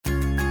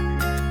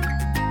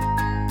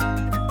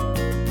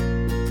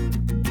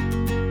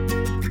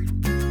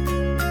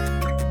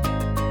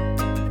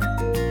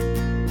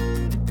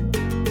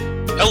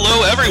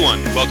Hello,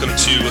 everyone. Welcome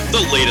to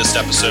the latest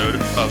episode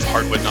of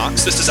Hardwood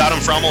Knocks. This is Adam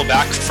Frommel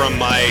back from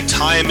my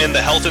time in the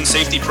health and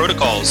safety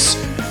protocols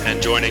and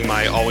joining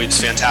my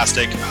always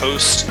fantastic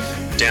host,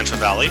 Dan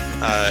Favale.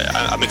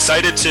 I'm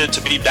excited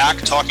to be back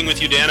talking with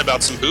you, Dan,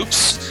 about some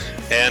hoops.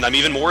 And I'm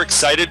even more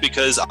excited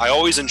because I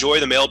always enjoy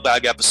the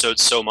mailbag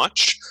episodes so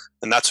much.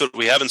 And that's what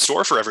we have in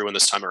store for everyone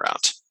this time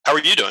around. How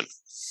are you doing?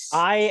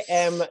 I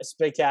am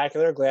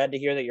spectacular. Glad to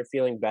hear that you're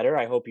feeling better.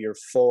 I hope your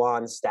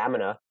full-on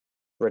stamina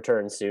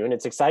returns soon.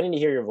 It's exciting to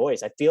hear your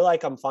voice. I feel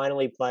like I'm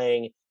finally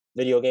playing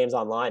video games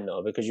online,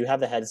 though, because you have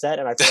the headset,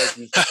 and I feel like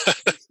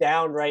you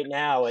sound right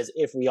now as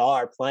if we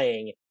are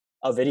playing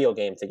a video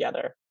game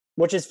together,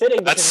 which is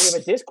fitting because we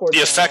have a Discord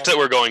channel. The effect that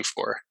we're going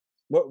for.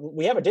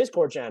 We have a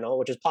Discord channel,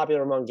 which is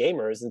popular among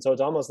gamers, and so it's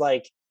almost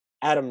like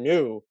Adam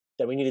knew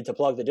that we needed to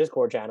plug the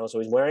Discord channel, so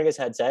he's wearing his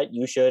headset.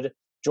 You should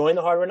join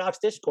the Hardwood Knocks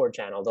Discord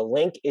channel. The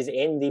link is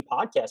in the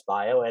podcast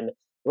bio, and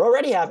we're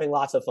already having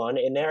lots of fun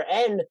in there,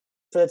 and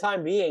for the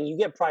time being, you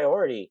get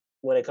priority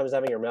when it comes to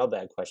having your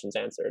mailbag questions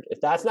answered.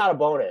 If that's not a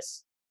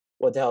bonus,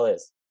 what the hell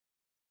is?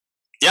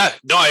 Yeah,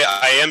 no,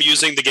 I am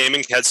using the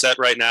gaming headset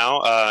right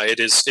now. It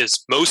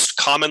is most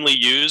commonly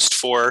used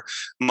for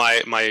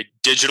my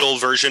digital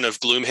version of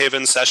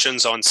Gloomhaven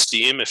sessions on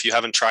Steam. If you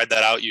haven't tried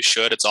that out, you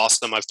should. It's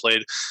awesome. I've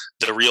played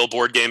the real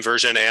board game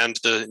version and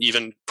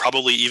the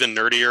probably even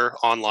nerdier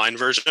online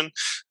version.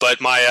 But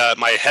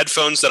my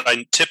headphones that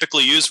I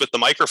typically use with the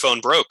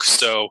microphone broke,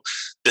 so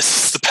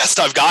this is the best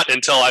I've got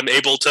until I'm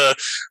able to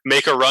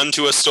make a run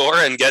to a store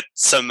and get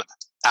some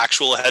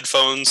actual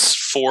headphones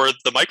for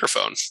the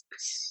microphone.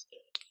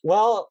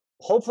 Well,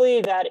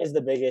 hopefully that is the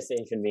biggest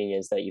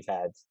inconvenience that you've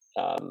had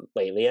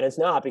lately, and it's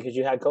not because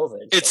you had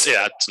COVID. It's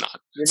not.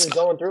 You're just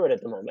going through it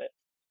at the moment.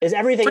 Is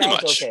everything Pretty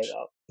else much. Okay,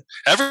 though?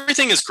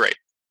 Everything is great.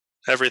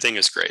 Everything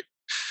is great.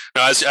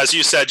 Now, as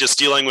you said, just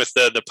dealing with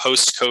the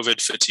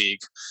post-COVID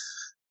fatigue.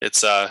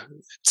 It's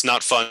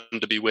not fun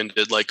to be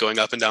winded like going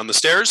up and down the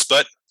stairs,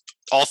 but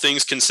all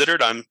things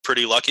considered, I'm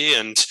pretty lucky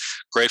and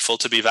grateful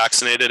to be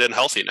vaccinated and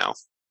healthy now.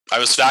 I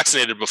was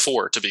vaccinated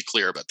before, to be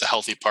clear, but the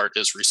healthy part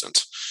is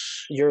recent.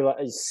 You're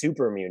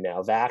super immune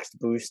now, vaxxed,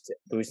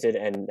 boosted,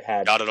 and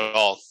had... Got it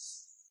all.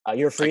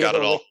 You're free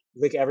to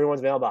lick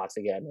everyone's mailbox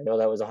again. I know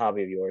that was a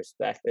hobby of yours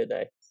back in the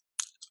day.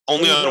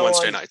 Only on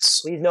Wednesday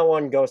nights. Please no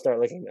one go start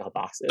licking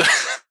mailboxes.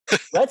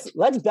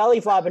 Let's belly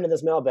flop into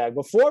this mailbag.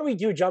 Before we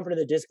do jump into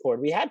the Discord,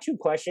 we had two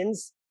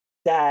questions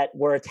that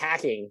were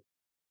attacking.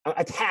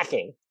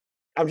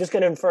 I'm just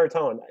going to infer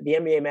tone. The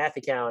NBA math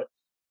account,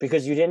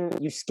 because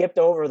you skipped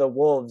over the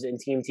Wolves in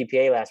Team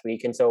TPA last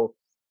week. And so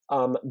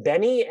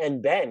Benny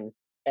and Ben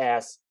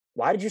asked,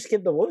 why did you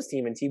skip the Wolves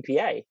team in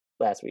TPA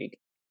last week?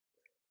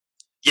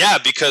 Yeah,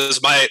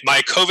 because my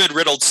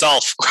COVID-riddled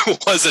self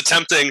was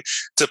attempting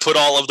to put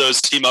all of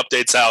those team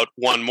updates out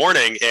one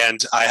morning,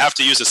 and I have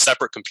to use a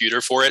separate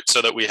computer for it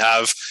so that we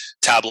have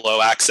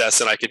Tableau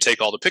access and I could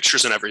take all the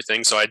pictures and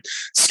everything. So I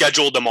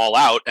scheduled them all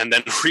out and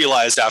then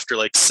realized after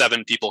like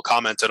 7 people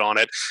commented on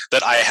it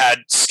that I had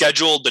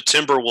scheduled the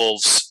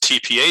Timberwolves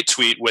TPA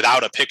tweet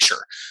without a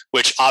picture,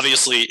 which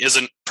obviously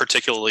isn't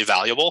particularly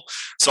valuable.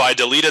 So I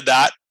deleted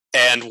that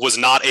and was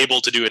not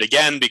able to do it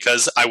again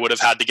because I would have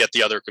had to get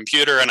the other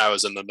computer and I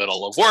was in the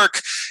middle of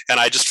work and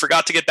I just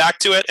forgot to get back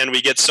to it. And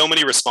we get so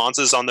many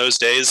responses on those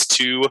days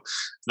to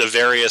the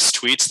various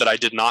tweets that I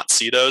did not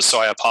see those. So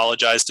I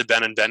apologize to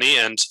Ben and Benny,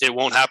 and it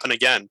won't happen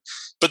again.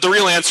 But the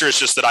real answer is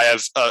just that I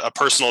have a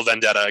personal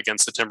vendetta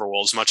against the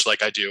Timberwolves, much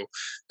like I do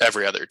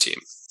every other team.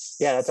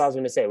 Yeah, that's what I was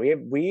going to say.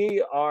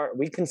 We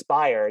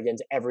conspire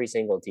against every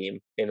single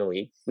team in the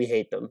league. We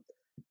hate them.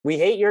 We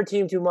hate your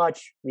team too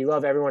much. We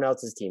love everyone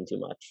else's team too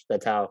much.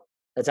 That's how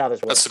this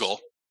works. That's the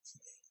goal.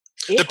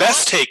 The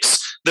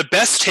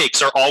best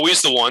takes are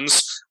always the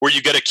ones where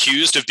you get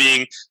accused of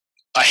being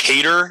a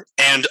hater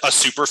and a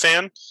super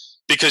fan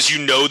because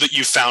you know that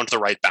you found the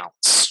right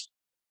balance.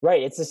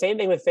 Right. It's the same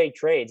thing with fake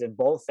trades. If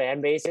both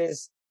fan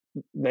bases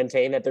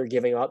maintain that they're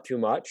giving up too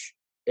much,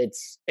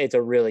 it's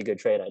a really good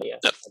trade idea.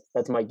 Yep.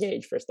 That's my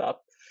gauge for stuff.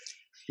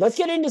 Let's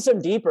get into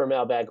some deeper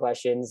mailbag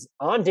questions.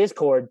 On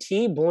Discord,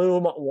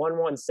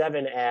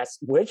 TBloom117 asks,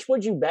 which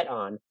would you bet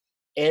on?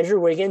 Andrew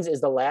Wiggins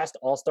is the last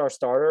All-Star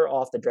starter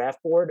off the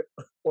draft board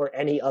or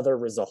any other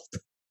result?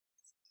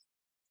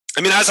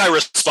 I mean, as I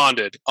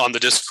responded on the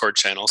Discord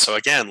channel, so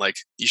again, like,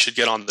 you should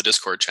get on the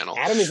Discord channel.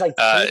 Adam is like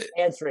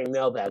answering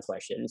mailbag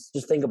questions.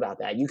 Just think about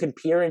that. You can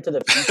peer into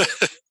the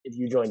future if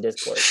you join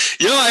Discord.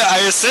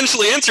 I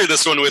essentially answered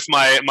this one with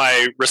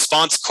my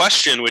response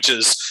question, which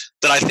is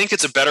that I think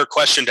it's a better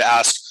question to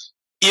ask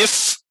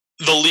if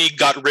the league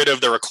got rid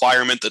of the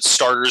requirement that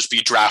starters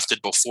be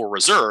drafted before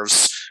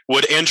reserves,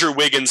 would Andrew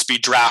Wiggins be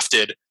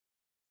drafted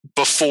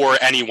before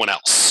anyone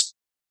else?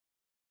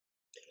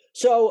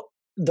 So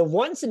the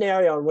one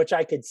scenario in which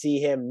I could see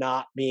him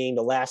not being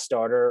the last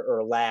starter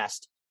or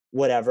last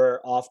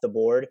whatever off the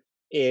board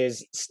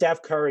is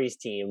Steph Curry's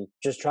team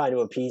just trying to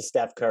appease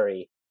Steph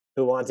Curry,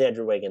 who wants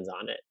Andrew Wiggins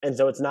on it. And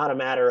so it's not a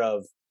matter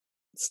of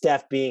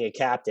Steph being a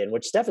captain,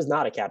 which Steph is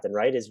not a captain,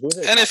 right?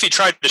 And if he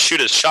tried to shoot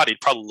his shot,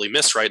 he'd probably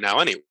miss right now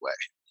anyway.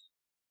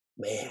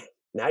 man,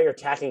 now you're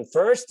attacking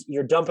first.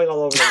 You're dumping all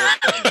over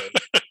the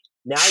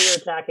now you're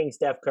attacking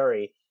Steph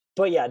Curry.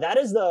 But yeah, that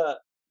is the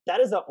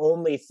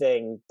only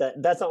thing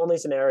that's the only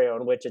scenario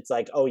in which it's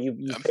like, oh, you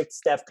picked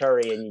Steph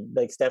Curry and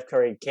like Steph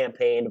Curry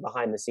campaigned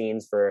behind the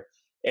scenes for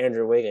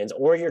Andrew Wiggins,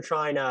 or you're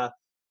trying to,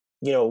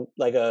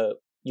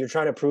 you're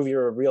trying to prove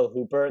you're a real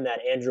hooper and that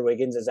Andrew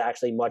Wiggins is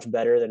actually much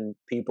better than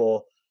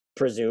people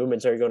presume,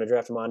 and so you're going to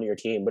draft him onto your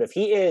team. But if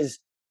he is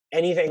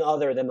anything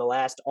other than the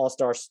last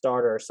All-Star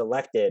starter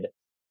selected,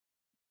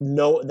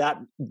 no,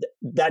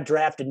 that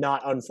draft did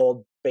not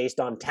unfold based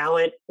on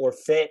talent or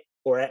fit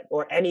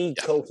or any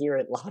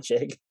coherent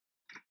logic.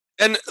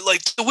 And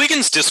like the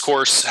Wiggins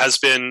discourse has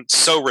been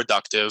so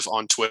reductive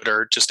on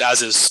Twitter, just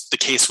as is the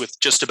case with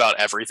just about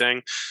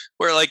everything,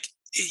 where like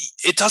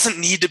it doesn't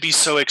need to be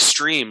so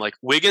extreme. Like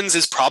Wiggins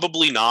is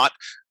probably not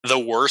the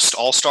worst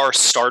all-star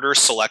starter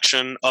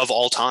selection of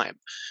all time.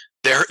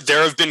 There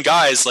have been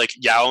guys like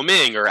Yao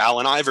Ming or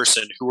Allen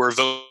Iverson who were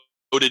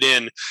voted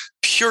in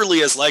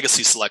purely as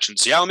legacy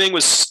selections. Yao Ming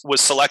was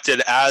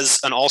selected as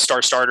an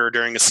all-star starter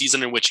during a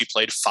season in which he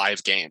played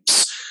 5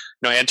 games.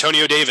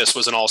 Antonio Davis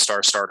was an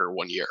all-star starter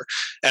one year.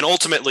 And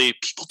ultimately,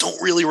 people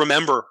don't really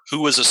remember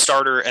who was a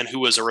starter and who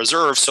was a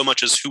reserve so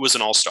much as who was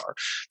an all-star.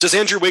 Does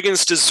Andrew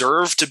Wiggins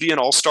deserve to be an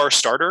all-star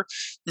starter?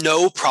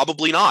 No,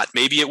 probably not.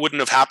 Maybe it wouldn't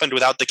have happened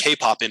without the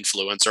K-pop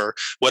influence or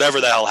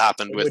whatever the hell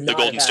happened with the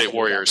Golden State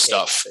Warriors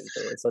stuff.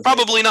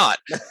 Probably not.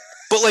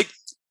 But like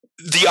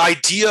the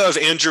idea of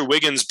Andrew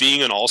Wiggins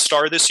being an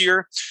all-star this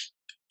year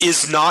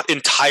is not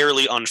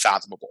entirely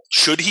unfathomable.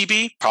 Should he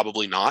be?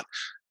 Probably not.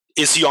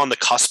 Is he on the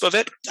cusp of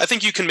it? I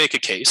think you can make a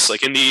case.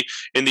 Like in the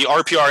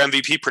RPR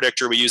MVP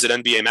predictor we use at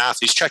NBA Math,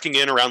 he's checking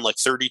in around like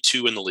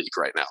 32 in the league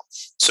right now.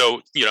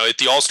 So, if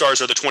the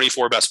All-Stars are the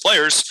 24 best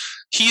players,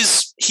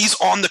 he's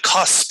on the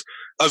cusp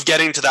of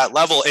getting to that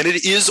level. And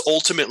it is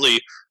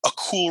ultimately a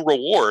cool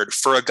reward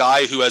for a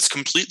guy who has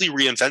completely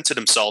reinvented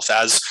himself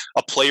as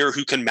a player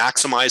who can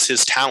maximize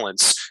his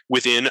talents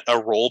within a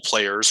role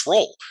player's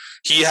role.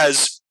 He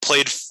has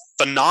played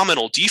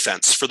phenomenal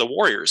defense for the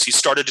Warriors. He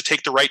started to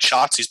take the right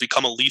shots. He's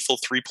become a lethal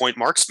 3-point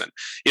marksman.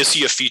 Is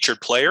he a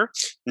featured player?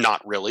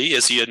 Not really.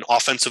 Is he an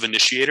offensive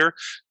initiator?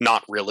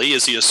 Not really.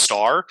 Is he a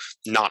star?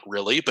 Not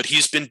really. But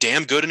he's been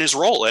damn good in his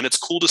role, and it's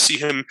cool to see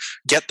him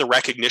get the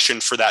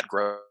recognition for that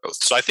growth.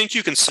 So I think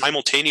you can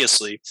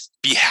simultaneously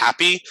be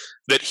happy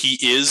that he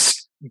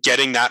is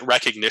getting that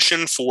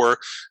recognition for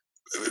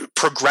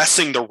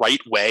progressing the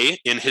right way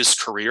in his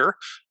career,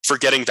 for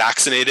getting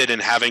vaccinated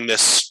and having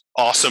this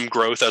awesome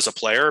growth as a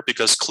player,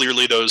 because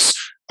clearly those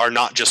are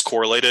not just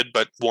correlated,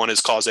 but one is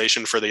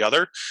causation for the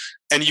other.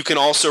 And you can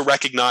also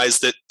recognize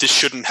that this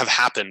shouldn't have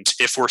happened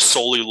if we're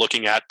solely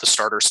looking at the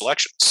starter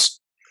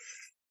selections.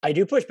 I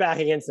do push back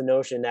against the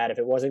notion that if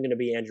it wasn't going to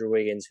be Andrew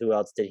Wiggins, who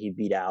else did he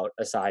beat out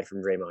aside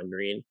from Draymond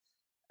Green?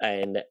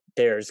 And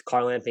there's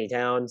Karl Anthony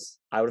Towns.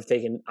 I would have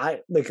taken,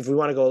 if we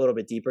want to go a little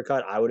bit deeper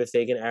cut, I would have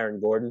taken Aaron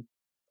Gordon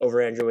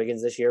over Andrew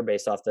Wiggins this year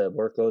based off the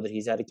workload that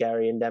he's had to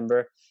carry in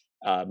Denver.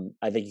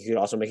 I think you could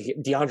also make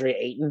DeAndre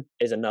Ayton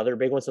is another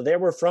big one. So there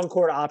were front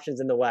court options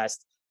in the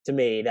West to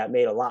me that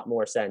made a lot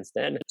more sense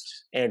than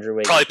Andrew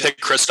Wiggins. Probably pick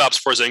Kristaps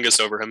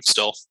Porzingis over him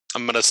still.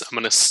 I'm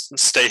gonna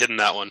stay hitting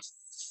that one.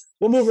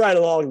 We'll move right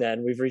along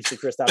then. We've reached the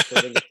Kristaps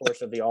Porzingis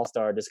portion of the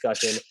All-Star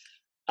discussion.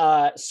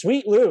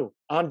 Sweet Lou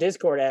on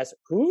Discord asks,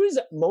 who's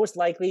most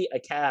likely a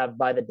Cav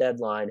by the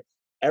deadline?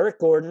 Eric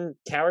Gordon,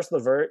 Karis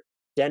LeVert,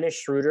 Dennis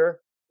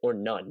Schroeder, or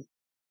none?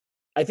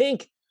 I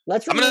think I'm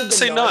going to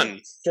say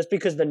none, just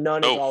because the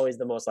none is always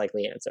the most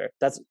likely answer.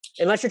 That's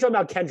unless you're talking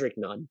about Kendrick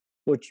Nunn,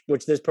 which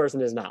this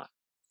person is not.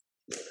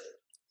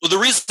 Well, the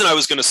reason I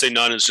was going to say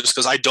none is just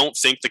because I don't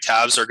think the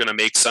Cavs are going to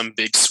make some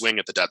big swing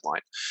at the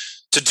deadline.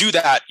 To do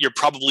that, you're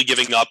probably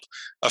giving up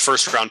a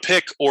first-round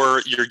pick,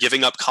 or you're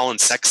giving up Colin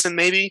Sexton,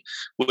 maybe,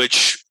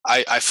 which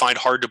I find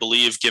hard to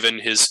believe given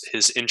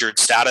his injured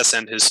status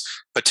and his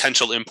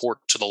potential import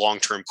to the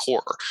long-term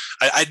core.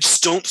 I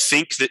just don't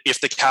think that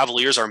if the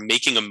Cavaliers are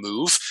making a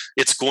move,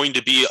 it's going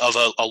to be of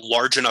a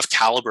large enough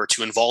caliber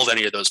to involve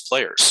any of those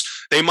players.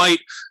 They might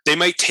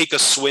take a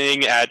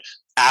swing at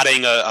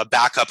adding a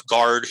backup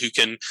guard who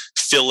can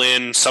fill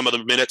in some of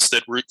the minutes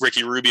that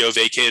Ricky Rubio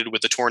vacated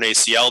with the torn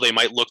ACL. They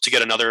might look to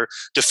get another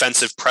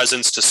defensive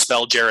presence to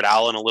spell Jared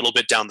Allen a little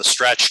bit down the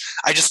stretch.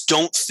 I just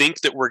don't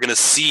think that we're going to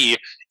see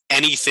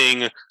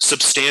anything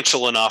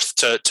substantial enough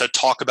to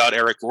talk about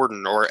Eric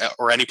Gordon or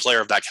any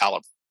player of that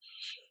caliber.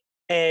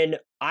 And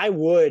I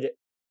would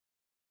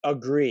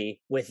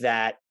agree with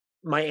that.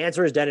 My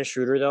answer is Dennis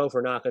Schroeder, though, if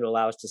we're not going to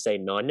allow us to say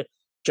none,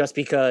 just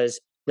because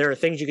there are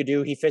things you could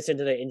do. He fits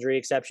into the injury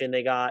exception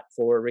they got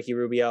for Ricky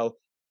Rubio.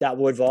 That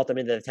would vault them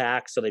into the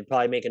tax, so they'd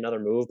probably make another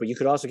move. But you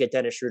could also get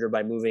Dennis Schroeder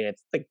by moving at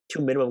like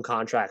 2 minimum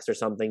contracts or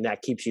something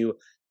that keeps you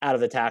out of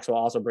the tax while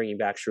also bringing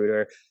back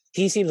Schroeder.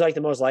 He seems like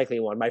the most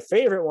likely one. My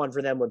favorite one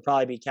for them would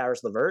probably be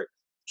Karis LeVert.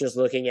 Just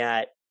looking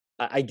at,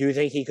 I do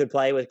think he could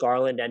play with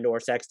Garland and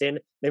or Sexton.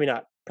 Maybe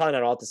not, probably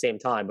not all at the same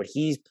time, but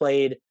he's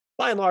played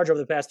by and large over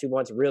the past 2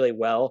 months really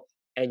well.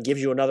 and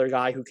gives you another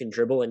guy who can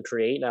dribble and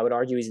create. And I would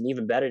argue he's an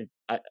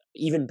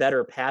even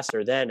better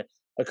passer than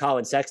a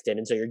Colin Sexton.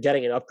 And so you're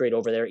getting an upgrade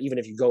over there, even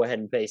if you go ahead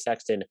and pay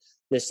Sexton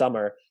this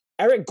summer.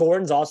 Eric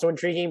Gordon's also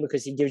intriguing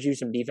because he gives you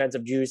some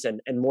defensive juice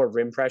and more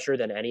rim pressure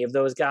than any of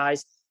those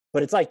guys.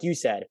 But it's like you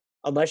said,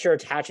 unless you're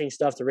attaching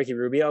stuff to Ricky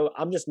Rubio,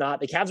 I'm just not.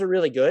 The Cavs are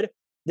really good.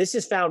 This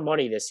is found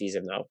money this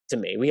season, though, to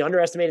me. We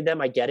underestimated them.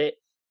 I get it.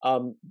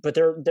 But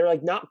they're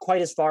like not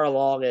quite as far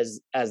along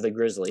as the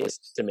Grizzlies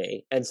to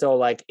me. And so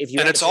like if you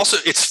and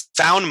it's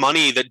found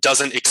money that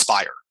doesn't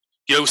expire.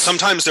 You know,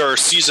 sometimes there are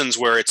seasons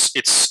where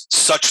it's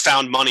such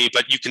found money,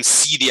 but you can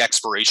see the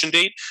expiration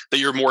date that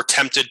you're more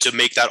tempted to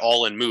make that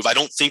all-in move. I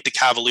don't think the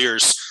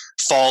Cavaliers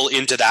fall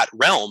into that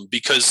realm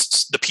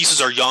because the pieces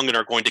are young and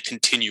are going to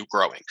continue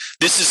growing.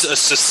 This is a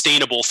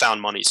sustainable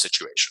found money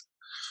situation.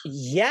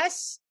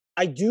 Yes,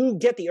 I do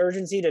get the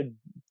urgency to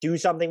do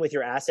something with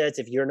your assets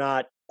if you're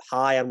not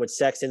high on what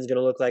Sexton's going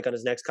to look like on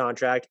his next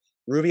contract.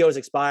 Rubio is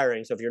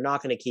expiring, so if you're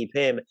not going to keep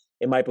him,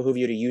 it might behoove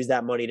you to use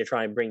that money to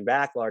try and bring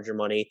back larger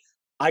money.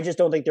 I just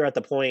don't think they're at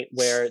the point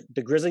where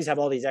the Grizzlies have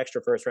all these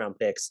extra first-round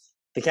picks.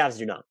 The Cavs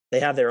do not. They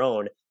have their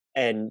own,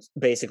 and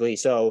basically,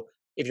 so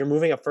if you're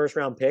moving a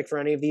first-round pick for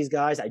any of these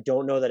guys, I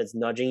don't know that it's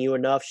nudging you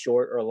enough,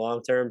 short or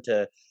long-term,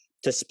 to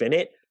spin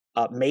it.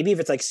 Maybe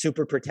if it's like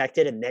super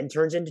protected and then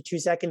turns into 2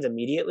 seconds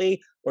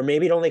immediately, or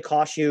maybe it only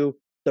costs you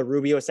the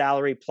Rubio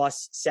salary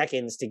plus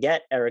seconds to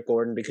get Eric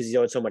Gordon because he's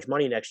owed so much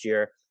money next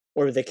year,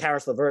 or the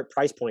Karis LeVert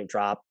price point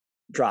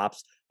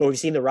drops. But we've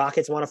seen the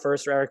Rockets want a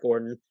first for Eric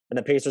Gordon, and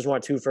the Pacers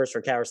want 2 firsts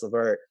for Karis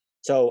LeVert.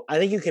 So I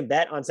think you can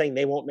bet on saying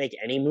they won't make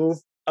any move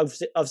of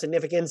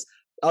significance.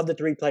 Of the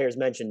 3 players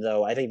mentioned,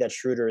 though, I think that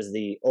Schroeder is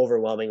the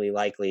overwhelmingly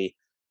likely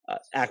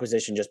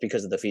acquisition just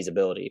because of the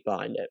feasibility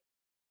behind it.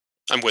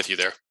 I'm with you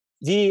there.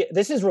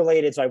 This is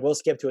related, so I will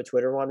skip to a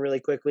Twitter one really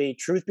quickly.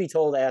 Truth be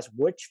told, asked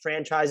which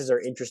franchises are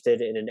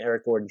interested in an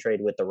Eric Gordon trade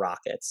with the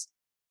Rockets.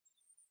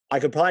 I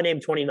could probably name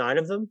 29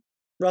 of them,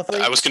 roughly.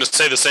 I was going to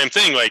say the same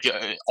thing. Like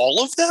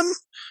all of them.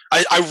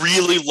 I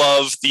really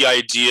love the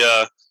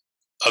idea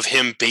of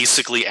him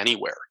basically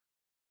anywhere.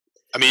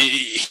 I mean,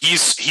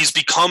 he's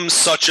become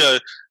such a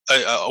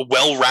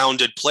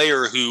well-rounded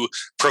player who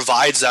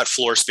provides that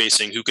floor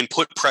spacing, who can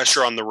put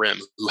pressure on the rim,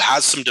 who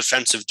has some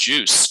defensive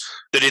juice,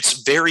 that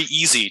it's very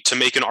easy to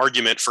make an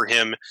argument for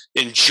him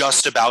in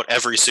just about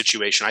every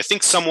situation. I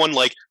think someone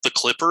like the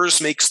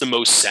Clippers makes the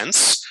most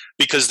sense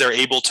because they're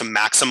able to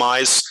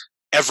maximize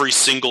every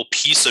single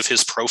piece of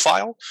his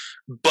profile.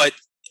 But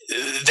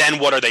then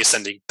what are they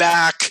sending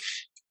back?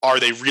 Are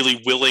they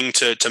really willing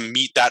to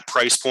meet that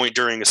price point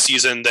during a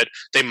season that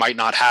they might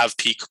not have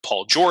peak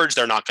Paul George?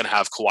 They're not going to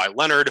have Kawhi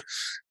Leonard.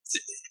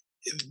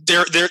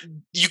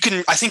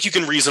 I think you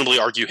can reasonably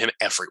argue him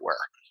everywhere.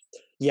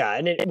 Yeah,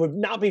 and it would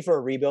not be for a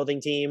rebuilding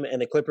team,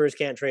 and the Clippers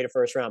can't trade a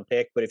first-round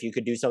pick, but if you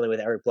could do something with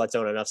Eric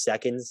Bledsoe in enough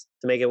seconds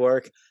to make it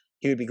work,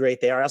 he would be great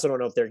there. I also don't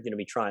know if they're going to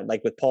be trying,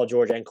 like with Paul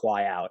George and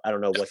Kawhi out, I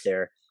don't know what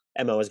their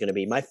MO is going to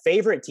be. My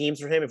favorite teams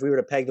for him, if we were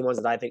to peg the ones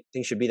that I think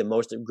should be the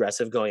most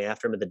aggressive going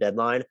after him at the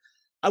deadline,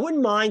 I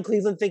wouldn't mind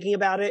Cleveland thinking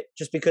about it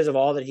just because of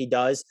all that he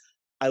does.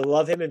 I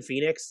love him in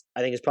Phoenix.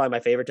 I think it's probably my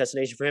favorite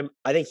destination for him.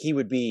 I think he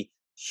would be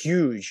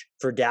huge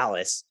for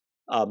Dallas.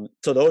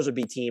 So those would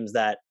be teams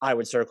that I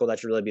would circle that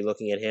should really be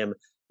looking at him.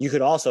 You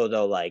could also,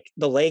 though, like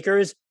the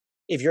Lakers,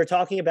 if you're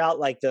talking about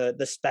like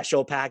the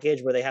special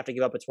package where they have to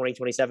give up a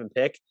 2027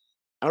 pick,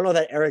 I don't know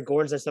that Eric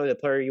Gordon's necessarily the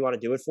player you want to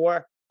do it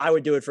for. I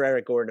would do it for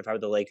Eric Gordon if I were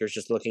the Lakers,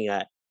 just looking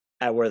at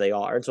where they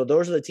are. And so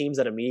those are the teams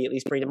that immediately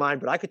spring to mind.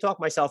 But I could talk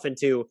myself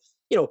into,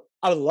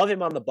 I would love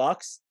him on the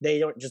Bucks. They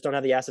don't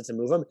have the assets to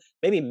move him.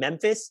 Maybe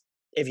Memphis,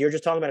 if you're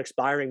just talking about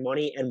expiring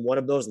money and one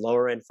of those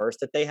lower end first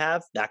that they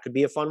have, that could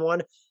be a fun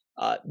one.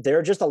 There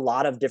are just a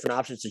lot of different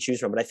options to choose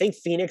from. But I think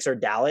Phoenix or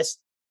Dallas,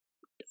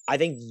 I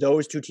think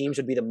those 2 teams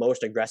would be the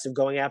most aggressive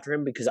going after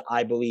him because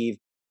I believe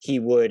he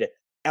would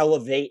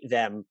elevate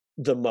them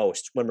the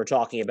most when we're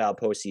talking about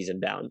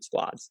postseason bound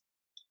squads.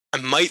 I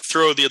might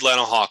throw the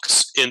Atlanta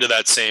Hawks into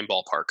that same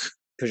ballpark.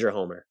 Because you're a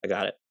homer. I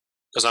got it.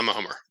 Because I'm a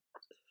homer.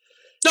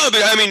 No,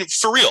 but I mean,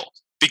 for real.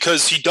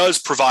 Because he does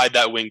provide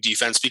that wing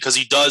defense, because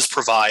he does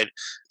provide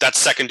that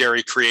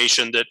secondary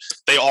creation that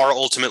they are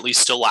ultimately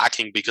still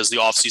lacking because the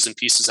offseason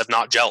pieces have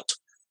not gelled.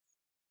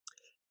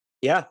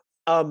 Yeah.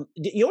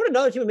 You know what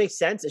another team would make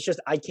sense? It's just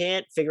I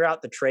can't figure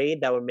out the trade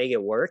that would make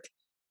it work.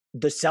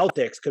 The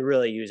Celtics could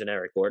really use an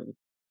Eric Gordon.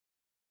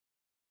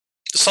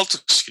 The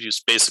Celtics could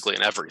use basically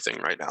in everything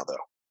right now,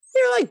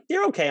 though.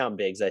 They're okay on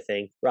bigs, I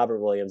think. Robert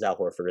Williams, Al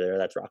Horford there.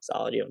 That's rock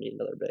solid. You don't need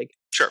another big.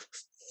 Sure.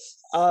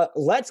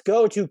 Let's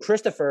go to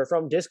Christopher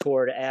from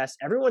Discord. Asks,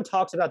 everyone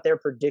talks about their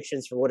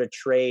predictions for what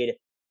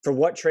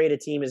trade a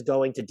team is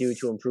going to do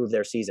to improve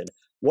their season.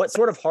 What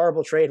sort of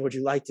horrible trade would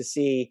you like to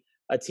see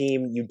a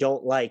team you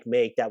don't like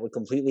make that would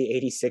completely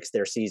 86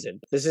 their season?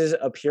 This is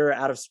a pure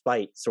out of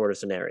spite sort of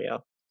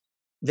scenario.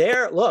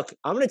 Look,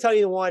 I'm going to tell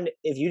you one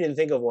if you didn't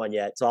think of one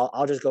yet. So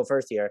I'll just go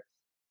first here.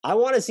 I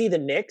want to see the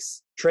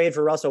Knicks trade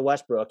for Russell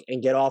Westbrook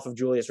and get off of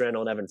Julius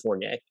Randle and Evan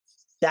Fournier.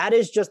 That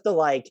is just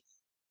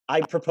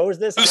I proposed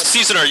this. Whose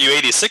season are you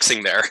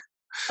 86ing there?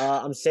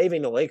 I'm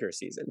saving the Lakers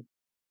season.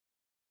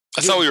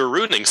 I thought we were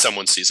ruining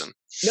someone's season.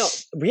 No,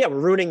 yeah, we're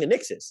ruining the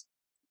Knicks'.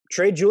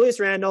 Trade Julius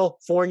Randle,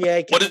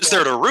 Fournier. What is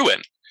there to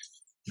ruin?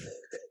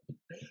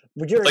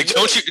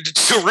 Don't you,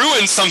 to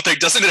ruin something,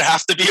 doesn't it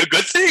have to be a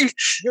good thing?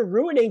 You're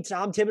ruining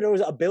Tom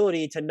Thibodeau's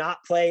ability to not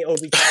play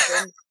Obi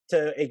Toppin,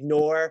 to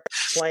ignore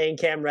playing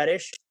Cam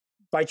Reddish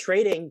by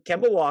trading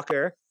Kemba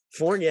Walker,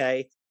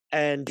 Fournier,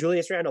 and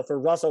Julius Randle for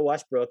Russell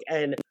Westbrook.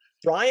 And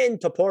Brian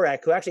Toporek,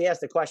 who actually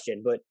asked the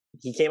question, but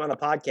he came on the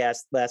podcast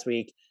last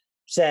week,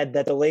 said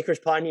that the Lakers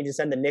probably need to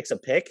send the Knicks a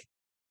pick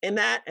in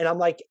that. And I'm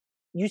like,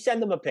 you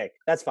send them a pick.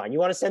 That's fine. You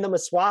want to send them a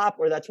swap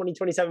or that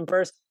 2027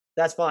 first?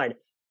 That's fine.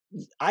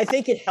 I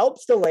think it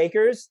helps the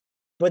Lakers,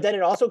 but then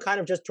it also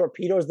kind of just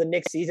torpedoes the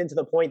Knicks season to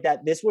the point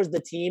that this was the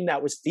team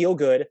that was feel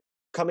good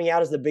coming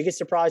out as the biggest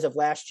surprise of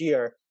last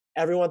year.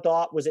 Everyone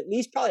thought was at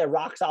least probably a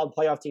rock solid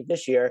playoff team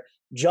this year,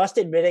 just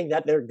admitting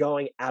that they're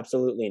going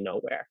absolutely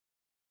nowhere.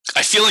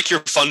 I feel like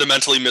you're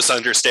fundamentally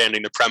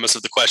misunderstanding the premise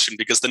of the question,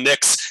 because the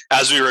Knicks,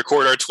 as we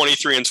record, are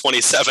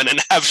 23-27 and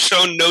have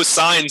shown no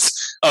signs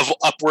of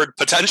upward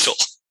potential.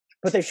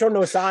 But they've shown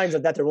no signs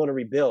of that they're willing to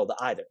rebuild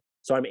either.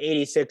 So I'm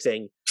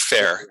 86ing.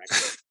 Fair.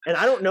 And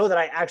I don't know that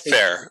I actually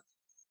fair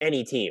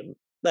any team.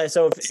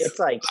 So if it's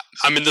like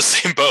I'm in the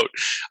same boat.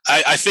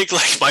 I think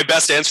like my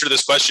best answer to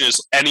this question is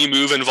any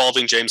move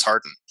involving James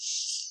Harden.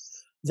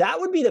 That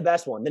would be the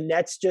best one. The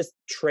Nets just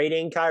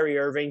trading Kyrie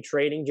Irving,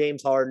 trading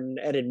James Harden,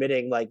 and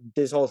admitting like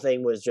this whole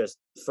thing was just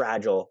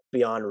fragile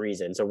beyond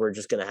reason. So we're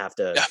just gonna have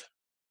to. Yeah.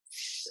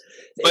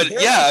 But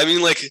yeah, I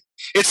mean, like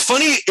it's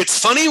funny. It's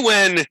funny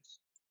when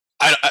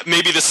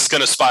maybe this is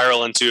going to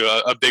spiral into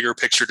a bigger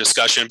picture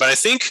discussion, but I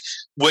think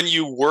when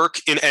you work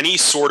in any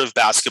sort of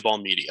basketball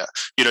media,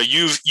 you know,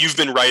 you've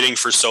been writing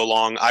for so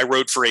long. I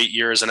wrote for 8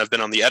 years and I've been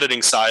on the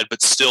editing side,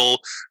 but still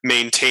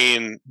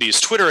maintain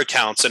these Twitter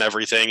accounts and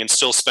everything, and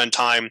still spend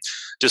time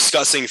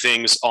discussing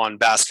things on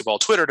basketball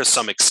Twitter to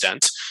some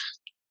extent.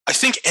 I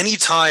think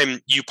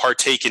anytime you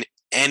partake in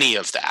any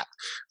of that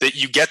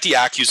you get the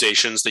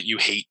accusations that you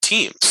hate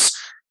teams,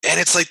 and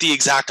it's like the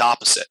exact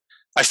opposite.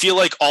 I feel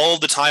like all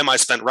the time I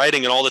spent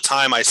writing and all the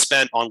time I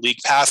spent on League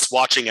Pass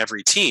watching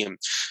every team,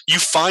 you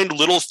find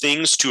little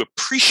things to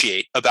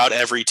appreciate about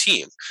every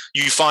team.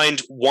 You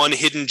find one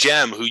hidden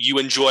gem who you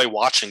enjoy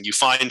watching. You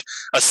find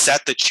a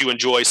set that you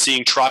enjoy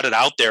seeing trotted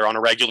out there on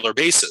a regular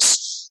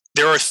basis.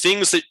 There are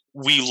things that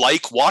we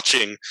like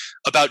watching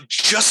about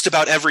just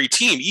about every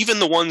team, even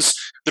the ones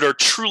that are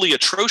truly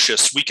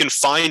atrocious. We can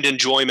find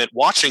enjoyment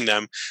watching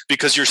them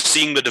because you're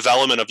seeing the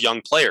development of young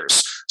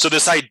players. So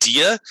this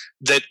idea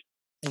that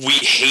we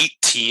hate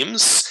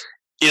teams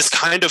is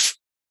kind of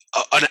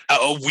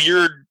a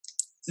weird,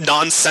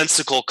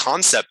 nonsensical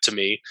concept to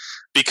me,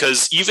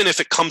 because even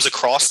if it comes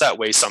across that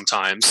way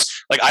sometimes,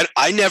 like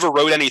I never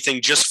wrote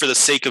anything just for the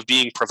sake of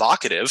being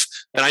provocative,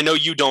 and I know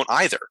you don't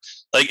either.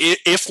 Like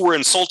if we're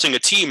insulting a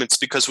team, it's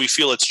because we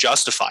feel it's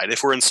justified.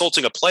 If we're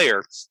insulting a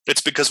player,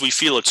 it's because we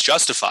feel it's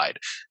justified.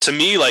 To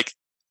me, like,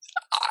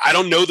 I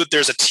don't know that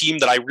there's a team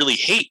that I really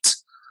hate.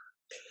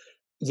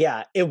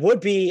 Yeah, it would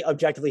be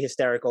objectively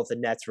hysterical if the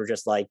Nets were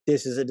just like,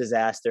 this is a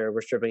disaster,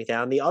 we're stripping it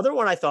down. The other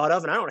one I thought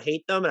of, and I don't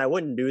hate them and I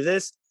wouldn't do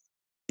this,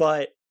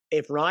 but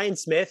if Ryan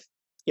Smith,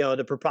 you know,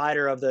 the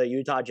proprietor of the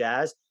Utah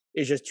Jazz,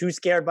 is just too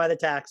scared by the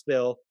tax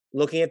bill,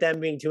 looking at them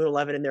being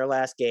 2-11 in their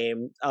last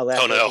game,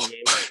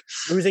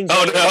 losing.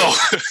 Oh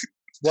no.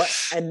 What?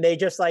 And they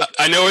just like,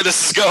 I know where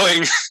this is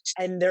going.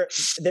 And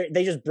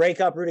they just break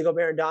up Rudy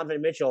Gobert and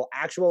Donovan Mitchell,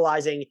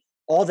 actualizing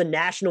all the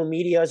national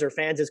media's or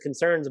fans'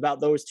 concerns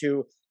about those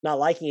two not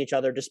liking each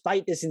other,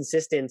 despite this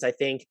insistence, I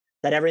think,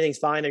 that everything's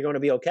fine, they're going to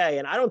be okay.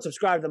 And I don't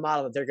subscribe to the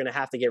model that they're going to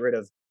have to get rid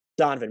of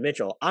Donovan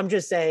Mitchell. I'm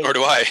just saying. Or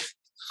do I?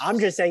 I'm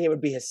just saying it would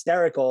be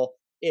hysterical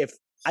if,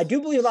 I do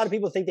believe a lot of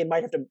people think they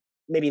might have to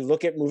maybe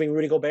look at moving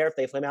Rudy Gobert if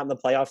they flame out in the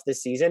playoffs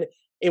this season.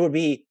 It would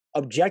be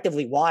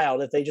objectively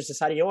wild if they just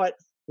decided, you know what,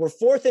 we're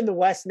fourth in the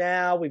West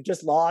now. We've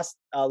just lost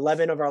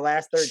 11 of our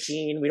last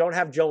 13. We don't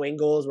have Joe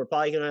Ingles.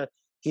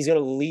 He's going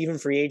to leave in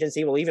free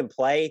agency. We'll even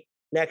play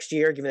next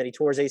year, given that he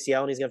tore his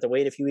ACL and he's going to have to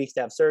wait a few weeks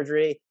to have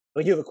surgery.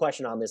 We do have a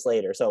question on this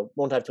later, so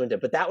won't dive too into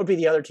it. But that would be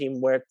the other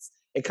team where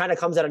it kind of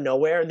comes out of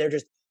nowhere and they're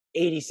just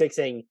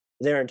 86ing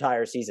their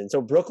entire season. So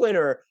Brooklyn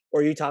or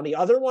Utah. The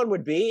other one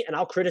would be, and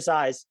I'll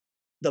criticize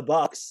the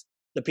Bucks,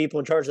 the people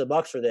in charge of the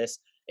Bucks for this,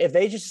 if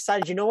they just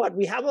decided, you know what,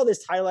 we have all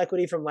this title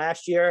equity from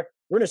last year,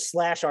 we're going to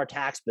slash our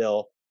tax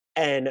bill,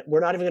 and we're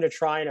not even going to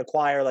try and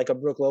acquire like a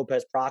Brook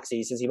Lopez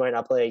proxy since he might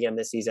not play again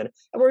this season.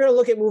 And we're going to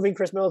look at moving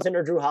Chris Middleton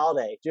or Drew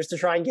Holiday just to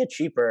try and get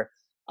cheaper.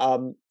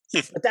 But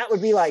that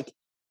would be like,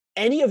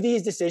 any of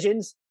these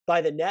decisions by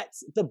the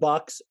Nets, the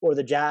Bucks, or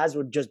the Jazz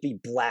would just be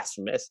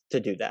blasphemous to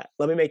do that.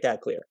 Let me make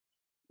that clear.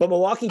 But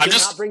Milwaukee did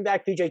not bring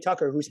back PJ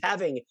Tucker, who's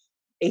having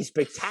a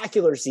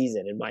spectacular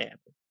season in Miami.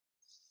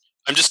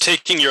 I'm just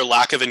taking your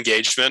lack of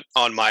engagement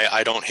on my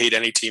I don't hate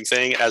any team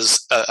thing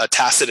as a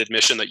tacit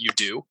admission that you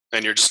do,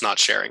 and you're just not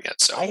sharing it.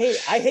 So I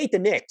hate the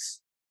Knicks.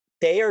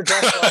 They are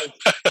just like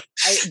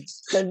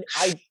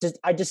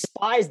I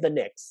despise the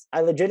Knicks.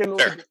 I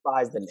legitimately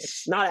despise the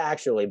Knicks. Not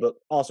actually, but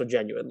also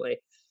genuinely.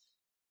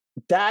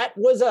 That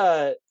was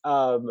a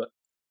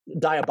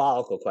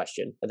diabolical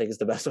question, I think is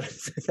the best way to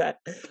say that.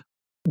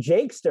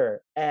 Jakester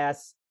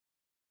asks,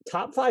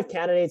 top 5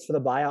 candidates for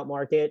the buyout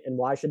market and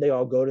why should they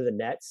all go to the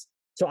Nets?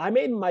 So I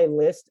made my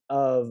list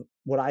of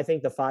what I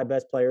think the 5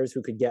 best players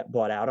who could get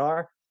bought out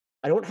are.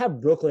 I don't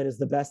have Brooklyn as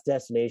the best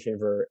destination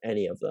for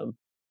any of them,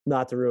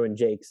 not to ruin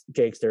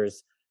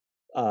Jakester's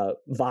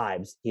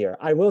vibes here.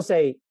 I will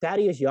say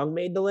Thaddeus Young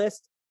made the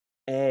list,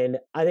 and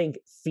I think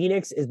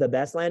Phoenix is the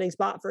best landing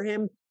spot for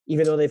him,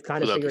 even though they've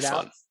kind of figured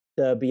out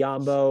the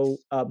Biyombo,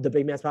 the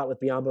big man spot with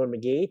Biyombo and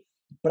McGee.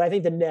 But I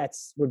think the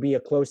Nets would be a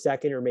close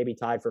second or maybe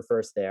tied for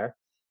first there.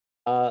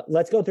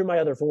 Let's go through my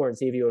other 4 and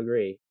see if you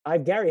agree. I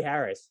have Gary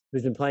Harris,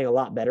 who's been playing a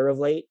lot better of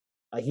late.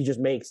 He just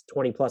makes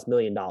 $20+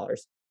 million.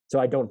 So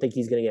I don't think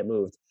he's going to get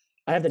moved.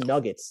 I have the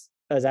Nuggets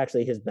as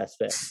actually his best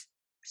fit.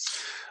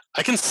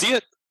 I can see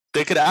it.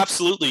 They could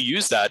absolutely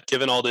use that,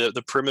 given all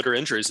the perimeter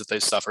injuries that they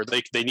suffered.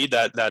 They need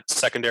that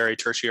secondary,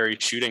 tertiary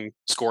shooting,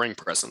 scoring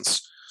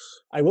presence.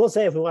 I will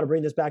say, if we want to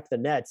bring this back to the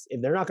Nets,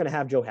 if they're not going to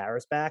have Joe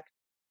Harris back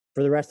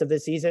for the rest of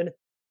this season,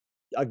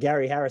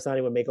 Gary Harris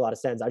signing would make a lot of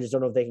sense. I just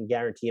don't know if they can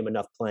guarantee him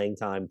enough playing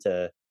time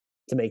to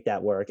make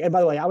that work. And by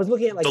the way, I was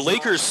looking at the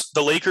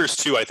Lakers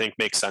too, I think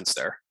makes sense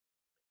there.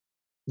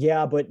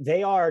 Yeah, but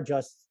they are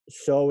just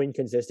so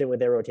inconsistent with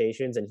their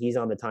rotations, and he's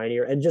on the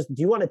tinier. And just,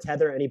 do you want to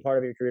tether any part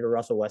of your career to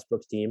Russell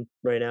Westbrook's team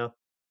right now?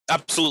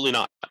 Absolutely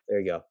not. There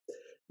you go.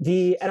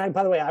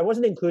 By the way, I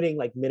wasn't including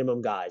like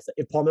minimum guys.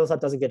 If Paul Millsap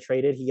doesn't get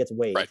traded, he gets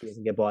waived. Right. He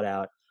doesn't get bought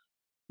out.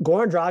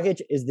 Goran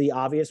Dragic is the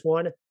obvious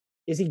one.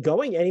 Is he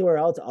going anywhere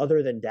else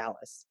other than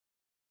Dallas?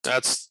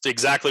 That's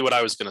exactly what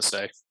I was going to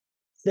say.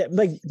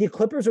 The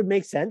Clippers would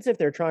make sense if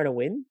they're trying to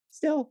win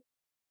still,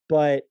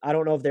 but I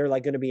don't know if they're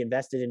like going to be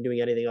invested in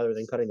doing anything other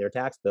than cutting their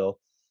tax bill.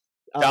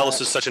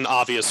 Dallas is such an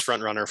obvious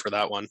front runner for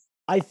that one.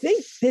 I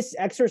think this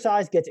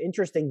exercise gets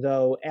interesting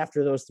though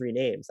after those 3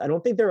 names. I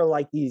don't think there are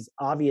like these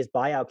obvious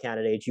buyout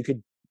candidates. You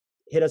could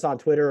hit us on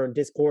Twitter or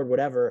Discord,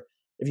 whatever,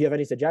 if you have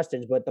any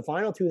suggestions. But the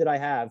final 2 that I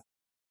have,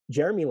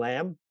 Jeremy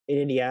Lamb in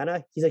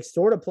Indiana. He's like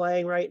sort of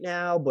playing right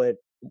now, but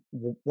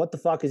what the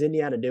fuck is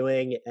Indiana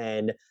doing?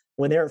 And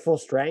when they're at full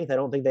strength, I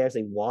don't think they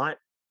actually want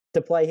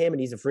to play him, and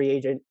he's a free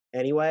agent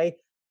anyway.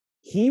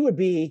 He would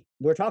be,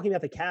 we're talking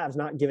about the Cavs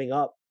not giving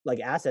up like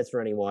assets for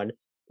anyone.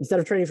 Instead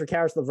of trading for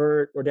Karis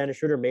LeVert or Dennis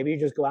Schroeder, maybe you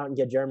just go out and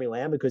get Jeremy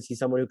Lamb because he's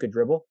someone who could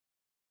dribble.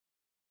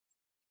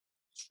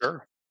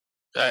 Sure.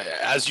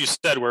 As you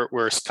said,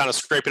 we're kind of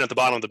scraping at the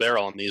bottom of the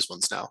barrel on these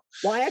ones now.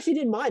 Well, I actually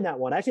didn't mind that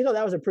one. I actually thought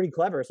that was a pretty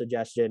clever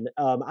suggestion.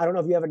 I don't know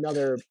if you have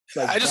another.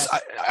 Like,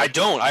 I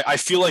don't. I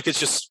feel like it's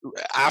just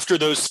after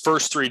those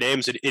first 3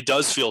 names, it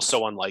does feel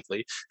so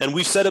unlikely. And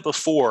we've said it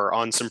before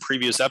on some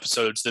previous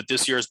episodes that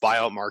this year's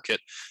buyout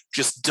market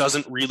just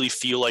doesn't really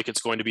feel like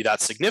it's going to be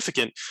that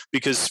significant,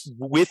 because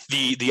with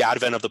the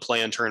advent of the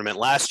play-in tournament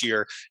last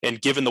year, and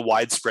given the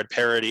widespread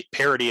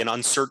parity and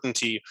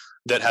uncertainty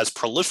that has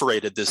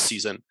proliferated this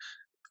season,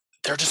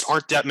 there just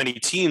aren't that many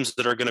teams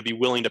that are going to be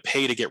willing to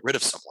pay to get rid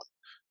of someone.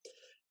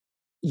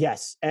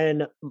 Yes.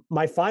 And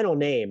my final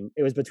name,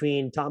 it was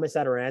between Thomas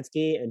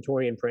Satoransky and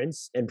Taurean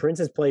Prince. And Prince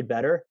has played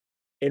better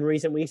in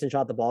recent weeks and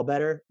shot the ball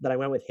better, that I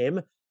went with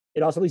him.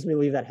 It also leads me to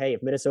believe that, hey,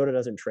 if Minnesota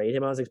doesn't trade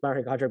him on his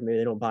expiring contract, maybe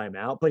they don't buy him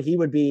out. But he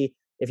would be,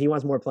 if he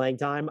wants more playing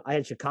time, I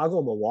had Chicago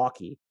and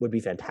Milwaukee would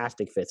be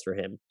fantastic fits for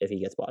him if he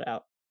gets bought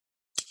out.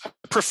 I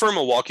prefer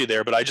Milwaukee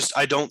there, but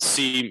I don't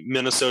see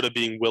Minnesota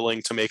being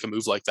willing to make a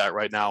move like that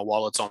right now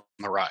while it's on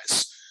the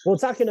rise. Well,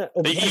 it's not going to.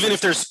 Even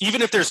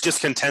if there's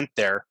discontent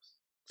there,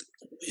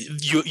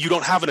 you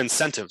don't have an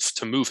incentive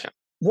to move him.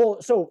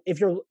 Well, so if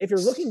you're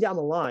looking down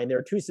the line, there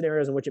are 2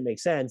 scenarios in which it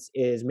makes sense.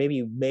 Is maybe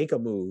you make a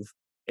move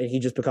and he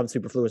just becomes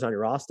superfluous on your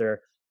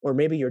roster, or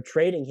maybe you're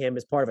trading him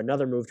as part of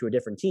another move to a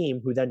different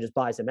team who then just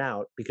buys him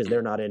out because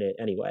they're not in it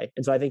anyway.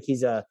 And so I think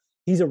he's a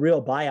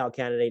real buyout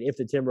candidate if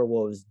the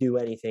Timberwolves do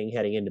anything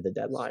heading into the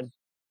deadline.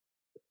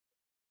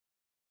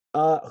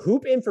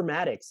 Hoop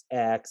Informatics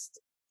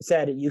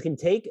said, you can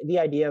take the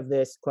idea of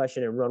this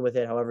question and run with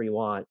it however you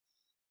want.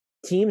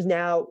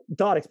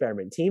 Thought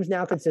experiment. Teams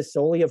now consist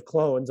solely of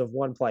clones of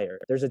one player.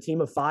 There's a team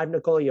of 5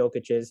 Nikola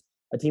Jokic's,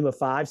 a team of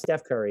 5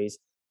 Steph Curry's,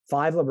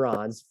 5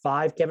 LeBrons,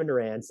 5 Kevin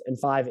Durant's, and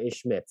 5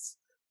 Ish Smiths.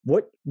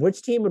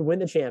 Which team would win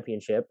the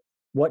championship?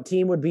 What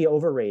team would be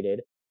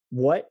overrated?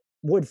 What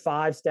would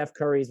 5 Steph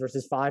Curry's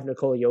versus 5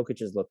 Nikola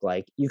Jokic's look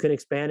like? You can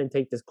expand and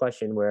take this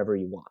question wherever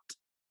you want.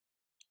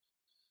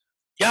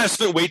 Yeah, I've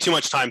spent way too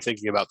much time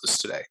thinking about this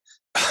today.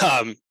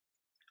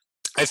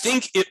 I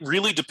think it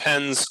really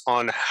depends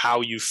on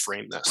how you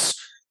frame this.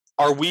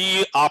 Are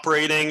we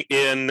operating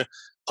in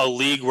a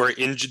league where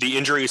the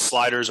injury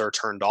sliders are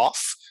turned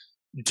off?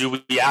 Do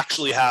we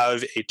actually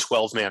have a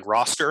 12-man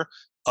roster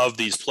of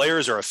these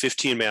players, or a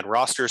 15-man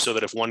roster, so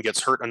that if one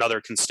gets hurt,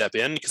 another can step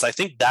in? Because I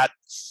think that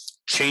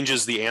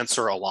changes the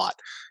answer a lot.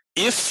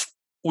 If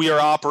we are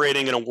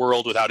operating in a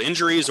world without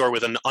injuries or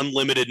with an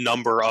unlimited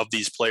number of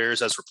these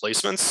players as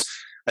replacements,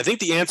 I think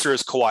the answer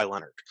is Kawhi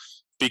Leonard,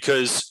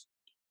 because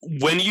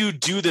when you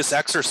do this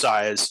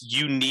exercise,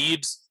 you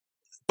need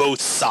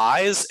both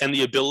size and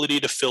the ability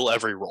to fill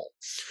every role.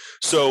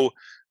 So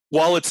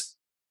while it's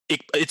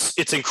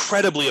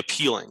incredibly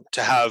appealing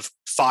to have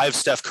 5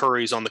 Steph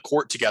Currys on the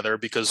court together,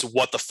 because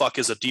what the fuck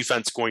is a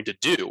defense going to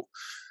do?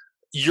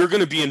 You're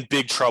going to be in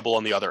big trouble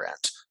on the other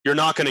end. You're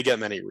not going to get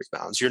many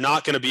rebounds. You're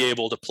not going to be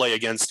able to play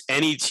against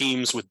any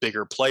teams with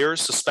bigger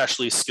players,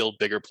 especially skilled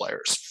bigger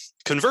players.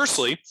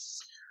 Conversely,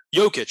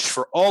 Jokic,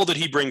 for all that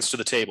he brings to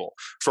the table,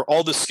 for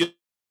all the skill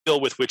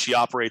with which he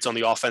operates on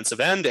the offensive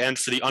end, and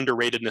for the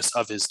underratedness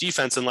of his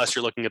defense, unless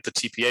you're looking at the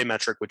TPA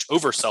metric, which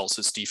oversells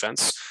his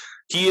defense,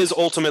 he is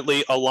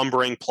ultimately a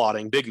lumbering,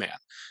 plodding big man.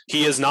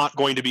 He is not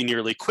going to be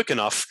nearly quick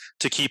enough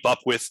to keep up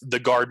with the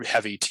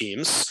guard-heavy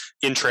teams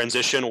in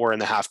transition or in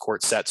the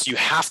half-court sets. You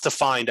have to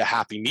find a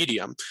happy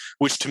medium,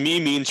 which to me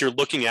means you're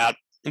looking at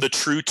the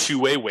true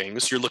two-way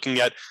wings. You're looking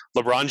at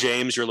LeBron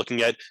James, you're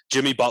looking at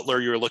Jimmy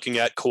Butler, you're looking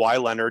at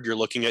Kawhi Leonard, you're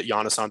looking at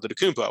Giannis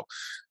Antetokounmpo.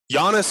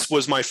 Giannis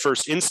was my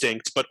first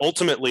instinct, but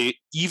ultimately,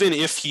 even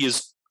if he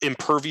is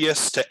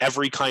impervious to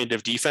every kind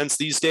of defense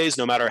these days,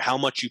 no matter how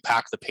much you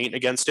pack the paint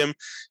against him,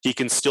 he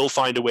can still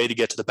find a way to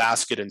get to the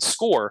basket and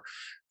score.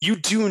 You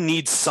do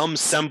need some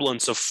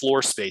semblance of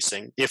floor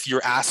spacing if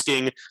you're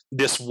asking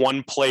this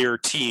one player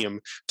team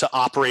to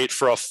operate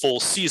for a full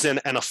season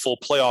and a full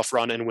playoff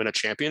run and win a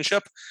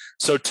championship.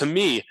 So to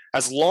me,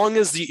 as long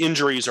as the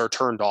injuries are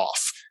turned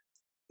off,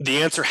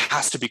 the answer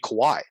has to be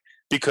Kawhi,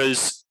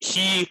 because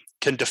he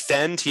can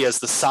defend. He has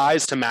the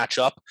size to match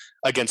up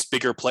against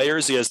bigger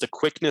players. He has the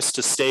quickness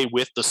to stay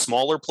with the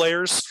smaller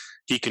players.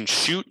 He can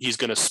shoot. He's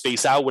going to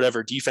space out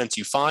whatever defense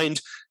you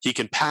find. He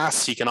can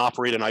pass. He can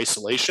operate in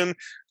isolation.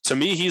 To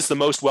me, he's the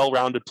most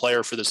well-rounded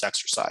player for this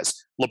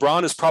exercise.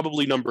 LeBron is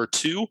probably number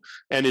 2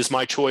 and is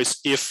my choice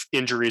if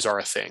injuries are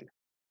a thing.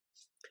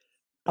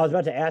 I was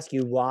about to ask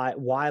you why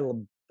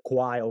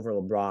Kawhi over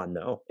LeBron,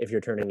 though, if you're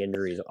turning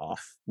injuries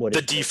off.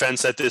 The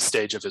defense at this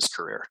stage of his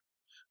career.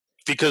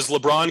 Because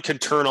LeBron can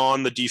turn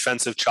on the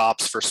defensive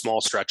chops for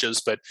small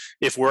stretches, but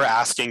if we're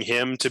asking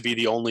him to be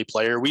the only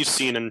player, we've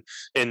seen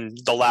in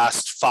the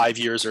last 5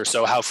 years or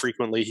so how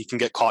frequently he can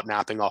get caught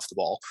napping off the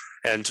ball.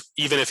 And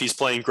even if he's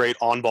playing great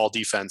on-ball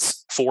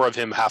defense, 4 of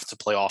him have to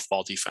play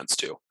off-ball defense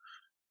too.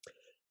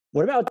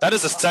 What about that?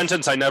 Is a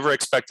sentence I never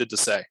expected to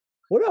say.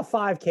 What about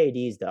 5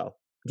 KDs though?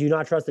 Do you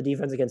not trust the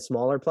defense against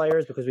smaller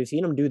players? Because we've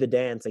seen him do the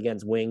dance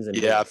against wings and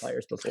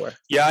players before.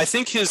 Yeah, I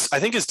think his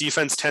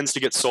defense tends to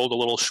get sold a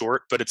little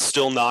short, but it's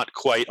still not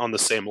quite on the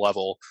same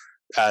level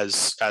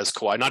as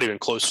Kawhi, not even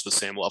close to the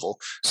same level.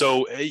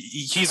 So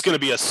he's going to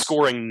be a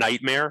scoring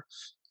nightmare.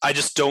 I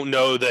just don't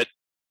know that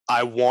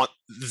I want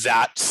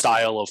that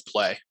style of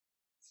play.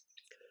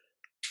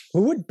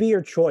 Who would be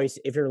your choice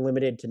if you're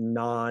limited to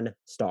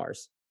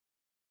non-stars?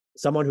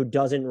 Someone who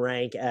doesn't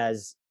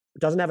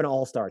have an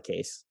all-star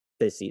case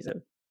this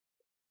season.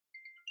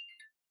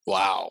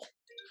 Wow.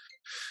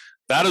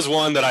 That is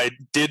one that I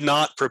did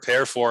not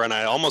prepare for, and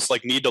I almost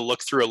need to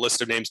look through a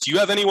list of names. Do you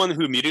have anyone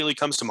who immediately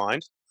comes to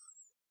mind?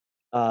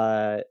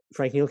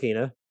 Frank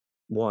Ntilikina,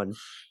 one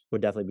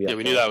would definitely be. Yeah,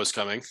 we knew that was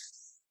coming.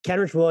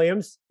 Kenrich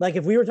Williams.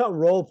 If we were talking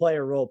role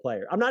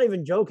player. I'm not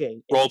even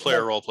joking. Role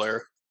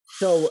player.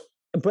 So,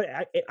 but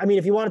I mean,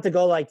 if you wanted to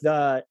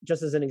go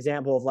just as an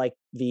example of well,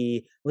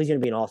 he's going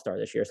to be an all-star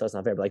this year, so that's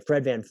not fair. But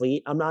Fred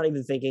VanVleet, I'm not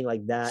even thinking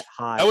that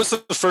high. That was the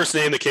first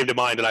name that came to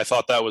mind, and I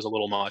thought that was a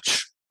little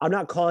much. I'm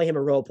not calling him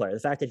a role player. The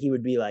fact that he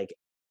would be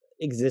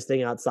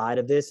existing outside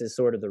of this is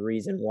sort of the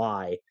reason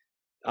why,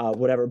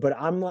 whatever. But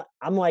I'm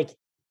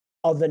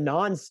of the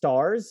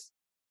non-stars,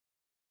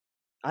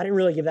 I didn't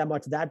really give that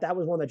much. That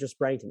was one that just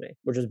sprang to me,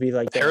 which would be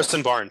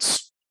Harrison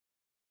Barnes.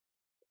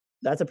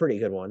 That's a pretty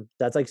good one.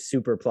 That's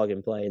super plug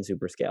and play and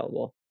super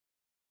scalable.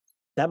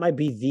 That might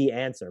be the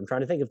answer. I'm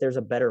trying to think if there's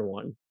a better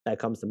one that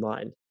comes to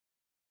mind.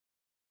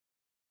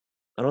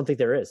 I don't think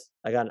there is.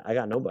 I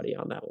got nobody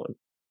on that one.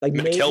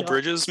 Mikal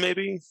Bridges,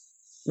 maybe?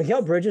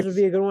 Mikal Bridges would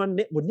be a good one.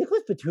 Would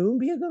Nicholas Batum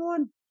be a good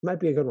one?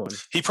 Might be a good one.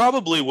 He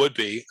probably would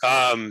be.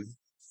 I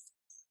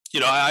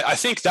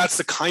think that's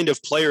the kind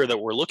of player that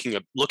we're looking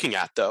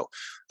at, though.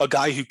 A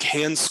guy who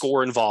can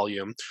score in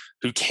volume,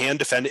 who can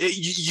defend.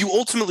 You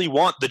ultimately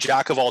want the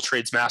jack of all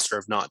trades, master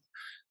of none.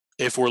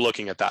 If we're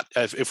looking at that,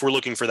 if we're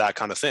looking for that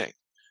kind of thing.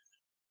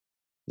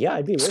 Yeah,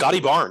 I'd be Scotty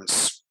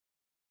Barnes.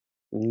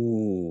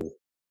 Ooh,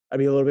 I'd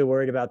be a little bit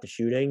worried about the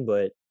shooting,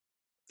 but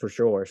for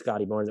sure,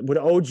 Scotty Barnes. Would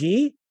OG?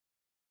 He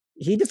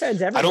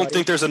defends everybody. I don't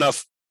think there's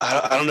enough.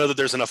 I don't know that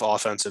there's enough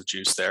offensive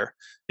juice there.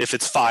 If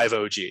it's 5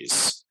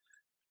 OGs.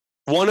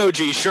 1 OG,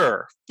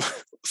 sure.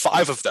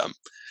 5 of them.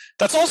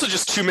 That's also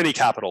just too many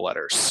capital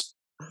letters.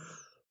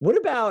 What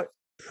about,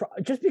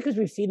 just because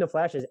we've seen the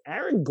flashes,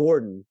 Aaron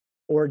Gordon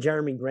or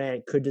Jeremy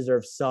Grant could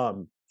deserve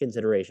some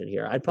consideration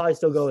here. I'd probably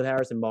still go with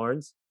Harrison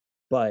Barnes,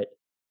 but...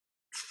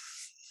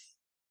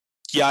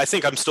 Yeah, I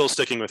think I'm still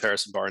sticking with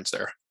Harrison Barnes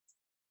there.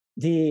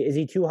 Is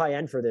he too high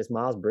end for this?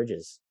 Miles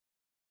Bridges?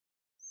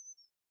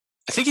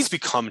 I think he's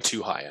become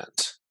too high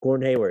end.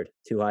 Gordon Hayward,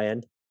 too high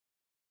end?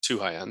 Too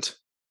high end.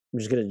 I'm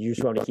just going to use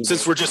one to keep...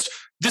 Since we're just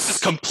this is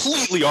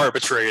completely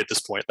arbitrary at this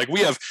point. Like,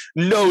 we have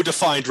no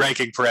defined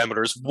ranking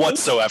parameters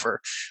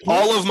whatsoever.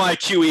 All of my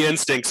QE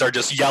instincts are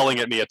just yelling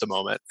at me at the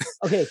moment.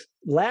 Okay,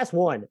 last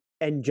one.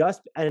 And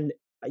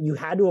you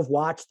had to have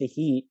watched the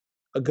Heat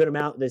a good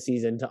amount this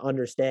season to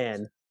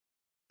understand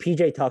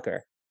PJ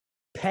Tucker.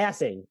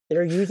 Passing.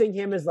 They're using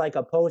him as like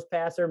a post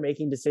passer,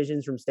 making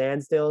decisions from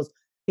standstills.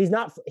 He's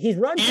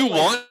run. Do you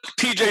want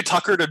PJ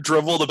Tucker to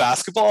dribble the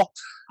basketball?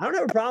 I don't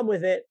have a problem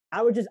with it.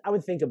 I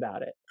would think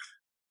about it.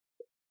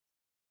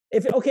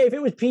 If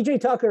it was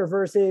PJ Tucker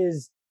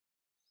versus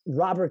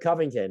Robert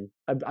Covington,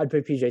 I'd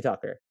pick PJ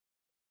Tucker.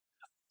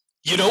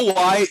 You know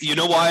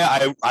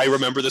why I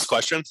remember this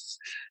question?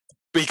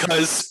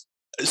 Because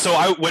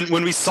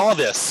when we saw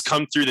this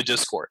come through the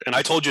Discord, and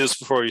I told you this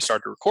before we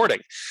started recording,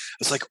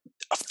 it's like,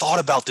 I've thought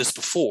about this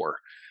before.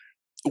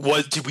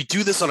 Did we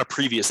do this on a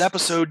previous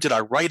episode? Did I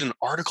write an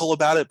article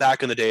about it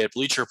back in the day at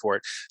Bleacher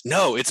Report?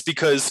 No, it's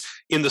because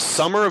in the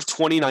summer of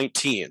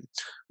 2019,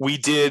 we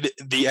did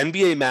the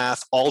NBA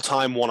Math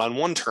all-time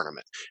one-on-one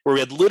tournament, where we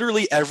had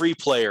literally every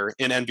player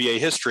in NBA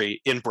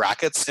history in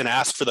brackets and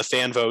asked for the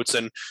fan votes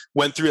and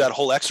went through that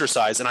whole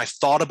exercise. And I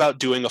thought about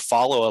doing a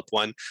follow-up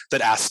one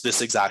that asked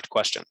this exact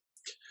question.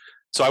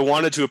 So I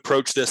wanted to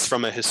approach this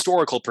from a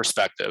historical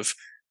perspective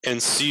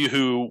and see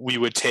who we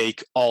would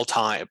take all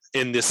time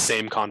in this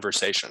same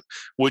conversation.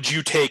 Would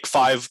you take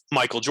 5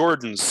 Michael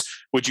Jordans?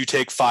 Would you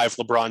take 5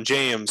 LeBron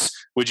James?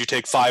 Would you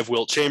take 5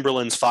 Wilt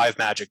Chamberlains, 5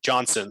 Magic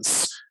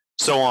Johnsons,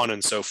 so on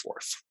and so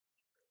forth?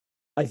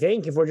 I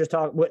think if we're just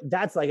talking,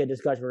 that's like a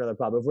discussion for another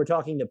problem. If we're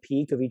talking the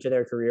peak of each of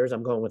their careers,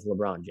 I'm going with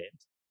LeBron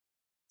James.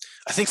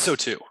 I think so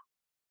too.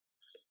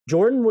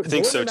 Jordan and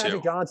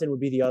Magic Johnson would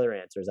be the other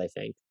answers, I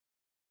think.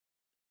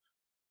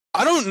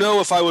 I don't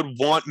know if I would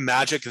want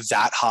Magic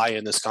that high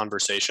in this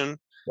conversation.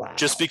 Wow.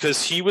 Just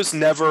because he was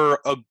never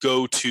a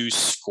go-to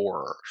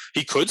scorer.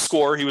 He could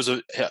score. He was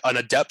an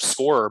adept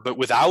scorer, but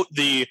without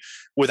the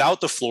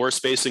floor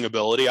spacing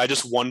ability, I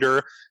just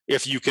wonder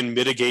if you can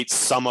mitigate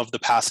some of the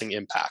passing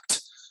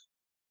impact.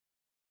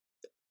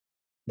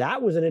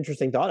 That was an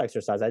interesting thought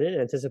exercise. I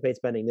didn't anticipate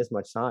spending this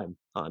much time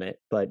on it,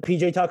 but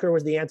PJ Tucker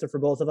was the answer for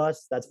both of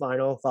us. That's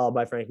final, followed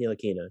by Frank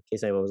Ntilikina, in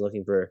case anyone was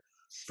looking for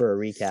a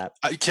recap.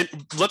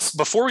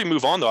 Before we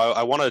move on, though,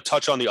 I want to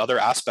touch on the other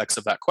aspects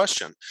of that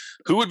question.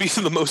 Who would be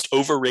the most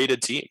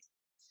overrated team?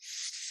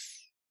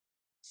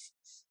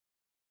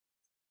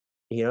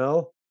 You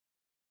know,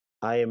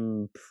 I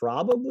am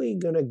probably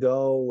going to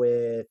go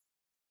with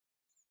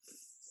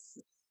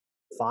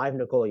 5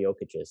 Nikola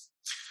Jokic's.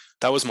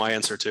 That was my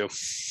answer, too.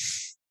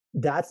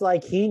 That's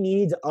like, he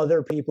needs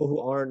other people who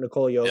aren't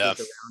Nikola Jokic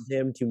around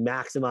him to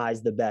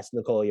maximize the best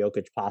Nikola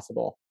Jokic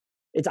possible.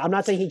 I'm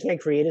not saying he can't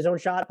create his own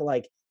shot, but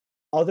like,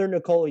 other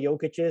Nikola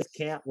Jokic's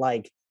can't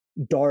like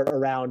dart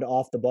around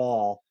off the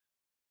ball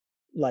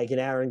like an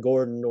Aaron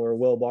Gordon or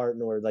Will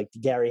Barton or like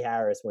Gary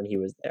Harris when he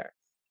was there.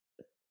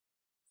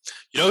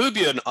 You know who would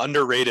be an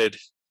underrated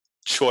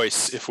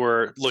choice if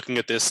we're looking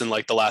at this in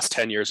like the last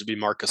 10 years would be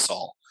Marc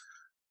Gasol.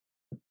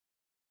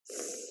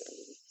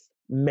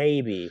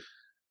 Maybe.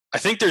 I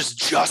think there's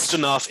just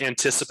enough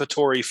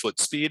anticipatory foot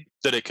speed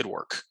that it could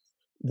work.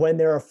 When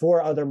there are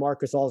 4 other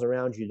Marc Gasols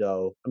around you,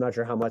 though, I'm not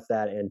sure how much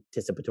that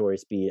anticipatory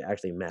speed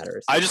actually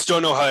matters. I just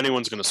don't know how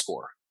anyone's going to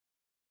score.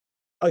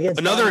 Against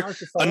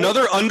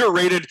another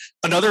underrated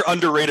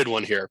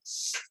one here.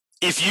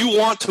 If you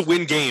want to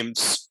win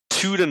games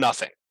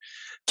 2-0,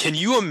 can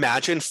you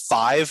imagine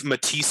 5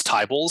 Matisse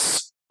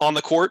Thybulles on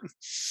the court?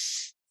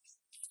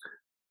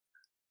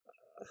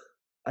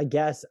 I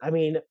guess. I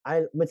mean,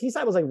 Matisse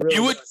Thybulles like really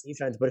good on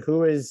defense, but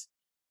who is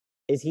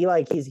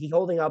he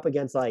holding up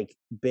against like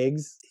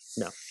bigs?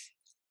 No.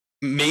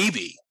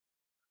 Maybe.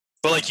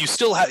 But like, you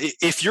still have,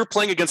 if you're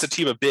playing against a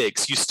team of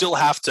bigs, you still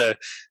have to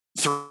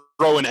throw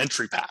an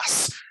entry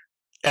pass.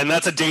 And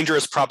that's a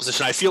dangerous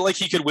proposition. I feel like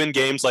he could win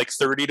games like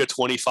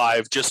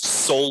 30-25 just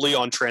solely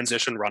on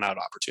transition run out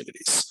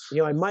opportunities. You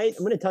know, I'm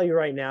going to tell you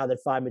right now that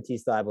 5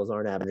 Matisse Thybulles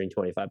aren't averaging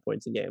 25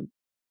 points a game.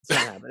 It's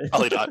not happening.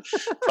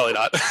 Probably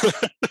not.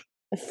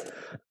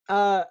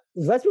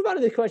 Let's move on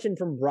to the question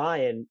from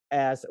Brian.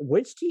 Asks,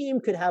 which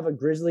team could have a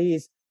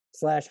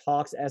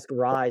Grizzlies/Hawks-esque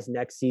rise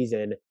next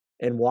season,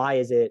 and why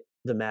is it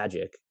the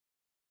Magic?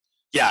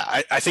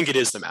 Yeah, I think it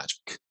is the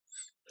Magic.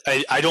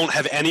 I don't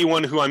have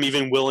anyone who I'm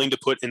even willing to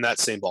put in that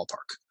same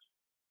ballpark.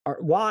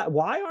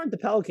 Why aren't the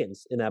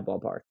Pelicans in that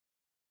ballpark?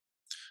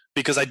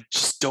 Because I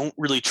just don't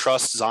really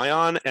trust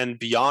Zion, and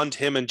beyond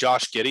him and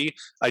Josh Giddey,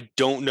 I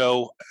don't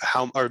know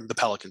or the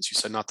Pelicans, you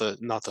said, not the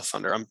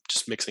Thunder. I'm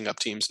just mixing up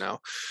teams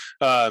now.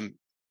 I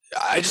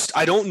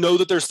don't know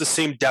that there's the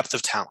same depth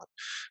of talent,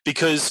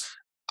 because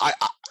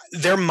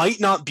there might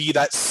not be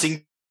that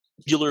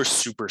singular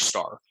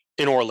superstar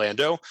in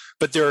Orlando,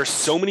 but there are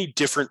so many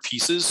different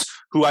pieces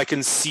who I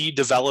can see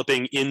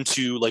developing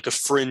into like a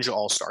fringe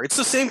all-star. It's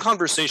the same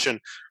conversation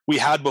we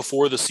had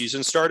before the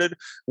season started,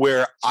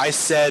 where I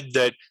said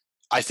that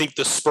I think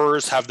the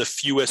Spurs have the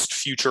fewest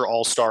future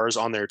all-stars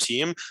on their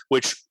team,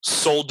 which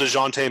sold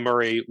DeJounte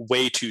Murray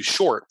way too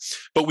short.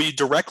 But we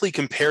directly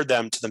compared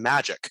them to the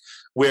Magic,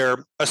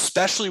 where,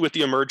 especially with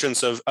the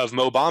emergence of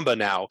Mo Bamba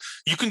now,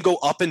 you can go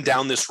up and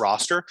down this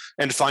roster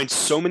and find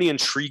so many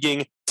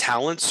intriguing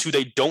talents who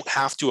they don't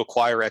have to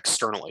acquire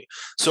externally.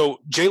 So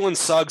Jalen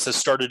Suggs has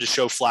started to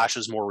show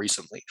flashes more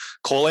recently.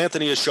 Cole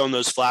Anthony has shown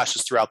those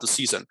flashes throughout the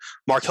season.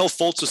 Markelle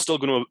Fultz is still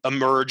going to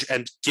emerge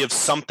and give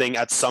something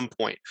at some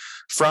point.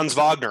 Franz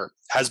Wagner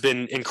has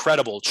been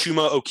incredible.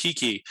 Chuma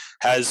Okeke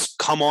has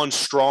come on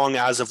strong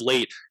as of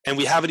late. And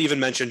we haven't even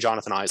mentioned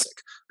Jonathan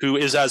Isaac, who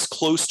is as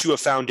close to a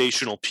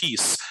foundational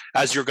piece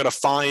as you're going to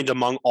find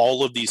among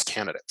all of these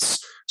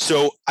candidates.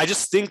 So I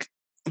just think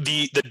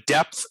the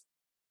depth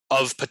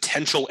of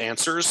potential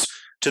answers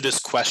to this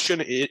question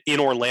in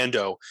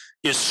Orlando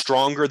is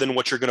stronger than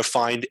what you're going to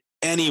find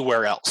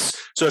anywhere else.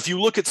 So if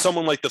you look at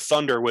someone like the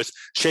Thunder with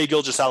Shai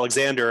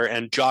Gilgeous-Alexander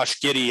and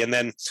Josh Giddey and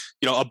then,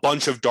 a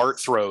bunch of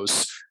dart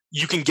throws,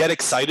 you can get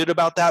excited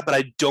about that, but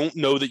I don't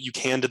know that you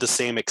can to the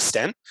same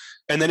extent.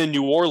 And then in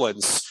New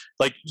Orleans,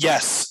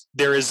 yes,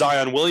 there is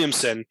Zion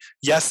Williamson.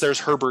 Yes,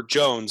 there's Herbert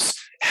Jones.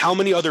 How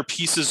many other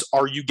pieces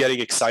are you getting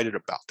excited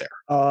about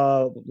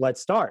there?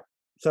 Let's start.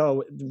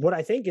 So what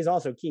I think is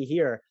also key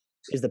here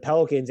is the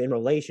Pelicans in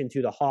relation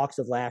to the Hawks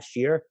of last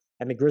year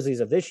and the Grizzlies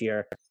of this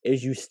year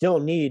is you still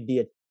need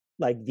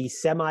the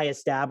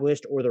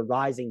semi-established or the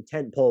rising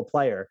tentpole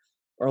player.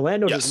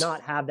 Orlando does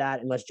not have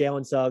that unless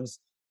Jalen Suggs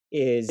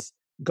is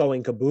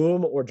going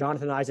kaboom or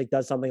Jonathan Isaac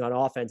does something on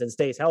offense and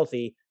stays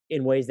healthy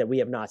in ways that we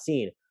have not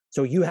seen.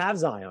 So you have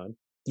Zion,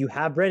 you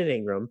have Brandon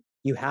Ingram,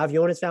 you have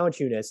Jonas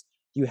Valanciunas,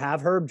 you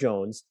have Herb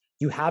Jones,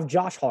 you have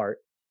Josh Hart,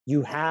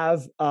 you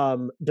have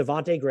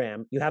Devontae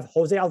Graham. You have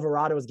Jose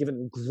Alvarado has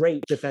given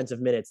great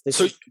defensive minutes this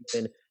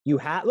season. You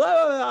have.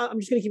 I'm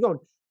just going to keep going.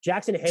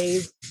 Jackson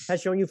Hayes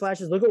has shown you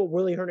flashes. Look at what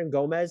Willie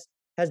Hernan-Gomez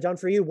has done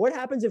for you. What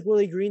happens if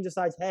Willie Green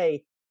decides,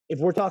 hey, if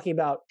we're talking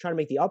about trying to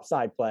make the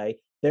upside play,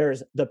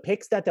 there's the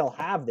picks that they'll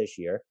have this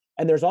year.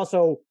 And there's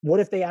also, what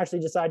if they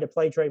actually decide to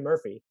play Trey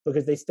Murphy?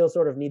 Because they still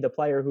sort of need the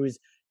player who's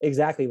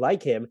exactly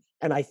like him.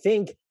 And I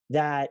think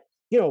that,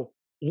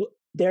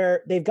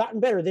 they've gotten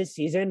better this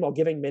season while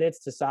giving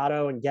minutes to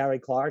Sato and Gary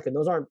Clark, and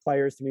those aren't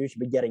players to me who should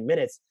be getting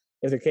minutes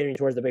if they're catering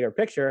towards the bigger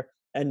picture.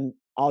 And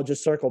I'll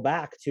just circle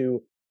back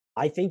to,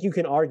 I think you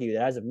can argue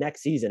that as of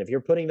next season, if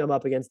you're putting them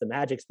up against the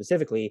Magic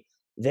specifically,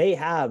 they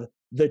have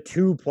the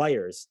two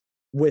players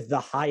with the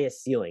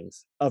highest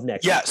ceilings of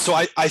next season. So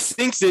I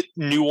think that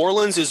New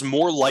Orleans is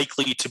more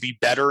likely to be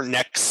better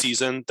next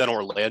season than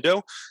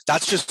Orlando.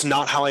 That's just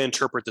not how I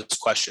interpret this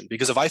question.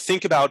 Because if I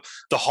think about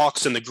the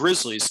Hawks and the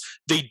Grizzlies,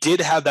 they did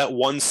have that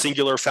one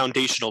singular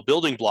foundational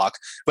building block,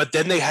 but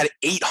then they had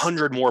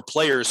 800 more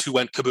players who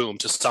went kaboom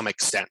to some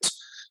extent.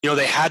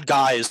 They had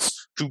guys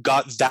who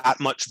got that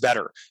much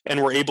better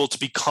and were able to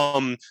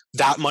become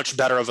that much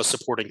better of a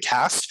supporting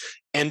cast.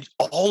 And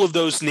all of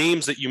those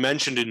names that you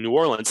mentioned in New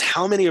Orleans,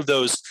 how many of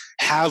those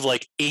have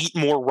 8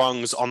 more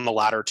rungs on the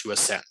ladder to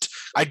ascend?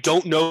 I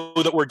don't know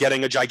that we're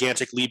getting a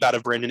gigantic leap out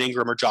of Brandon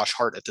Ingram or Josh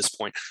Hart at this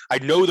point. I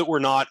know that we're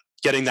not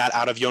getting that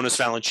out of Jonas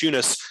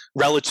Valanciunas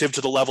relative to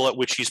the level at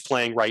which he's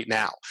playing right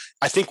now.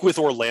 I think with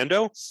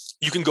Orlando,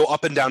 you can go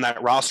up and down that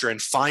roster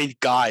and find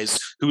guys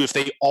who, if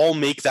they all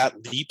make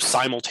that leap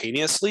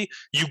simultaneously,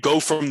 you go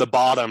from the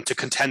bottom to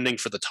contending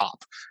for the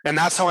top. And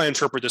that's how I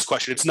interpret this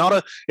question. It's not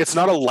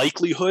a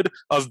likelihood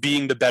of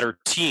being the better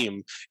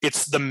team.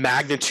 It's the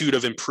magnitude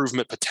of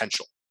improvement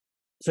potential.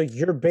 So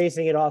you're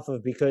basing it off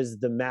of because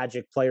the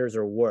Magic players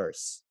are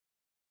worse.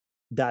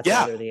 That's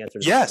the answer.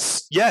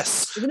 Yes.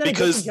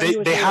 Because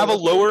they have a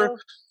lower.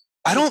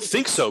 I don't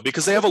think so,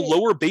 because they have a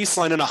lower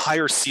baseline and a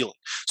higher ceiling.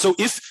 So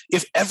if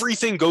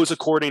everything goes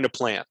according to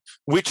plan,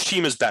 which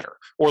team is better,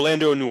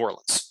 Orlando or New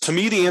Orleans? To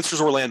me, the answer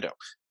is Orlando.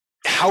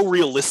 How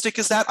realistic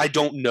is that? I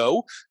don't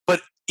know, but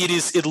it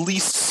is at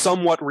least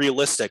somewhat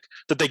realistic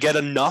that they get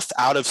enough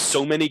out of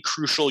so many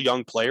crucial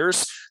young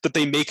players that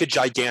they make a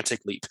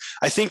gigantic leap.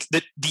 I think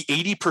that the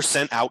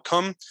 80%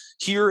 outcome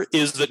here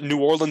is that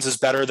New Orleans is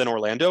better than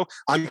Orlando.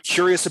 I'm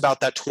curious about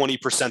that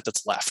 20%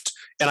 that's left.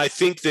 And I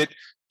think that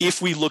if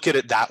we look at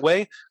it that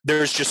way,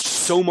 there's just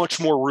so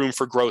much more room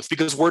for growth,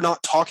 because we're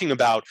not talking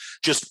about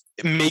just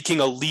making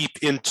a leap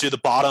into the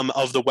bottom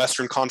of the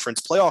Western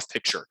Conference playoff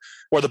picture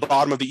or the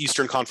bottom of the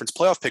Eastern Conference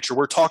playoff picture.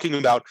 We're talking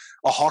about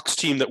a Hawks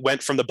team that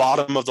went from the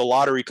bottom of the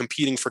lottery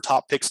competing for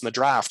top picks in the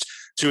draft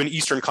to an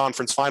Eastern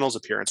Conference Finals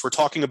appearance. We're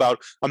talking about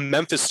a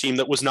Memphis team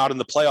that was not in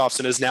the playoffs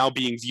and is now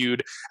being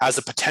viewed as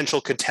a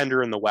potential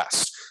contender in the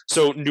West.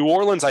 So New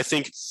Orleans, I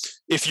think,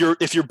 if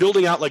you're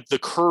building out the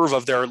curve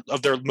of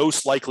their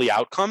most likely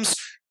outcomes,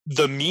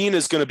 the mean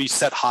is going to be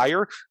set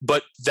higher,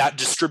 but that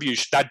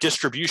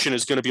distribution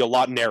is going to be a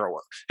lot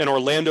narrower. And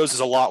Orlando's is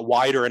a lot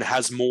wider and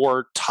has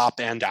more top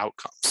end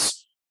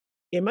outcomes.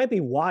 It might be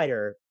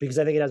wider because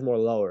I think it has more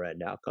lower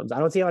end outcomes. I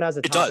don't see how it has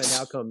a top end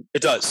outcome.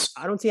 It does.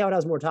 I don't see how it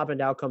has more top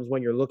end outcomes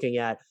when you're looking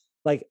at,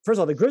 first of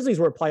all, the Grizzlies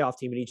were a playoff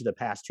team in each of the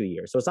past 2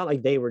 years. So it's not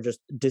like they were just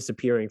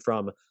disappearing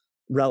from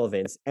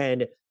relevance.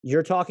 And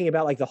you're talking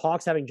about the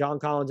Hawks having John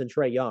Collins and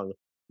Trae Young,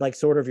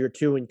 sort of your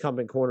two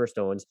incumbent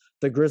cornerstones.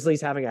 The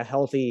Grizzlies having a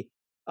healthy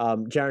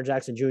Jaren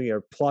Jackson Jr.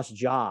 plus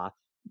Ja.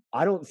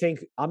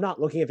 I'm not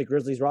looking at the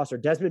Grizzlies roster.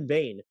 Desmond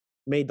Bane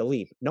made the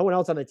leap. No one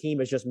else on the team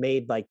has just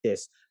made like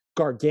this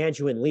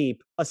gargantuan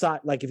leap. Aside,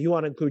 like if you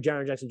want to include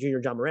Jaren Jackson Jr.,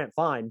 John Morant,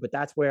 fine, but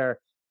that's where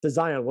the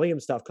Zion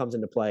Williams stuff comes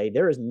into play.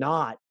 There is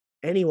not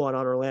anyone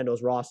on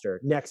Orlando's roster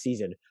next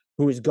season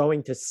who is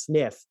going to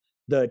sniff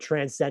the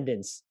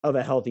transcendence of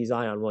a healthy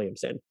Zion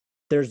Williamson.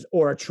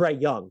 Or a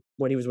Trae Young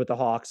when he was with the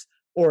Hawks,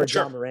 or a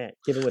John Morant.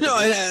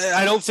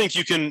 I don't think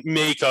you can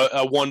make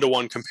a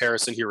one-to-one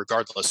comparison here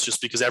regardless,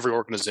 just because every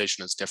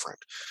organization is different.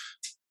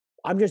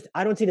 I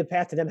don't see the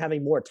path to them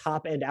having more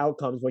top-end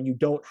outcomes when you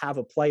don't have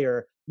a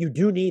player. You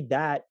do need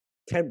that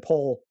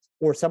tentpole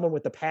or someone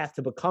with the path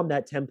to become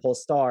that tentpole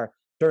star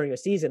during a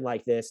season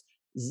like this.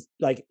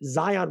 Like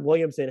Zion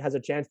Williamson has a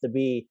chance to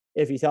be,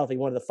 if he's healthy,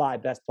 one of the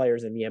 5 best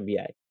players in the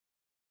NBA.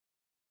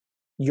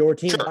 Your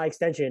team, by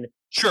extension.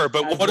 Sure,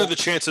 but what are the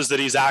chances that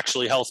he's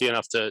actually healthy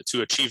enough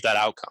to achieve that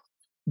outcome?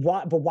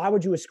 Why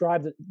would you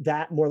ascribe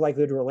that more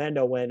likely to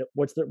Orlando when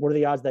what are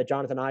the odds that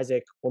Jonathan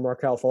Isaac or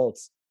Markelle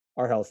Fultz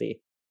are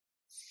healthy?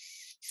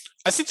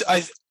 I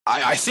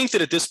think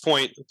that at this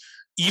point,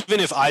 even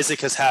if Isaac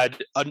has had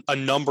a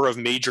number of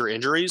major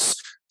injuries,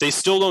 they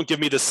still don't give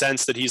me the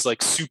sense that he's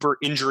like super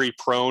injury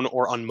prone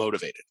or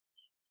unmotivated.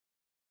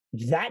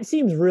 That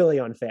seems really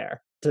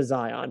unfair to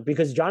Zion,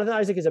 because Jonathan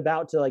Isaac is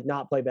about to like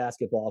not play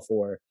basketball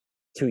for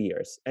 2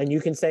 years. And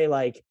you can say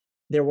like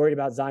they're worried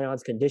about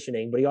Zion's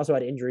conditioning, but he also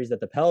had injuries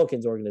that the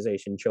Pelicans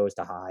organization chose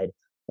to hide.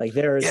 Like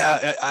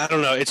I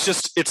don't know.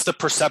 It's the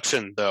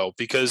perception though,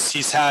 because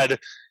he's had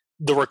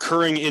the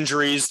recurring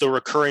injuries, the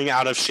recurring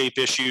out of shape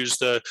issues,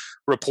 the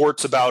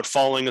reports about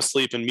falling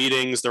asleep in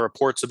meetings, the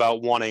reports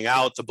about wanting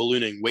out, the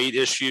ballooning weight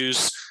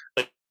issues.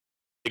 Like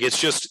it's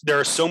just, there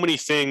are so many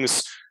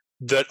things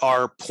that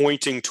are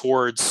pointing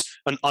towards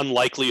an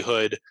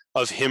unlikelihood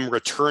of him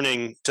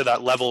returning to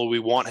that level we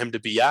want him to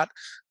be at.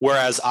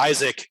 Whereas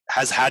Isaac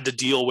has had to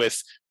deal with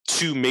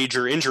 2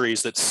 major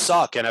injuries that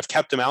suck and have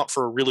kept him out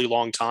for a really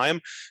long time,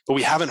 but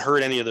we haven't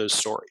heard any of those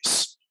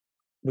stories.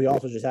 We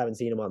also just haven't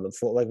seen him on the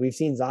floor. Like we've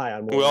seen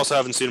Zion. We also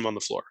haven't seen him on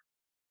the floor.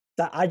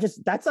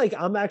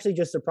 I'm actually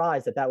just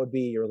surprised that would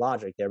be your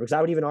logic there, because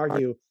I would even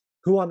argue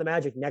who on the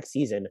Magic next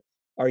season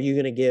are you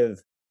going to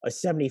give a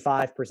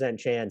 75%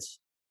 chance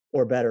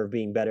or better of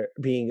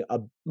being a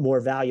more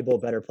valuable,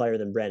 better player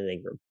than Brandon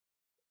Ingram?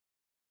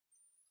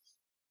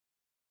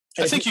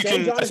 I think you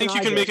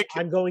can make it.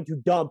 I'm going to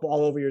dump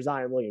all over your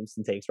Zion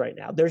Williamson takes right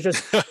now. There's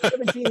just, I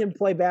haven't seen him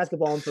play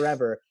basketball in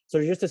forever. So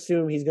you just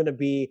assume he's going to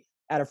be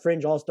at a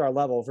fringe all-star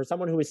level for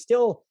someone who is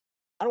still,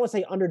 I don't want to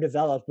say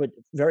underdeveloped, but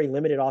very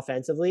limited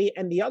offensively.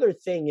 And the other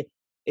thing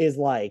is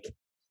like,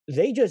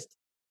 they just,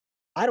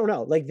 I don't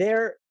know, like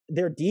they're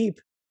deep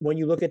when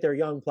you look at their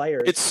young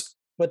players.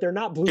 But they're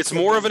not blue. It's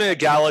more of an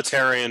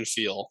egalitarian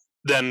feel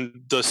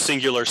than the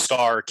singular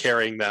star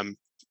carrying them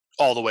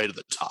all the way to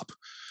the top.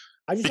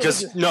 I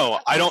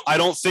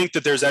don't think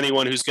that there's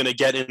anyone who's going to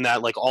get in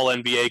that like all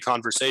NBA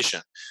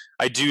conversation.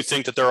 I do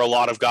think that there are a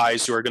lot of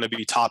guys who are going to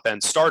be top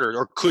end starters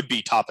or could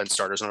be top end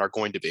starters and are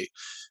going to be.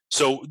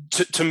 So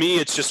to me,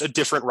 it's just a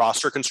different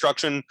roster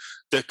construction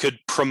that could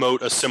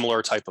promote a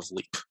similar type of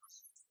leap.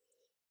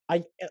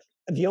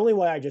 The only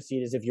way I just see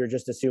it is if you're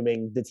just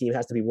assuming the team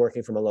has to be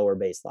working from a lower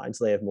baseline,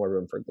 so they have more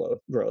room for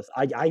growth.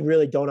 I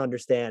really don't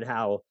understand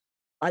how.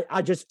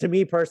 To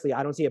me personally,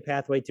 I don't see a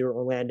pathway to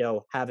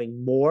Orlando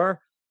having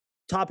more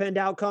top end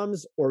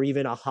outcomes or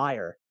even a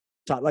higher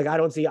top. Like I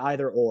don't see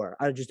either or.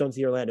 I just don't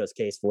see Orlando's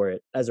case for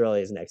it as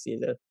early as next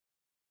season.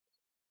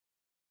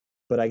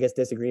 But I guess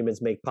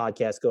disagreements make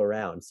podcasts go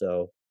around.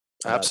 So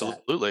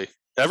absolutely,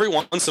 every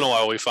once in a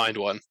while we find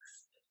one.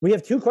 We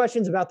have 2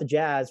 questions about the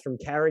Jazz from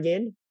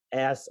Carrigan.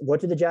 Asked, what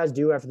did the Jazz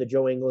do after the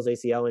Joe Ingles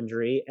ACL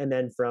injury? And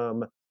then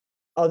from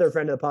other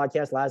friend of the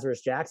podcast,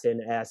 Lazarus Jackson,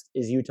 asked,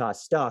 is Utah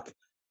stuck?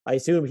 I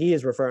assume he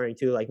is referring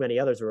to, like many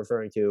others are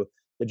referring to,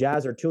 the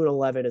Jazz are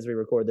 2-11 as we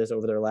record this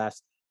over their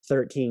last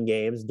 13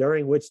 games,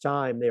 during which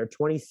time they are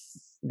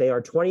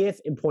 20th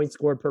in points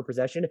scored per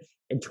possession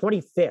and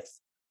 25th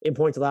in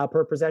points allowed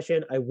per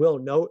possession. I will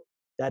note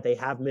that they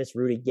have missed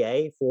Rudy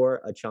Gay for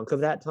a chunk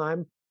of that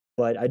time,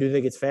 but I do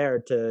think it's fair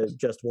to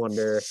just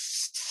wonder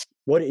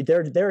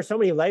there are so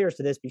many layers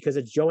to this, because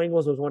it's Joe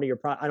Ingles was one of your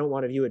I don't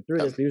want to view it through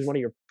this, but he was one of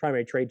your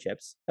primary trade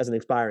chips as an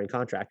expiring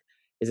contract.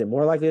 Is it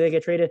more likely they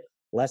get traded?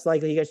 Less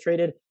likely he gets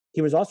traded?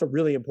 He was also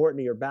really important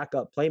to your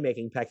backup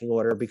playmaking pecking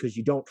order because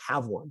you don't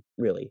have one,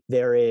 really.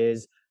 There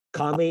is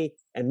Conley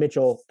and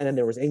Mitchell, and then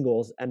there was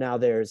Ingles, and now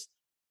there's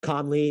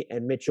Conley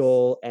and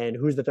Mitchell, and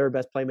who's the third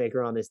best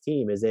playmaker on this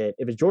team? If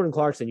it's Jordan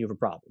Clarkson, you have a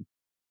problem.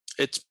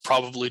 It's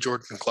probably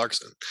Jordan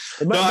Clarkson.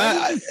 It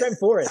might be Trent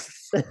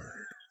Forrest.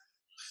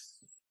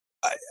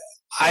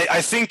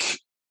 I think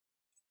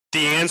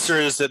the answer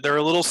is that they're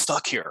a little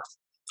stuck here.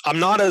 I'm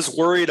not as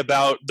worried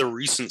about the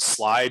recent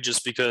slide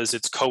just because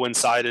it's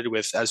coincided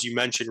with, as you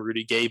mentioned,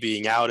 Rudy Gay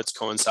being out. It's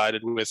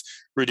coincided with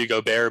Rudy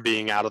Gobert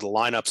being out of the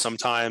lineup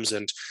sometimes,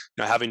 and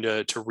having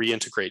to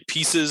reintegrate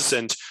pieces.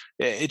 And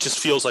it just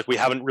feels like we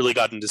haven't really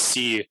gotten to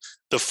see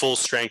the full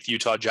strength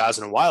Utah Jazz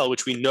in a while,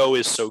 which we know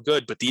is so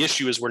good. But the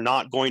issue is we're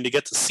not going to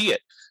get to see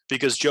it,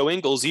 because Joe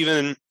Ingles,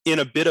 even in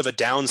a bit of a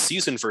down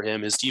season for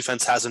him, his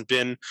defense hasn't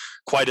been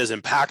quite as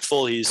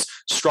impactful. He's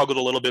struggled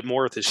a little bit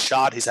more with his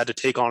shot. He's had to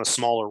take on a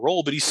smaller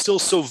role, but he's still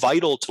so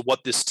vital to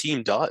what this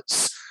team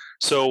does.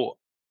 So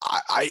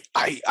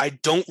I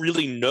don't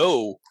really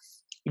know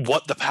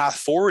what the path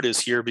forward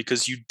is here,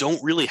 because you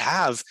don't really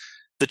have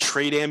the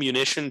trade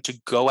ammunition to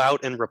go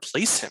out and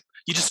replace him.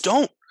 You just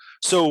don't.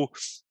 So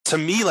to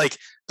me, like,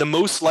 the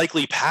most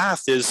likely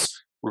path is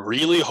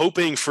really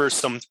hoping for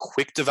some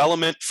quick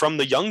development from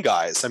the young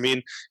guys. I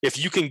mean, if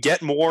you can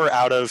get more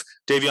out of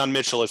Davion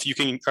Mitchell, if you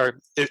can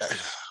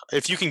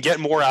get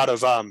more out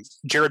of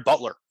Jared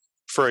Butler,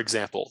 for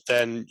example,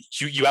 then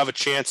you have a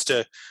chance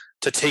to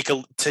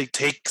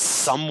take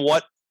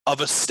somewhat of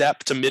a step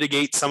to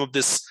mitigate some of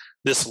this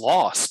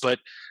loss. But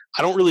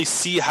I don't really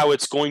see how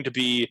it's going to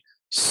be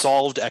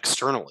solved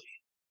externally.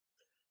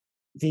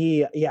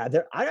 I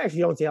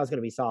actually don't see how it's going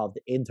to be solved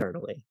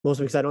internally,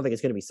 mostly because I don't think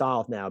it's going to be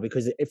solved now,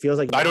 because it feels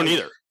like I don't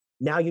either.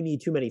 Now you need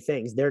too many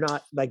things. They're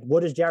not like,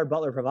 what does Jared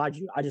Butler provide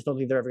you? I just don't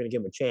think they're ever going to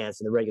give him a chance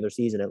in the regular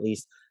season, at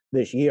least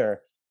this year.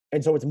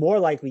 And so it's more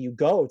likely you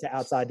go to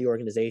outside the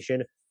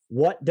organization.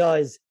 What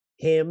does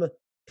him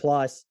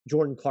plus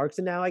Jordan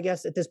Clarkson now, I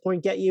guess, at this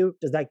point get you?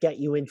 Does that get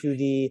you into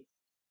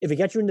if it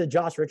gets you into the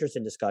Josh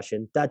Richardson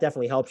discussion, that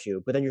definitely helps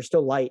you, but then you're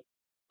still light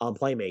on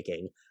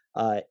playmaking.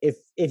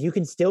 If you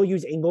can still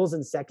use Ingles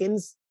in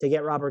seconds to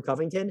get Robert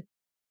Covington,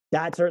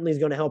 that certainly is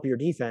going to help your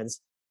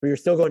defense, but you're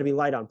still going to be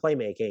light on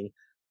playmaking.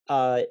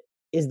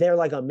 Is there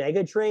like a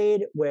mega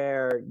trade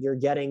where you're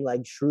getting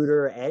like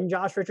Schroeder and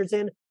Josh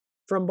Richardson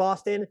from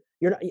Boston?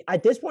 You're not,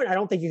 at this point, I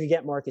don't think you could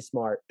get Marcus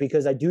Smart,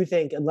 because I do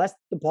think, unless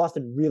the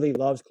Boston really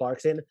loves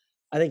Clarkson,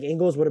 I think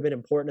Ingles would have been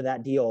important to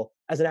that deal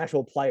as an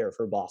actual player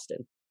for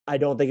Boston. I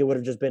don't think it would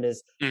have just been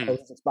his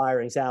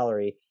expiring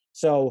salary.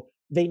 So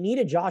they need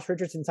a Josh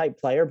Richardson type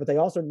player, but they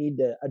also need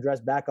to address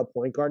backup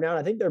point guard now. And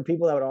I think there are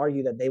people that would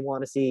argue that they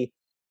want to see,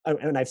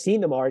 and I've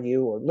seen them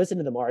argue or listened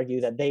to them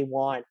argue, that they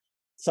want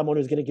someone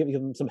who's going to give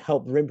them some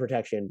help rim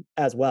protection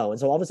as well. And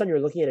so all of a sudden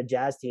you're looking at a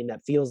Jazz team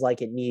that feels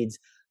like it needs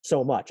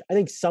so much. I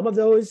think some of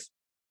those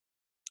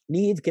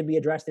needs can be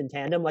addressed in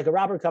tandem. Like a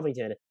Robert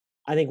Covington,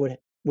 I think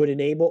would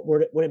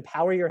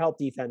empower your help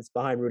defense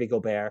behind Rudy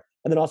Gobert,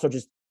 and then also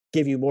just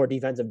give you more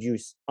defensive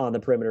juice on the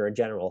perimeter in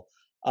general.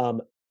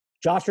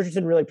 Josh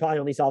Richardson really probably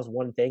only solves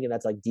one thing, and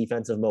that's like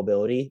defensive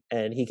mobility.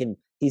 And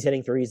he's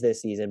hitting threes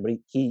this season, but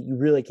you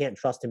really can't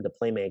trust him to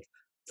play make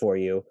for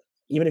you.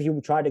 Even if you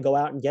tried to go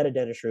out and get a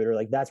Dennis Schroeder,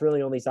 like, that's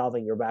really only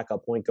solving your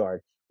backup point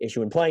guard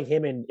issue. And playing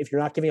him, and if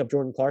you're not giving up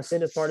Jordan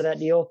Clarkson as part of that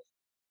deal,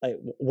 like,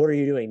 what are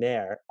you doing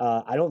there?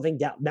 I don't think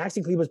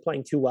Maxi Kleber was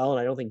playing too well, and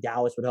I don't think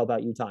Dallas would help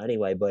out Utah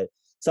anyway. But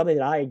something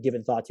that I had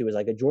given thought to is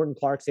like a Jordan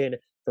Clarkson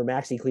for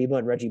Maxi Kleber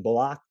and Reggie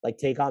Bullock. Like,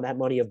 take on that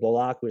money of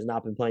Bullock, who has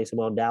not been playing so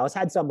well in Dallas.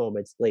 Had some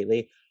moments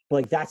lately, but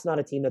like, that's not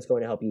a team that's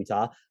going to help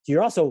Utah. So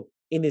you're also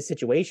in this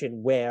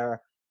situation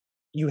where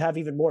you have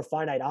even more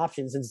finite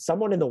options, and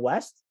someone in the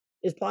West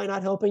is probably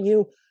not helping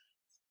you.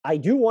 I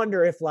do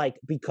wonder if, like,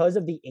 because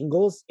of the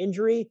Ingles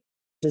injury,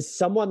 does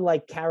someone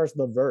like Karis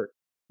LeVert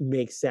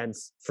make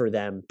sense for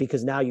them?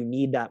 Because now you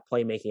need that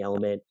playmaking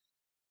element.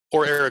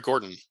 Or Eric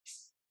Gordon.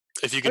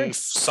 If you can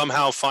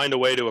somehow find a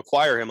way to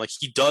acquire him, like,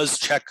 he does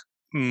check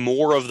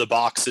more of the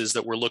boxes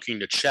that we're looking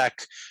to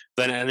check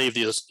than any of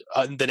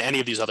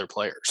these other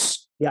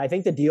players. Yeah, I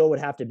think the deal would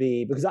have to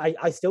be, because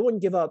I still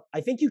wouldn't give up.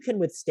 I think you can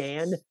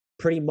withstand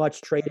pretty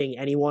much trading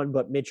anyone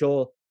but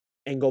Mitchell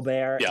and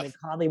Gobert, and then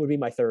Conley would be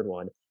my third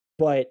one.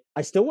 But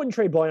I still wouldn't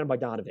trade Bojan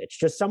Bogdanovic.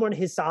 Just someone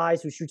his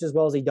size who shoots as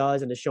well as he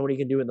does and has shown he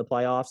can do it in the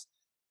playoffs.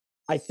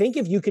 I think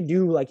if you can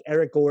do like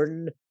Eric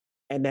Gordon,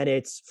 and then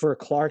it's for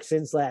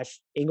Clarkson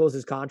 /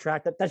 Ingles'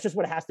 contract, that's just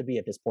what it has to be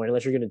at this point,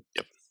 unless you're going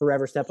to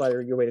forever step out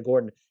of your way to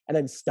Gordon. And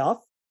then stuff,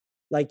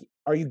 like,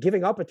 are you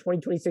giving up a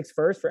 2026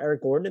 first for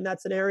Eric Gordon in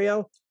that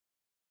scenario?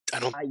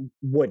 I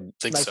wouldn't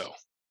think so.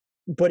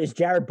 But is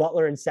Jared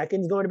Butler in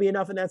seconds going to be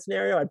enough in that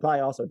scenario? I'd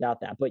probably also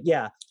doubt that. But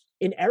yeah,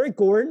 in Eric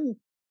Gordon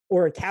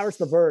or a Karis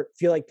LeVert,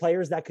 feel like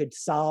players that could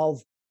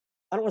solve,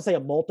 I don't want to say a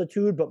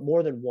multitude, but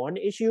more than one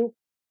issue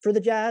for the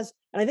Jazz.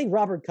 And I think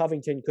Robert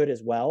Covington could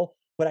as well.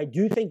 But I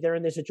do think they're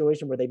in this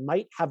situation where they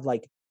might have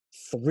like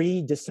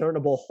 3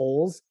 discernible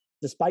holes,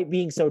 despite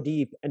being so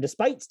deep and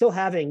despite still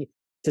having,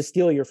 to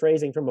steal your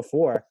phrasing from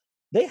before,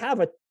 they have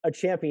a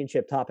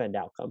championship top-end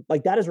outcome.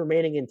 Like, that is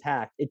remaining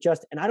intact.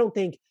 And I don't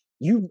think,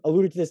 you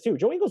alluded to this too,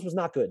 Joe Ingles was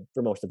not good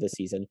for most of this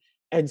season.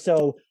 And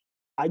so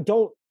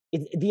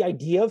the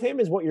idea of him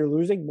is what you're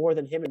losing more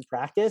than him in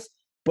practice,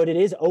 but it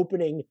is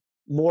opening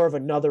more of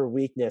another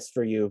weakness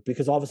for you,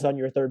 because all of a sudden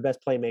your third best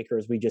playmaker,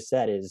 as we just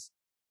said, is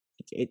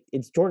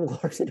it's Jordan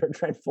Clarkson or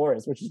Trent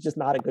Forrest, which is just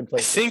not a good I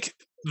place. think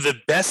the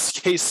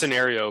best case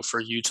scenario for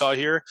Utah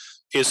here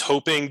is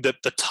hoping that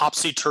the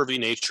topsy-turvy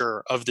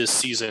nature of this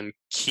season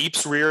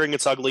keeps rearing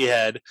its ugly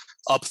head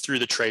up through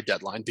the trade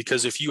deadline.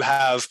 Because if you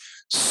have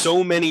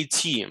so many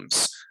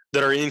teams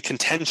that are in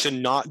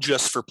contention, not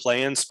just for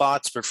play-in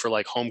spots, but for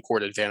like home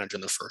court advantage in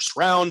the first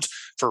round,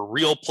 for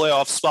real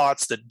playoff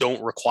spots that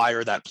don't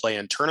require that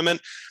play-in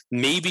tournament,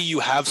 maybe you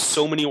have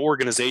so many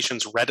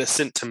organizations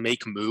reticent to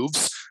make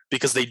moves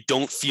because they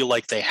don't feel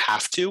like they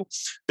have to,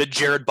 that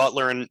Jared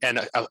Butler and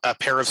a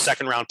pair of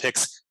second-round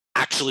picks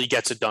actually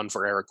gets it done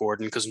for Eric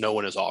Gordon because no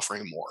one is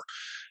offering more.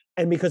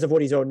 And because of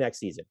what he's owed next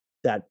season,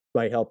 that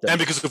might help them. And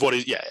because of what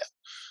he's, yeah.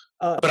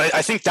 But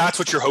I think that's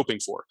what you're hoping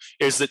for,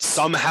 is that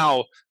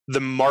somehow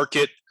the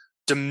market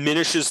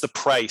diminishes the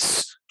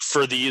price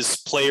for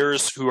these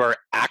players who are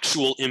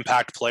actual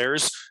impact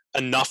players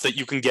enough that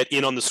you can get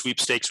in on the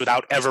sweepstakes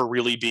without ever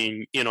really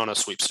being in on a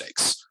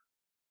sweepstakes.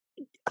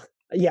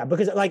 Yeah,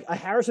 because like a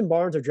Harrison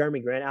Barnes or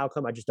Jeremy Grant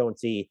outcome, I just don't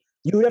see.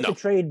 You would have to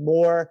trade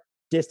more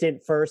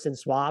distant firsts and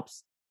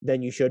swaps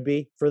than you should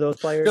be for those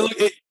players. No,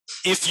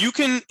 if you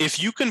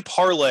can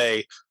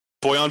parlay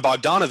Bojan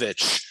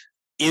Bogdanovic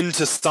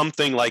into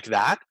something like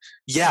that,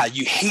 yeah,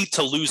 you hate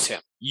to lose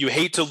him. You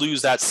hate to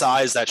lose that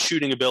size, that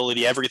shooting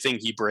ability, everything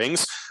he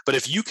brings. But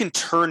if you can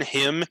turn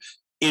him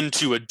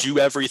into a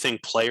do-everything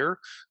player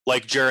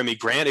like Jeremy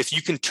Grant, if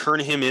you can turn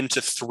him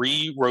into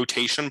 3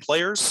 rotation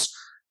players,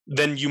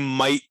 then you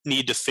might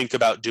need to think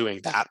about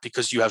doing that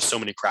because you have so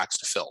many cracks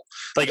to fill.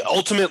 Like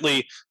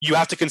ultimately, you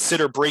have to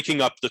consider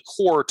breaking up the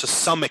core to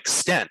some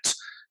extent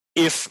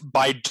if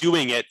by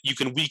doing it, you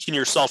can weaken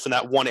yourself in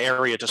that one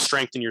area to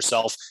strengthen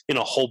yourself in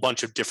a whole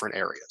bunch of different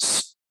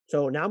areas.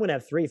 So now I'm going to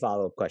have 3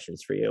 follow-up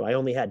questions for you. I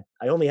only had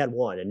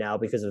 1, and now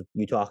because of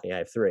you talking, I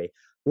have 3.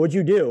 Would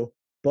you do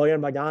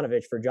Bojan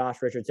Bogdanovic for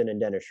Josh Richardson and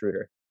Dennis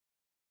Schroeder?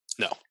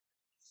 No.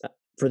 I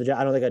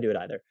don't think I'd do it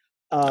either.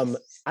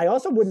 I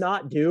also would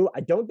not do.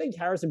 I don't think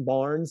Harrison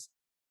Barnes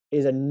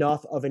is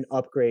enough of an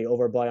upgrade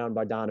over Bojan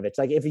Bogdanovic.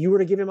 Like if you were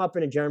to give him up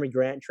in a Jeremy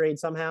Grant trade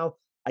somehow,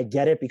 I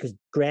get it because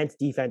Grant's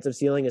defensive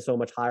ceiling is so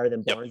much higher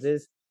than Barnes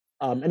is.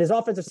 And his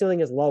offensive ceiling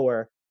is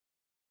lower,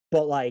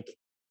 but like,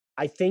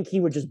 I think he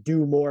would just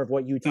do more of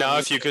what you. Now,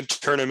 if you could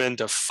turn him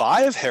into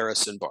 5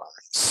 Harrison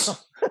Barnes.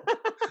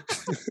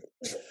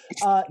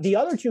 The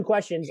other 2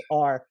 questions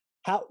are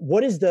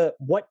what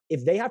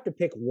if they have to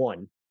pick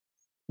one,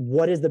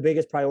 what is the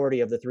biggest priority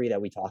of the 3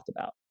 that we talked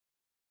about?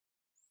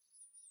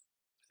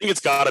 I think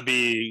it's got to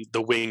be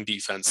the wing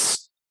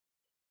defense.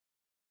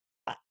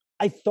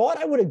 I thought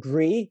I would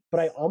agree, but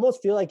I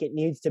almost feel like it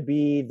needs to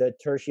be the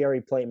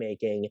tertiary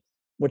playmaking,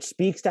 which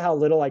speaks to how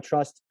little I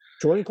trust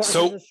Jordan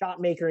Clarkson is a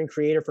shot maker and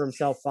creator for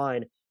himself,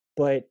 fine.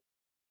 But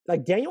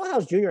like Daniel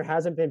House Jr.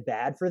 hasn't been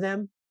bad for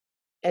them.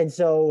 And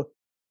so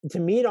to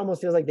me, it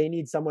almost feels like they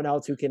need someone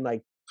else who can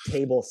like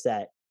table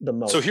set the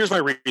most. So here's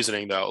my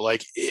reasoning though.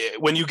 Like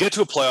when you get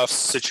to a playoff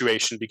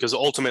situation, because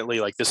ultimately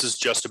like this is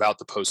just about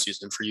the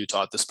postseason for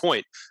Utah at this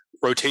point,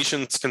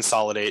 rotations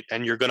consolidate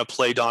and you're going to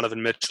play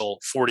Donovan Mitchell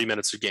 40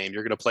 minutes a game.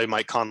 You're going to play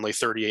Mike Conley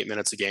 38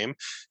 minutes a game.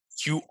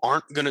 You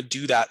aren't going to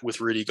do that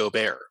with Rudy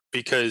Gobert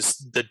because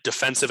the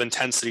defensive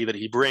intensity that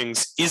he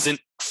brings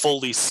isn't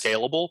fully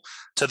scalable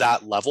to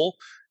that level.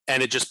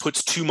 And it just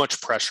puts too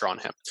much pressure on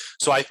him.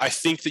 So I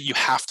think that you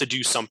have to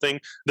do something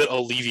that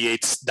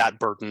alleviates that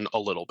burden a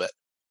little bit.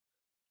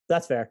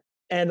 That's fair.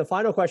 And the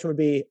final question would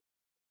be,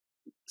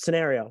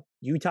 scenario,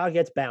 Utah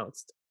gets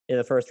bounced in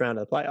the first round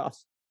of the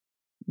playoffs.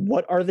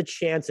 What are the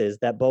chances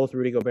that both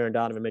Rudy Gobert and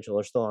Donovan Mitchell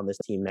are still on this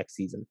team next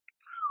season?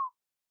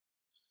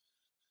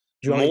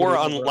 More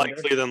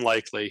unlikely than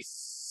likely.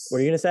 What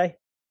are you going to say?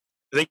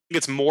 I think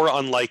it's more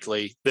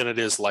unlikely than it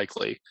is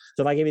likely.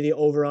 So if I give you the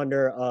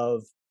over-under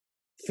of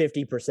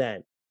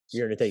 50%,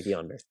 you're going to take the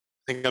under.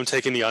 I think I'm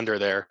taking the under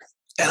there.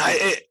 And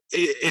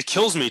it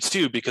kills me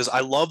too because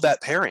I love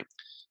that pairing.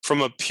 From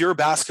a pure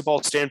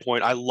basketball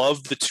standpoint, I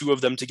love the 2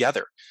 of them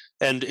together.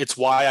 And it's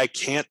why I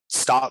can't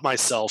stop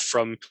myself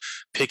from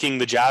picking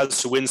the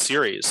Jazz to win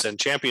series and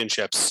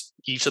championships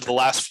each of the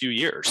last few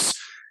years.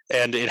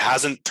 And it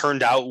hasn't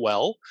turned out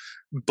well,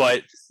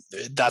 but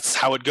that's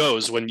how it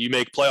goes when you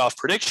make playoff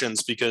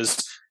predictions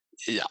because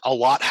a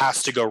lot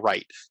has to go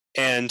right.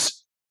 And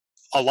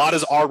a lot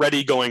is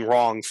already going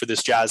wrong for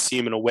this Jazz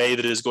team in a way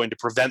that is going to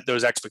prevent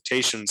those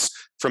expectations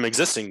from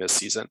existing this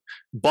season.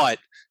 But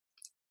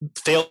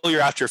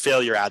failure after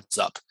failure adds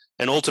up.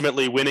 And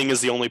ultimately, winning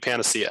is the only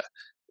panacea.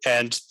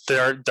 And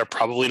they're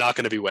probably not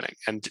going to be winning.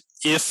 And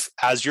if,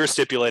 as you're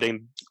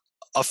stipulating,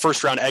 a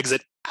first-round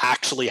exit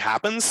actually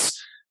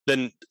happens,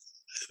 then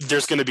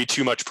there's going to be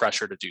too much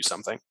pressure to do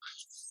something.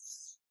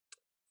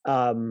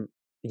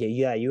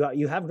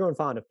 You have grown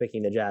fond of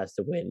picking the Jazz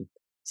to win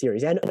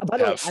series. And by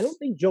the way, I don't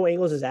think Joe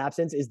Ingles'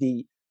 absence is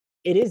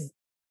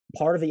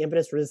part of the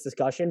impetus for this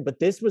discussion, but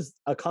this was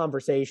a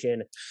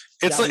conversation.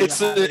 It's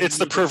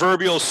the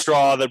proverbial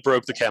straw that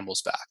broke the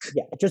camel's back.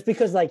 Yeah, just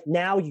because like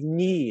now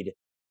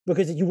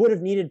because you would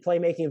have needed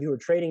playmaking if you were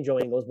trading Joe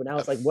Ingles, but now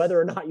it's like whether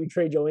or not you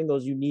trade Joe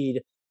Ingles, you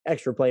need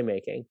extra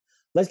playmaking.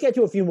 Let's get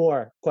to a few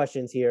more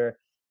questions here.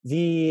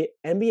 The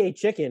NBA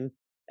Chicken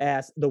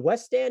asks, the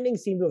West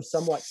standings seem to have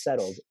somewhat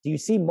settled. Do you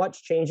see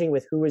much changing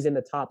with who is in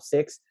the top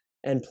 6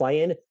 and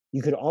playing?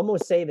 You could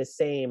almost say the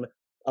same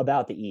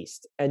about the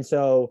East. And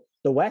so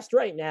the West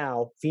right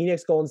now,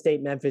 Phoenix, Golden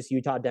State, Memphis,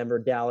 Utah, Denver,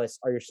 Dallas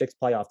are your 6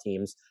 playoff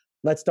teams.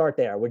 Let's start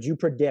there. Would you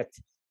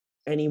predict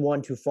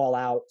anyone to fall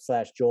out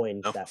 /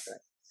 join that threat?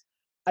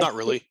 Not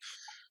really.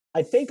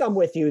 I think I'm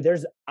with you.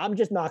 I'm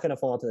just not going to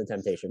fall into the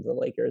temptation for the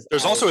Lakers.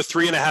 There's also a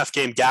 3.5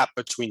 game gap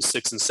between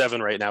 6 and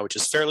 7 right now, which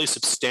is fairly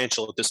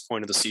substantial at this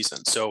point of the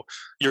season. So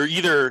you're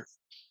either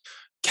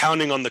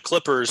counting on the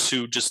Clippers,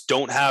 who just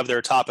don't have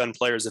their top end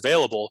players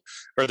available,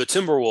 or the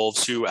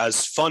Timberwolves, who,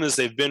 as fun as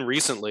they've been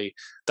recently,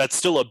 that's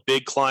still a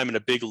big climb and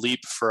a big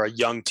leap for a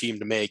young team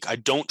to make. I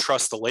don't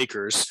trust the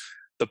Lakers.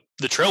 The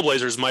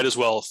Trailblazers might as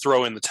well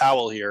throw in the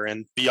towel here,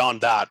 and beyond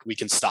that, we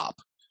can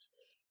stop.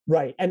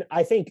 Right. And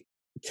I think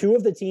 2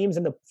 of the teams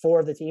and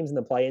 4 of the teams in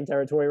the play-in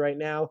territory right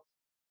now,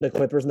 the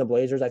Clippers and the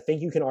Blazers, I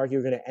think you can argue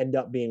are going to end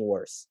up being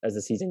worse as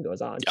the season goes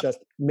on, just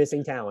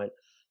missing talent.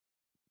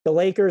 The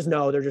Lakers,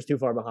 no, they're just too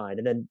far behind.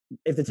 And then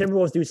if the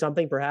Timberwolves do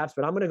something, perhaps,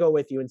 but I'm going to go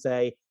with you and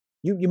say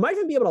you might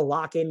even be able to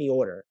lock in the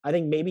order. I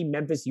think maybe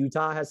Memphis,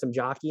 Utah has some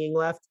jockeying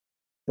left,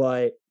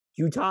 but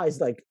Utah is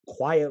like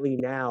quietly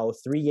now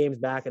 3 games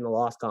back in the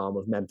loss column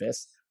of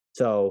Memphis.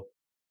 So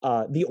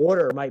the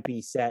order might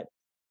be set.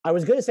 I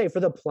was going to say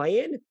for the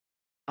play-in,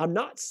 I'm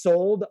not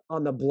sold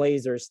on the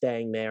Blazers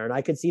staying there, and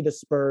I could see the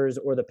Spurs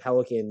or the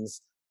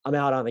Pelicans. I'm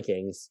out on the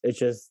Kings. It's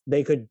just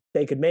they could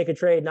make a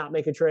trade, not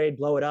make a trade,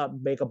 blow it up,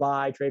 make a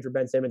buy, trade for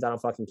Ben Simmons. I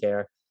don't fucking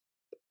care.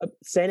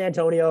 San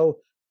Antonio,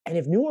 and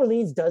if New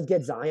Orleans does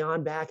get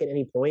Zion back at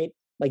any point,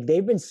 like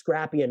they've been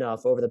scrappy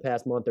enough over the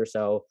past month or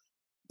so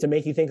to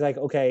make you think like,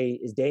 okay,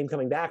 is Dame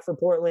coming back for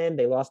Portland?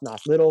 They lost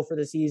Nas Little for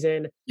the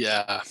season.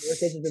 Yeah,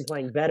 Nurkic has been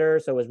playing better,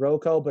 so is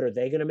Rocco. But are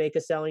they going to make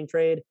a selling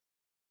trade?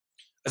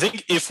 I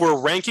think if we're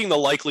ranking the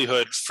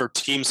likelihood for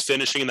teams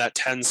finishing in that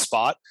 10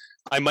 spot,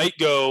 I might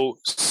go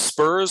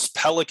Spurs,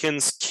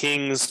 Pelicans,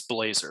 Kings,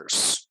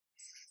 Blazers.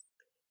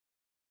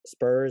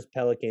 Spurs,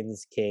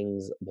 Pelicans,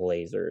 Kings,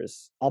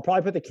 Blazers. I'll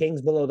probably put the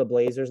Kings below the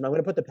Blazers, and I'm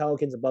going to put the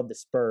Pelicans above the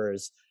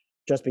Spurs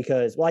just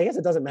because, well, I guess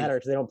it doesn't matter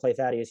because they don't play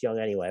Thaddeus Young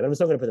anyway, but I'm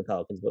still going to put the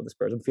Pelicans above the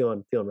Spurs. I'm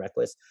feeling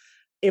reckless.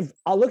 If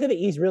I'll look at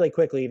the East really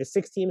quickly, the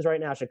 6 teams right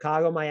now,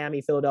 Chicago,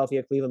 Miami,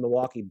 Philadelphia, Cleveland,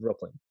 Milwaukee,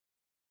 Brooklyn.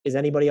 Is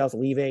anybody else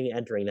leaving,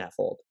 entering that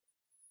fold?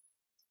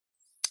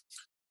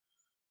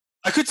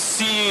 I could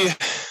see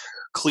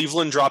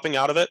Cleveland dropping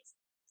out of it.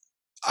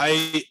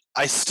 I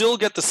still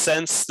get the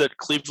sense that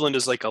Cleveland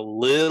is like a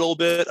little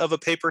bit of a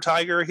paper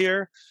tiger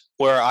here,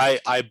 where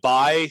I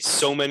buy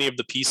so many of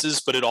the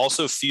pieces, but it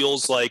also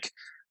feels like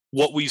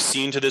what we've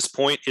seen to this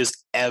point is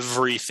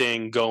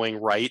everything going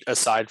right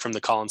aside from the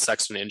Colin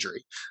Sexton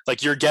injury.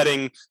 Like you're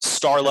getting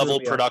star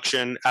level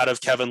production out of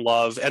Kevin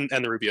Love and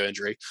the Rubio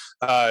injury.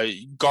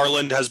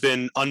 Garland has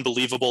been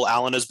unbelievable.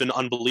 Allen has been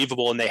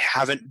unbelievable, and they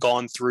haven't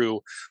gone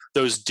through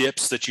those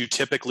dips that you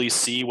typically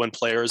see when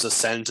players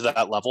ascend to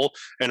that level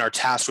and are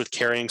tasked with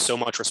carrying so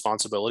much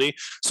responsibility.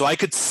 So I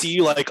could see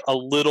like a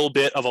little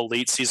bit of a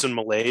late season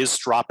malaise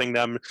dropping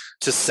them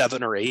to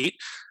 7 or 8.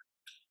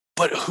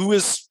 But who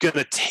is going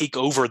to take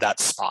over that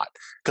spot?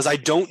 Because I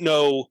don't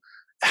know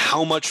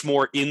how much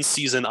more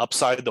in-season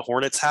upside the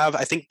Hornets have.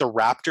 I think the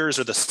Raptors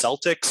or the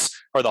Celtics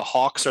or the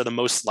Hawks are the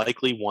most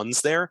likely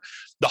ones there.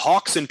 The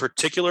Hawks in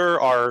particular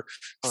are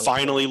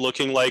finally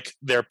looking like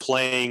they're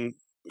playing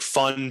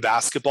fun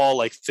basketball,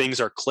 like things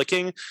are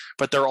clicking,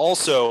 but they're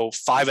also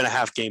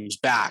 5.5 games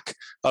back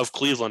of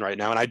Cleveland right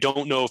now. And I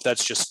don't know if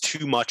that's just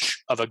too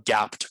much of a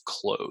gap to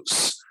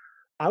close.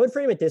 I would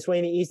frame it this way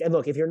in the East. And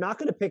look, if you're not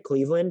going to pick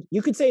Cleveland,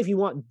 you could say if you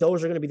want,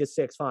 those are going to be the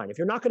 6, fine. If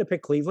you're not going to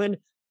pick Cleveland,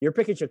 you're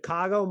picking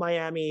Chicago,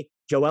 Miami,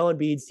 Joel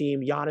Embiid's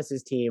team,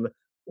 Giannis's team,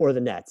 or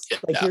the Nets.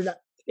 You're not,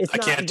 it's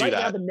not, I can't do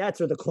that. Now the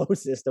Nets are the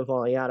closest to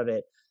falling out of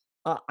it.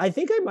 I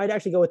think I might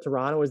actually go with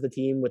Toronto as the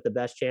team with the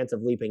best chance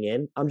of leaping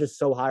in. I'm just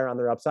so higher on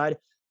their upside.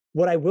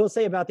 What I will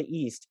say about the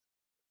East,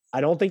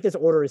 I don't think this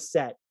order is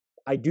set.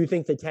 I do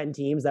think the 10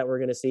 teams that we're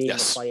going to see in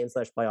the play-in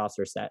 / playoffs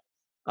are set.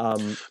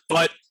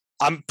 But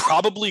I'm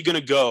probably going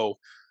to go.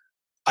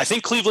 I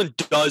think Cleveland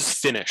does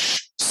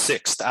finish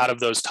 6th out of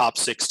those top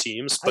 6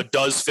 teams, but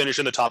does finish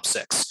in the top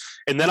 6.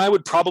 And then I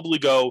would probably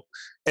go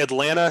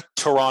Atlanta,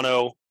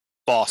 Toronto,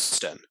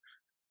 Boston,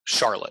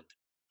 Charlotte.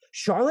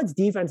 Charlotte's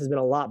defense has been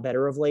a lot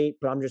better of late,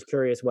 but I'm just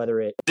curious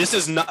whether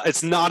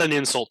it's not an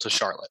insult to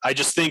Charlotte. I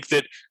just think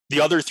that the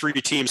other 3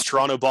 teams,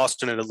 Toronto,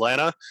 Boston, and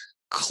Atlanta,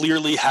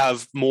 clearly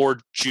have more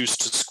juice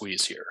to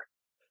squeeze here.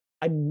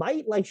 I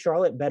might like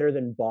Charlotte better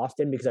than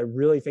Boston because I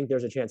really think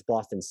there's a chance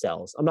Boston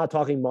sells. I'm not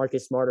talking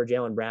Marcus Smart or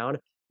Jaylen Brown,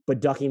 but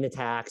ducking the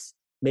tax,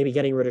 maybe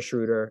getting rid of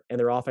Schroeder, and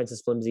their offense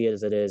is flimsy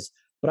as it is.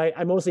 But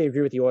I mostly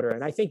agree with the order.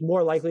 And I think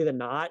more likely than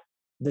not,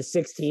 the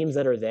 6 teams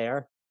that are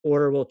there,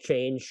 order will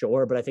change,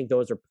 sure, but I think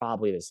those are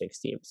probably the 6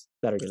 teams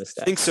that are going to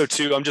stay. I think so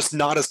too. I'm just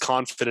not as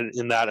confident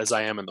in that as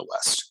I am in the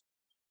West.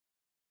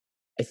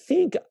 I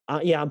think,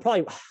 I'm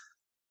probably...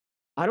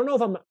 I don't know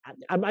if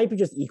I might be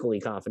just equally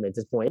confident at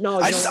this point. No,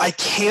 I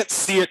can't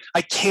see it.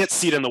 I can't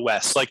see it in the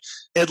West. Like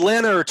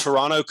Atlanta or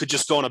Toronto could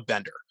just go on a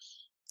bender.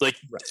 Like,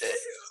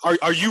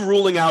 are you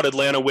ruling out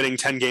Atlanta winning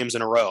 10 games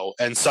in a row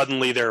and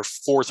suddenly they're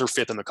fourth or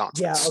fifth in the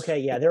conference? Yeah. Okay.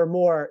 Yeah. There are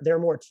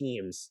more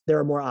teams. There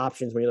are more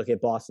options when you look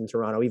at Boston,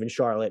 Toronto, even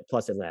Charlotte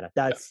plus Atlanta.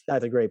 That's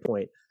a great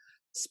point.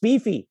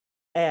 Spiefy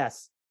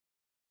asks,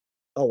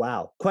 oh,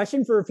 wow.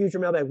 Question for a future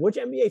mailbag. Which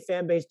NBA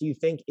fan base do you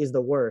think is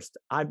the worst?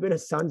 I've been a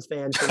Suns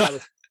fan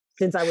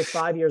since I was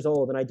 5 years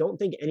old, and I don't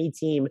think any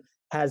team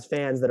has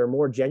fans that are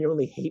more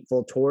genuinely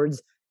hateful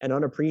towards and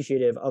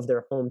unappreciative of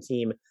their home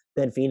team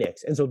than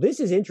Phoenix. And so this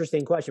is an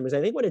interesting question because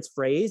I think when it's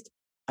phrased,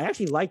 I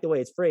actually like the way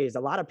it's phrased. A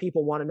lot of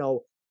people want to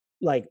know,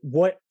 like,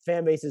 what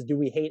fan bases do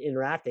we hate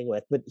interacting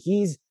with? But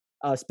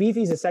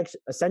Spiefy's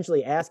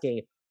essentially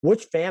asking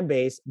which fan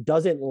base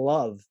doesn't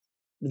love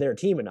their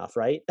team enough,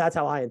 right? That's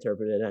how I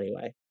interpret it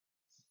anyway.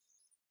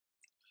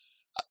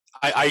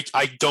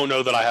 I don't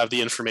know that I have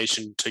the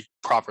information to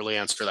properly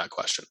answer that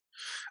question.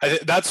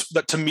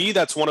 To me,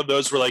 that's one of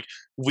those where like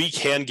we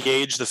can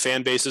gauge the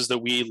fan bases that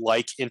we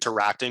like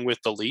interacting with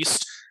the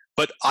least,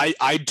 but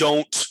I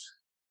don't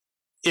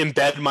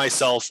embed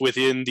myself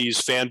within these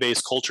fan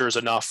base cultures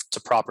enough to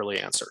properly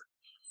answer.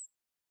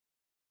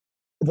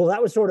 Well,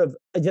 that's what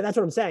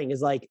I'm saying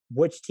is like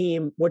which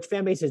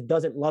fan bases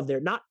doesn't love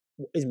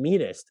is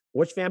meanest.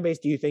 Which fan base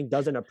do you think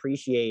doesn't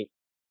appreciate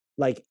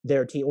like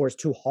their team or is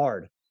too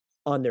hard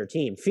on their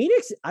team?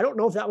 Phoenix, I don't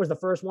know if that was the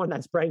first one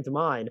that sprang to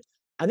mind.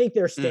 I think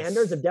their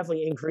standards have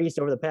definitely increased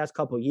over the past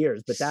couple of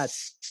years, but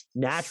that's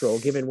natural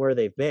given where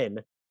they've been.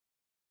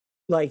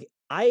 Like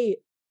I've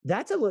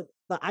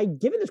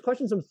given this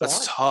question some thought.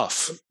 That's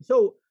tough.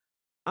 So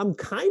I'm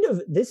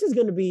this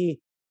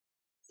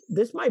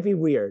might be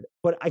weird,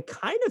 but I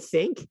kind of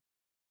think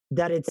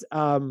that it's,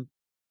 I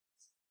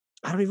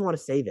don't even want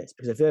to say this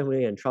because I feel like I'm going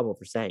to get in trouble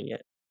for saying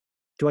it.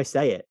 Do I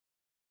say it?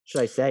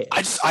 Should I say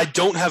it? I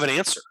don't have an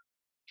answer.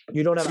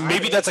 You don't have.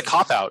 Maybe that's a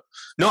cop-out.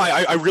 No,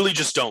 I really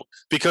just don't,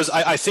 because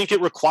I think it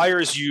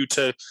requires you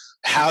to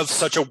have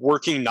such a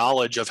working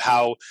knowledge of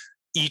how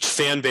each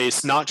fan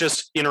base not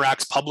just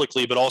interacts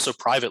publicly but also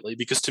privately,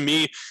 because to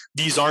me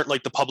these aren't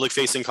like the public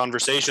facing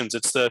conversations.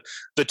 It's the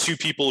two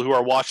people who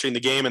are watching the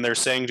game and they're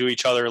saying to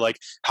each other like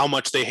how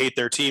much they hate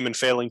their team and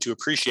failing to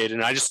appreciate it.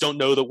 And I just don't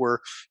know that we're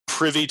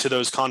privy to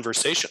those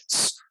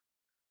conversations.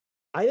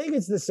 I think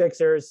it's the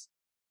Sixers.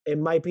 It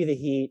might be the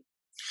Heat.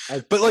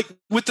 But like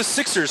with the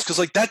Sixers, because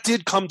like that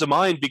did come to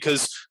mind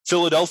because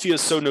Philadelphia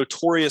is so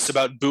notorious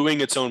about booing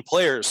its own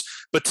players.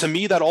 But to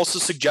me, that also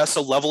suggests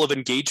a level of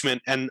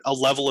engagement and a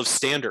level of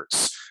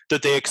standards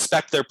that they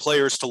expect their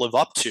players to live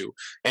up to.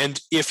 And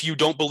if you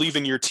don't believe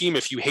in your team,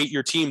 if you hate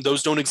your team,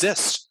 those don't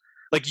exist.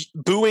 Like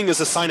booing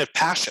is a sign of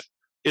passion,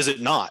 is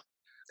it not?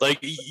 Like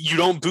you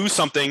don't boo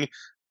something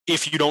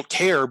if you don't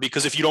care,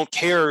 because if you don't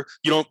care,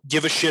 you don't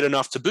give a shit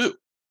enough to boo.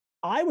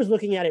 I was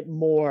looking at it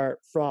more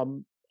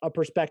from a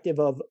perspective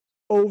of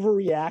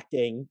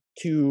overreacting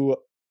to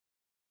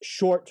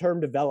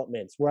short-term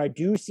developments where I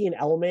do see an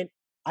element.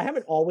 I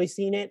haven't always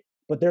seen it,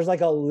 but there's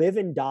like a live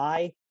and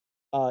die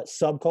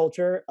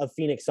subculture of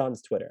Phoenix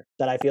Suns Twitter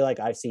that I feel like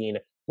I've seen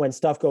when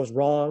stuff goes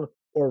wrong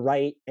or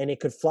right, and it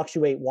could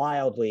fluctuate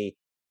wildly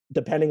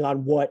depending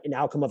on what an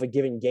outcome of a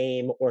given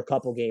game or a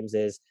couple games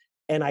is.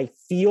 And I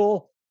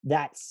feel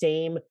that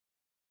same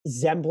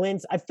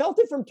semblance. I felt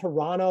it from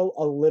Toronto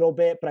a little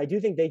bit, but I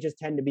do think they just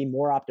tend to be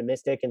more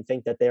optimistic and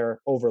think that they're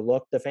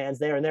overlooked, the fans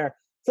there. And they're,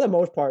 for the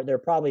most part, they're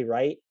probably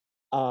right.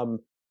 And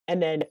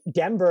then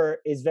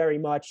Denver is very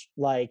much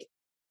like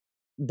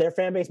their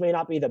fan base may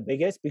not be the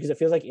biggest because it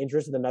feels like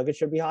interest in the Nuggets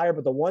should be higher,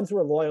 but the ones who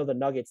are loyal to the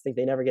Nuggets think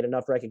they never get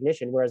enough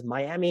recognition. Whereas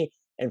Miami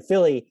and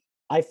Philly,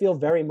 I feel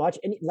very much,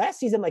 and last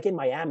season, like in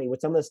Miami, with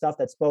some of the stuff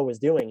that Spo was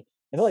doing,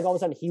 I feel like all of a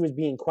sudden he was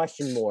being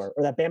questioned more,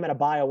 or that Bam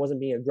Adebayo wasn't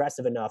being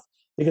aggressive enough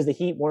because the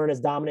Heat weren't as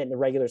dominant in the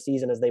regular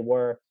season as they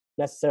were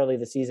necessarily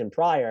the season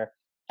prior.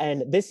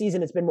 And this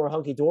season, it's been more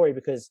hunky-dory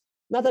because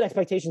not that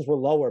expectations were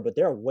lower, but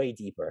they're way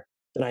deeper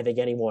than I think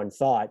anyone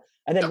thought.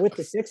 And then with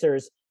the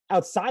Sixers,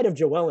 outside of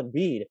Joel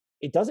Embiid,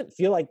 it doesn't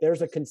feel like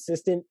there's a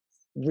consistent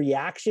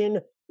reaction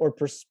or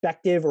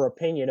perspective or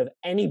opinion of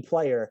any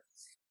player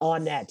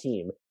on that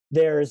team.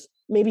 There's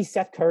maybe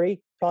Seth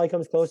Curry probably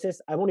comes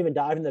closest. I won't even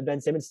dive into the Ben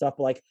Simmons stuff,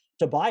 but like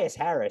Tobias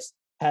Harris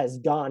has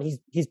gone.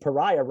 He's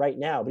pariah right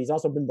now, but he's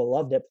also been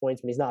beloved at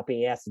points when he's not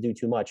being asked to do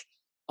too much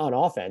on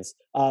offense.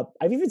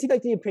 I've even seen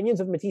like the opinions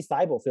of Matisse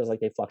Thybulle feels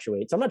like they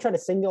fluctuate. So I'm not trying to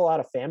single out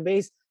a fan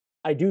base.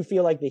 I do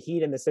feel like the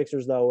Heat and the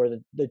Sixers, though, are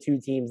the two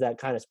teams that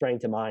kind of sprang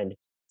to mind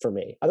for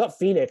me. I thought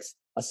Phoenix,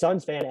 a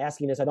Suns fan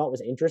asking this, I thought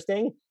was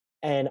interesting.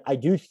 And I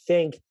do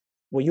think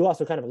what you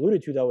also kind of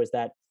alluded to, though, is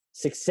that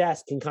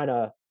success can kind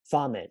of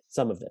foment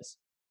some of this.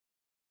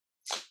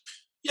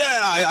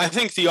 Yeah, I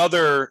think the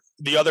other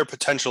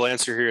potential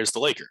answer here is the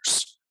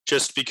Lakers,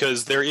 just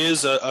because there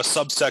is a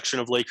subsection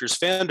of Lakers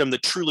fandom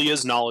that truly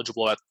is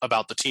knowledgeable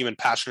about the team and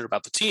passionate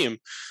about the team,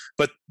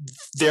 but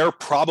they're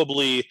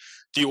probably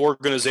the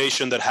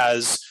organization that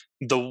has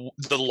the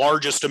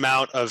largest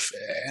amount of,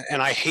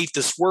 and I hate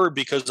this word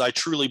because I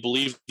truly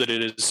believe that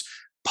it is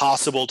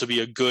possible to be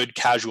a good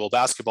casual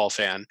basketball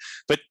fan,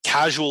 but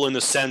casual in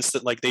the sense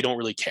that like they don't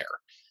really care.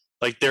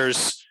 Like they're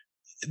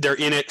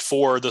in it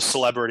for the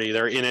celebrity,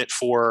 they're in it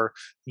for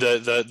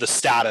the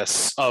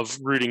status of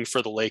rooting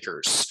for the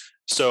Lakers.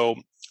 So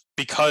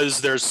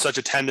because there's such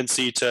a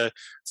tendency to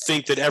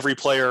think that every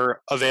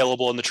player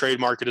available in the trade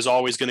market is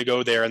always going to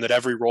go there, and that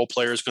every role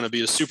player is going to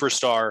be a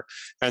superstar,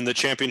 and the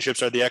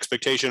championships are the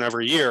expectation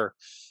every year,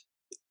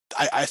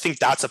 I think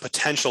that's a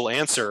potential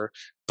answer,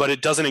 but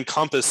it doesn't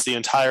encompass the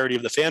entirety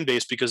of the fan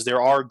base, because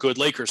there are good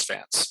Lakers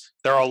fans.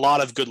 There are a lot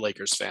of good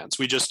Lakers fans.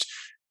 We just,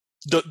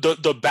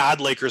 the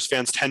bad Lakers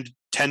fans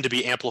tend to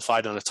be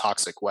amplified in a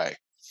toxic way.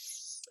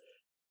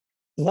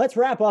 Let's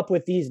wrap up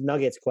with these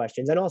Nuggets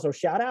questions. And also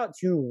shout out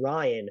to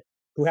Ryan,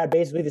 who had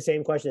basically the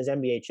same question as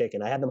NBA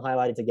Chicken. I had them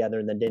highlighted together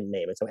and then didn't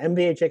name it. So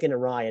NBA Chicken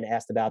and Ryan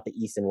asked about the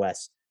East and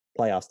West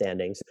playoff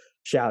standings.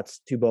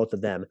 Shouts to both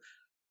of them.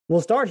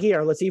 We'll start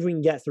here. Let's see if we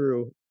can get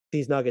through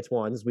these Nuggets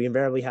ones. We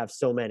invariably have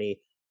so many.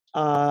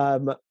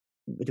 Do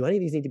any of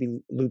these need to be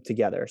looped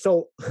together?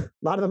 So a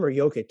lot of them are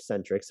Jokic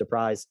centric.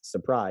 Surprise,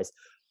 surprise.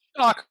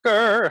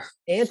 Shocker.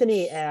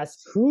 Anthony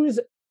asks, who's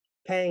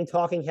paying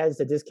talking heads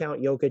to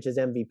discount Jokic as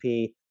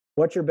MVP?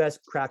 What's your best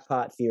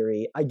crackpot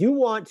theory? I don't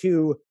want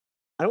to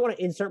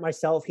insert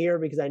myself here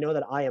because I know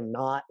that I am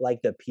not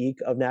like the peak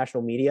of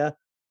national media.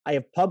 I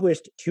have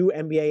published 2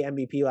 NBA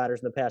MVP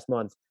ladders in the past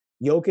month.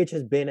 Jokic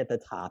has been at the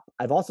top.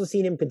 I've also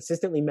seen him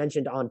consistently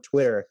mentioned on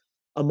Twitter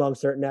among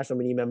certain national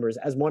media members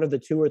as one of the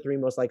 2 or 3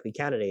 most likely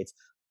candidates.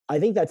 I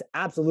think that's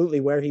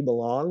absolutely where he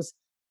belongs.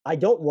 I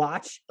don't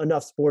watch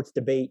enough sports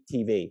debate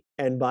TV.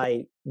 And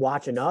by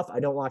watch enough, I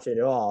don't watch it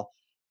at all,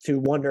 to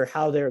wonder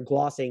how they're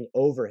glossing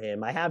over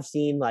him. I have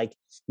seen like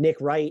Nick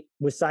Wright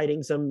was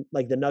citing some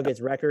like the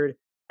Nuggets record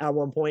at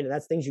one point, and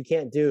that's things you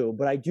can't do.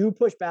 But I do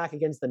push back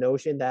against the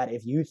notion that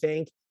if you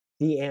think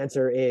the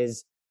answer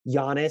is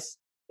Giannis,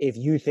 if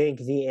you think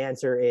the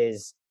answer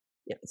is,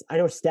 I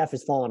know Steph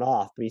has fallen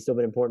off, but he's still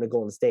been important to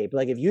Golden State. But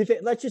like if you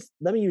think,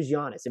 let me use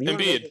Giannis. If you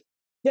Embiid.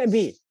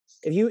 Embiid.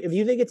 If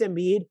you think it's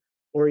Embiid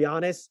or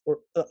Giannis or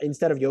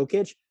instead of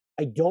Jokic,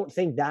 I don't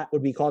think that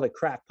would be called a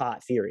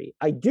crackpot theory.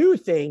 I do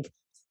think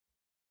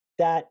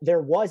that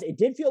it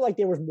did feel like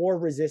there was more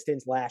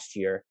resistance last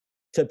year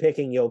to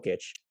picking Jokic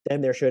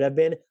than there should have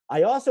been.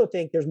 I also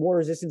think there's more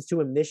resistance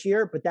to him this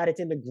year, but that it's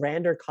in the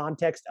grander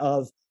context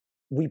of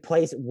we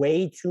place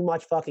way too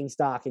much fucking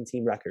stock in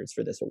team records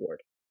for this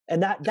award.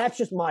 And that's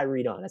just my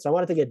read on it. So I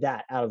wanted to get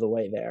that out of the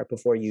way there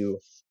before you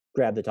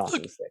grab the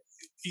talking stick.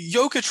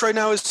 Jokic right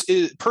now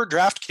is per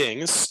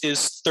DraftKings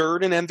is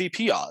 3rd in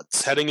MVP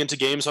odds heading into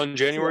games on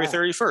January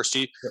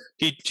 31st.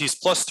 He's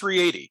plus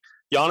 380.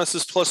 Giannis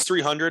is plus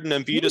 300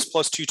 and Embiid is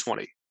plus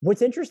 220.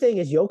 What's interesting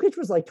is Jokic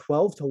was like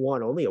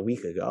 12-1 only a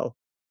week ago.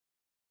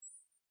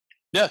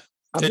 Yeah,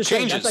 it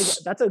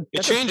changes.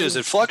 It changes.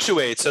 It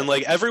fluctuates. And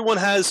like everyone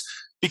has,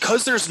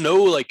 because there's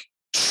no like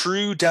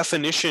true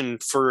definition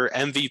for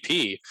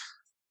MVP,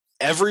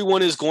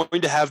 everyone is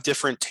going to have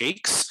different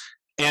takes.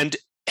 And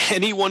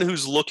anyone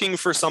who's looking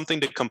for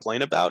something to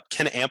complain about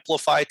can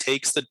amplify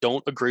takes that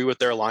don't agree with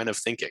their line of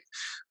thinking.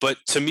 But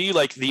to me,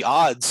 like the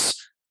odds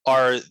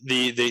are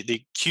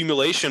the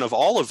accumulation of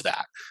all of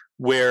that,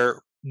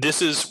 where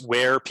this is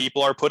where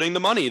people are putting the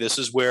money. This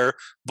is where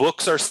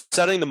books are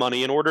setting the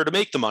money in order to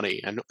make the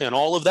money and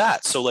all of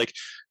that. So like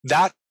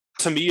that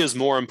to me is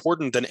more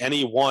important than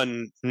any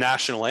one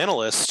national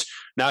analyst,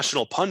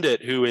 national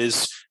pundit who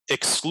is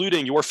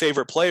excluding your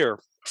favorite player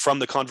from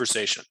the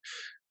conversation.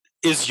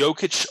 Is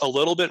Jokic a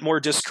little bit more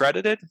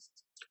discredited?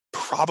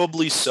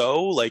 Probably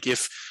so. Like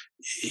if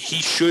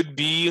he should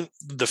be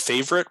the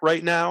favorite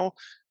right now,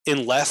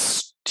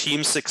 unless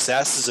team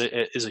success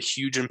is a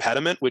huge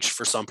impediment, which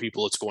for some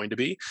people it's going to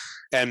be.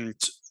 And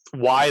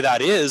why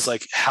that is,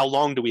 like, how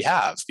long do we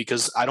have?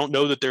 Because I don't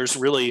know that there's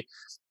really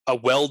a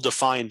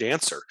well-defined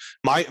answer.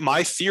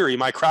 My theory,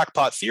 my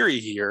crackpot theory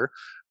here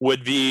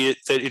would be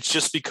that it's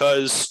just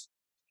because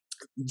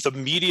the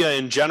media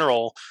in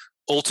general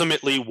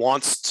ultimately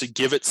wants to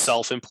give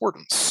itself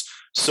importance.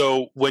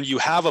 So when you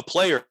have a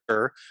player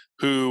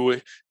who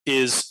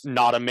is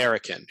not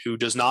American, who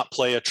does not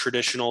play a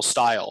traditional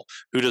style,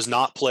 who does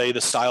not play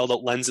the style that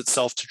lends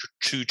itself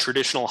to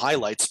traditional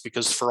highlights,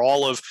 because for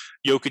all of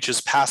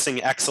Jokic's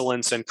passing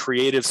excellence and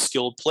creative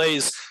skilled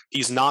plays,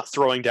 he's not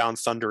throwing down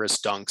thunderous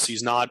dunks.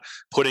 He's not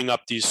putting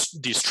up these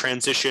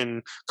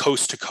transition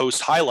coast to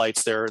coast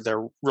highlights. They're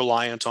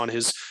reliant on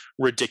his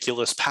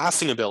ridiculous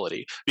passing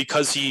ability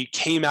because he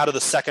came out of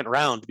the second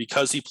round,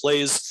 because he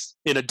plays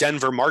in a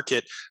Denver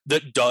market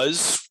that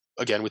does,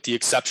 again, with the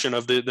exception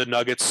of the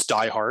Nuggets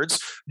diehards,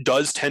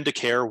 does tend to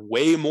care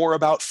way more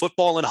about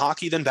football and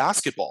hockey than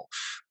basketball.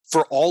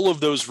 For all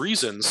of those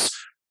reasons,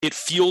 it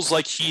feels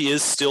like he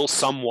is still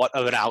somewhat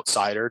of an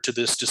outsider to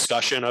this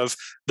discussion of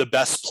the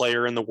best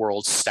player in the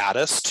world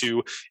status,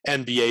 to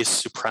NBA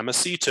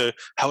supremacy, to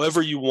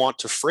however you want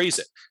to phrase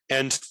it.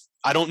 And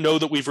I don't know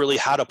that we've really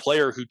had a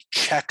player who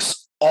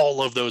checks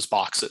all of those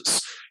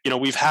boxes. You know,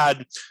 we've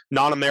had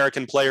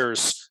non-American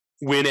players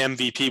win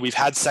MVP. We've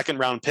had second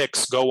round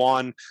picks go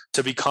on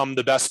to become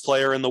the best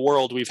player in the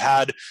world. We've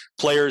had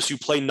players who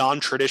play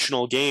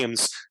non-traditional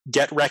games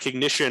get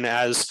recognition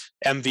as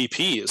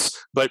MVPs.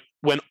 But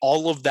when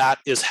all of that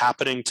is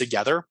happening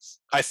together,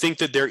 I think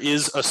that there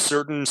is a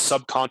certain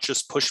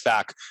subconscious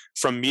pushback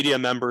from media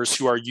members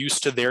who are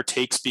used to their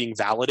takes being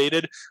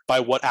validated by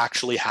what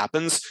actually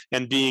happens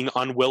and being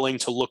unwilling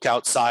to look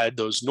outside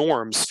those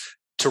norms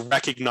to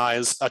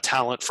recognize a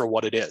talent for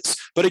what it is.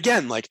 But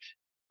again, like,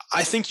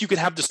 I think you can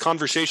have this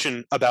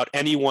conversation about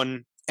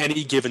anyone,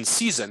 any given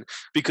season,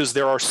 because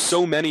there are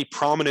so many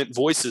prominent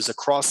voices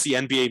across the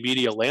NBA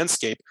media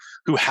landscape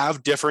who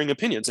have differing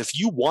opinions. If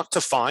you want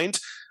to find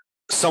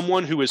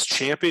someone who is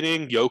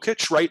championing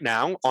Jokic right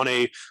now on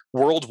a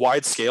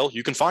worldwide scale,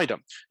 you can find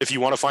them. If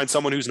you want to find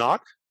someone who's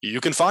not, you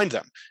can find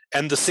them.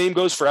 And the same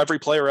goes for every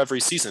player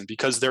every season,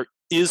 because there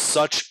is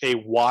such a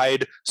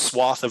wide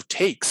swath of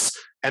takes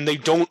and they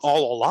don't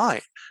all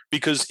align.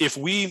 Because if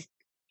the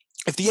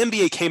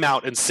NBA came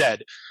out and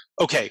said,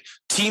 okay,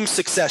 team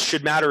success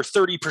should matter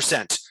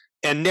 30%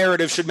 and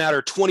narrative should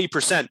matter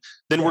 20%,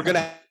 then we're going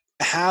to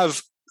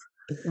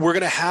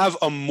have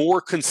a more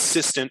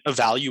consistent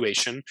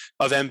evaluation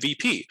of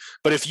MVP.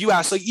 But if you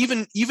ask, like,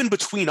 even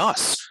between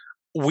us,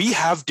 we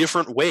have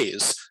different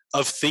ways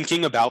of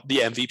thinking about the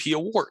MVP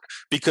award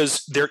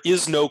because there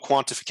is no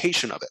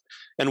quantification of it.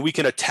 And we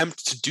can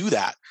attempt to do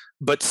that,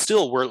 but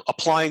still we're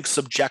applying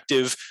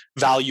subjective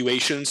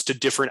valuations to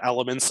different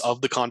elements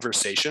of the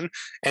conversation.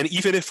 And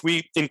even if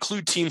we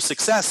include team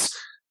success,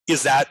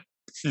 is that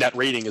net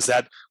rating? Is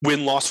that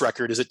win-loss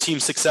record? Is it team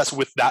success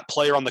with that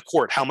player on the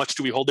court? How much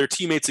do we hold their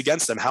teammates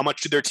against them? How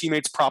much do their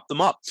teammates prop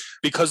them up?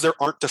 Because there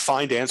aren't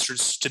defined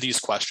answers to these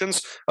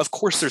questions, of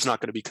course there's not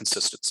going to be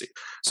consistency.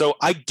 So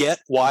I get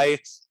why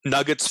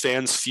Nuggets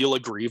fans feel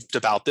aggrieved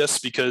about this,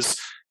 because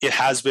it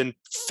has been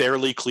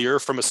fairly clear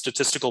from a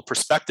statistical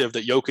perspective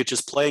that Jokic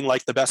is playing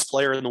like the best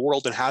player in the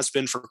world and has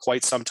been for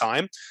quite some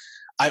time.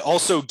 I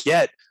also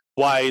get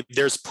why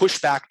there's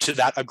pushback to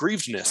that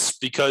aggrievedness,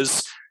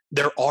 because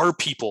there are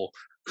people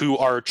who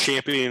are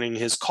championing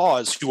his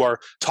cause, who are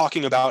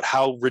talking about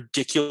how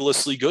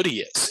ridiculously good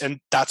he is. And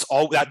that's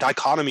all, that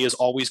dichotomy is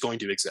always going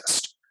to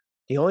exist.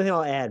 The only thing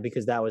I'll add,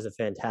 because that was a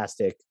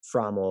fantastic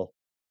Frommel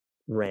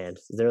rant,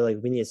 they're like,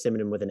 we need a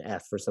synonym with an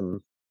F for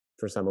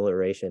some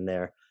alliteration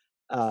there,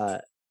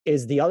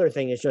 is the other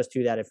thing is just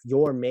that if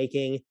you're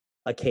making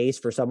a case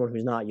for someone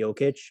who's not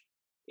Jokic,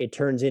 it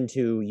turns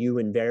into you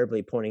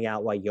invariably pointing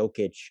out why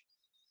Jokic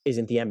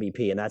isn't the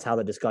MVP. And that's how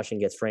the discussion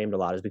gets framed a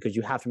lot, is because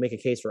you have to make a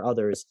case for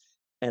others.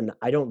 And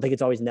I don't think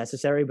it's always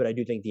necessary, but I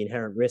do think the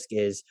inherent risk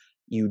is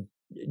you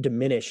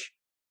diminish,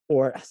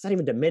 or it's not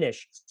even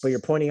diminish, but you're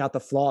pointing out the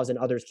flaws in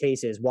others'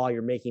 cases while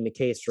you're making the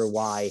case for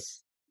why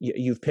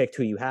you've picked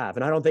who you have.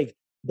 And I don't think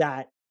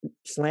that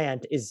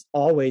slant is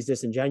always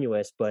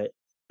disingenuous, but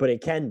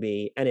it can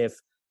be. And if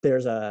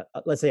there's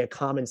let's say a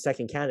common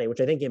second candidate,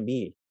 which I think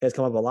Embiid has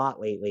come up a lot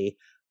lately,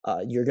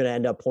 you're going to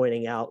end up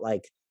pointing out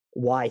like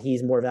why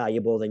he's more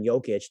valuable than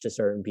Jokic to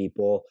certain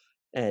people.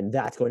 And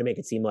that's going to make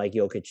it seem like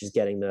Jokic is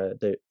getting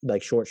the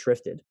like short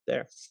shrifted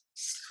there.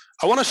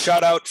 I want to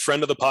shout out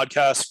friend of the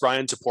podcast,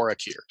 Brian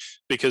Toporek here,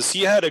 because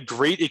he had a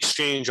great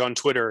exchange on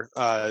Twitter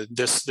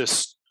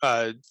this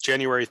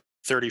January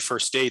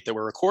 31st date that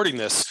we're recording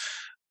this.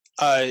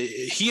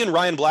 He and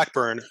Ryan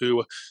Blackburn,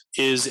 who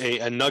is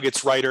a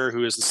Nuggets writer,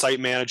 who is the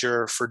site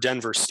manager for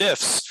Denver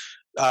Stiffs,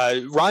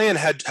 Ryan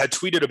had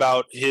tweeted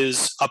about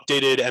his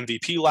updated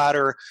MVP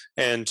ladder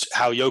and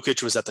how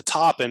Jokic was at the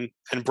top, and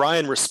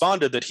Brian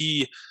responded that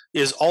he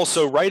is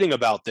also writing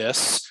about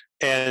this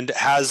and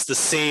has the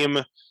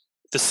same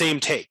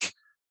take.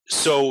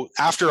 So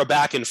after a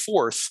back and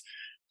forth,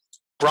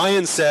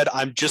 Brian said,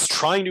 I'm just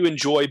trying to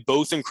enjoy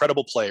both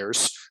incredible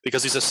players,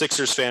 because he's a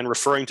Sixers fan,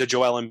 referring to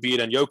Joel Embiid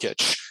and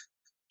Jokic,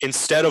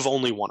 instead of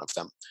only one of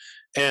them.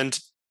 And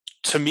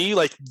to me,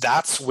 like,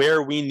 that's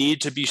where we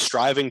need to be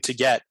striving to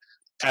get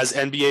as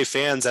NBA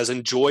fans, as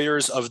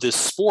enjoyers of this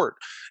sport,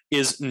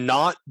 is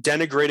not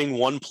denigrating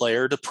one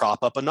player to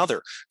prop up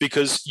another,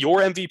 because your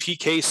MVP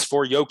case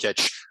for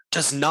Jokic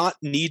does not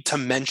need to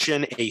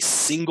mention a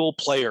single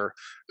player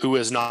who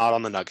is not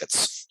on the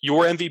Nuggets.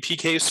 Your MVP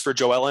case for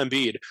Joel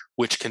Embiid,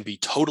 which can be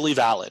totally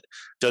valid,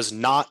 does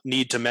not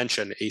need to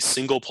mention a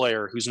single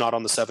player who's not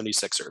on the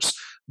 76ers.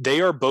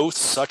 They are both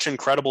such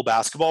incredible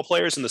basketball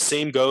players, and the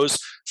same goes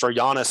for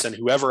Giannis and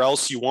whoever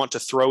else you want to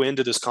throw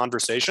into this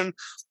conversation,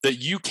 that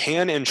you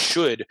can and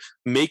should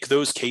make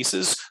those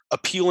cases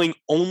appealing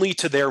only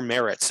to their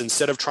merits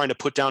instead of trying to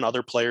put down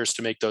other players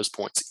to make those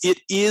points. It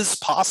is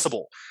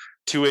possible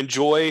to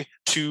enjoy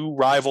two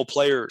rival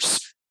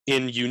players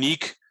in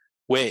unique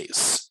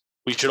ways.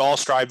 We should all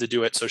strive to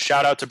do it. So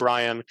shout out to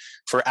Brian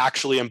for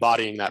actually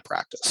embodying that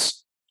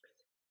practice.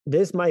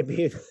 This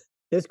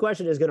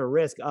question is going to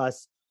risk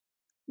us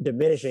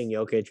diminishing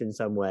Jokic in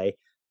some way,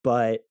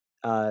 but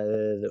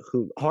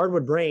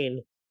Hardwood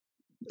Brain,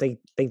 think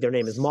their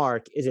name is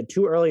Mark. Is it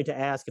too early to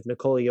ask if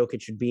Nikola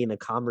Jokic should be in the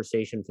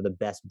conversation for the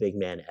best big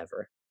man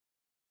ever?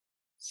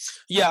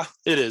 Yeah,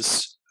 it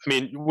is. I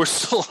mean, we're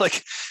still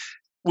like,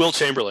 Will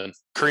Chamberlain,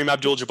 Kareem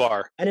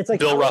Abdul-Jabbar, and it's like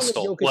Bill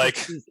Russell,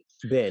 like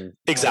been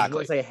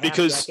exactly say half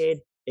because decade.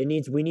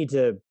 We need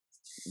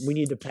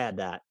to pad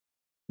that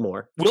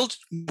more.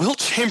 Will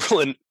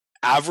Chamberlain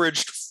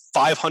averaged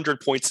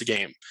 500 points a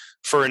game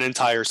for an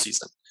entire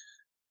season.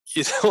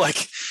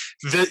 Like,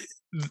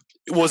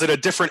 was it a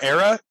different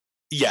era?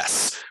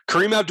 Yes.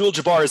 Kareem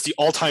Abdul-Jabbar is the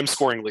all-time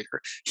scoring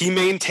leader. He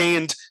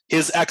maintained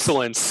his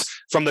excellence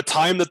from the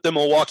time that the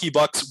Milwaukee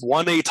Bucks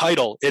won a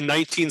title in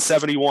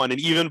 1971,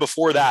 and even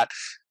before that,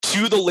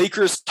 to the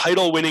Lakers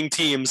title-winning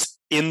teams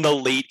in the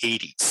late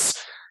 80s.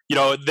 You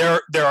know,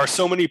 there are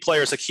so many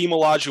players, Hakeem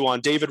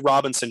Olajuwon, David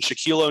Robinson,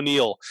 Shaquille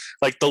O'Neal,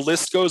 like the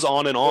list goes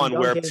on and on,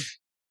 where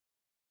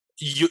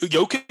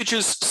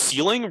Jokic's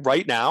ceiling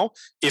right now,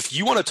 if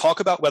you want to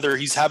talk about whether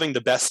he's having the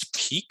best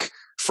peak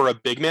for a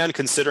big man,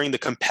 considering the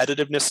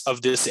competitiveness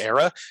of this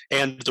era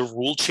and the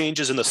rule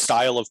changes and the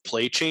style of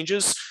play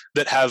changes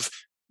that have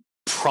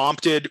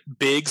prompted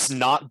bigs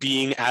not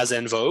being as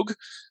en vogue,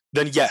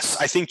 then yes,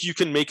 I think you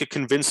can make a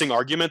convincing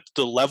argument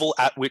the level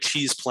at which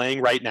he's playing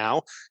right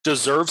now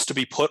deserves to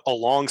be put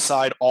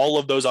alongside all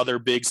of those other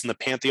bigs in the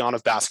pantheon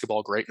of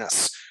basketball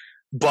greatness.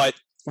 But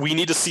we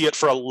need to see it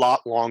for a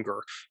lot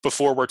longer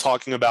before we're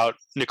talking about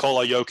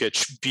Nikola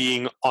Jokic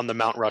being on the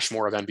Mount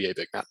Rushmore of NBA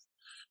big men.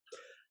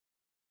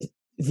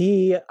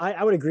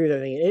 I would agree with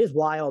everything. It is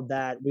wild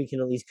that we can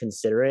at least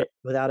consider it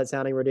without it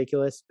sounding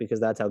ridiculous, because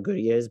that's how good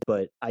he is.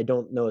 But I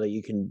don't know that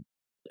you can.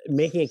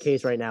 Making a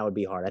case right now would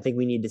be hard. I think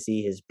we need to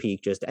see his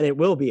peak and it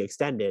will be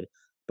extended,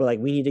 but like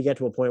we need to get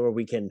to a point where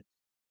we can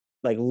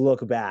like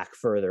look back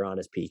further on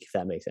his peak, if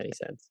that makes any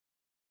sense.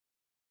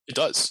 It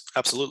does.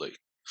 Absolutely.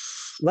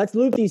 Let's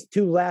loop these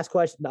two last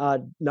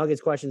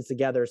Nuggets questions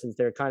together, since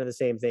they're kind of the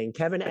same thing.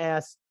 Kevin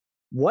asks,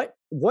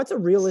 what's a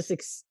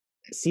realistic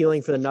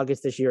ceiling for the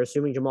Nuggets this year,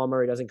 assuming Jamal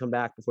Murray doesn't come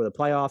back before the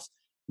playoffs?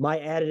 My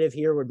additive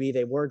here would be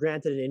they were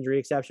granted an injury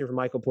exception for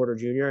Michael Porter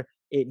Jr.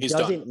 He's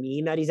doesn't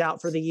mean that he's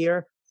out for the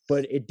year,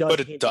 but it does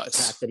hint the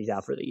fact that he's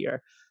out for the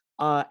year.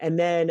 And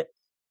then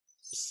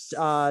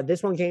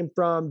this one came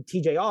from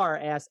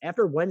TJR, asked,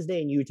 after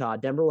Wednesday in Utah,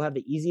 Denver will have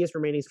the easiest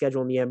remaining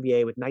schedule in the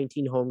NBA with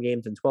 19 home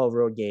games and 12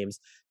 road games.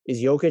 Is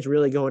Jokic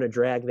really going to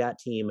drag that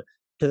team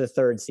to the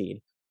third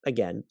seed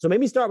again? So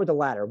maybe start with the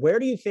latter. Where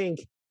do you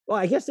think, well,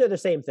 I guess they're the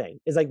same thing.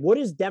 Is like, what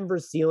is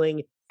Denver's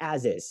ceiling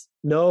as is?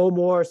 No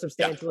more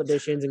substantial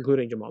additions,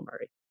 including Jamal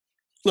Murray.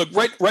 Look,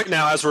 right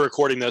now, as we're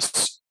recording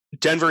this,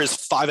 Denver is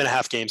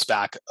 5.5 games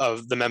back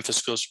of the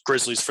Memphis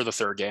Grizzlies for the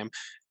third game.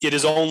 It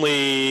is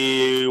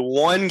only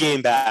 1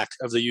 game back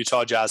of the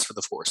Utah Jazz for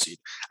the 4 seed.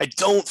 I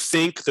don't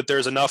think that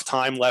there's enough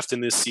time left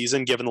in this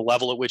season, given the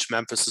level at which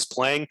Memphis is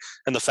playing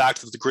and the fact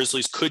that the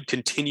Grizzlies could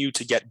continue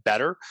to get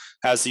better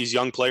as these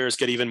young players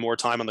get even more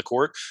time on the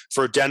court,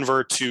 for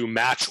Denver to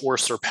match or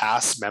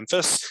surpass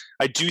Memphis.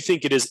 I do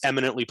think it is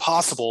eminently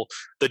possible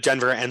that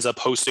Denver ends up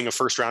hosting a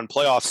first-round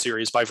playoff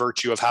series by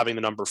virtue of having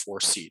the number 4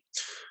 seed.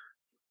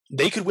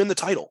 They could win the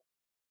title.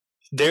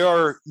 They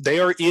are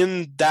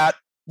in that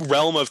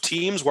realm of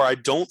teams where I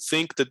don't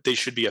think that they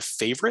should be a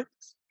favorite,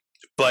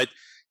 but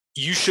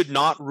you should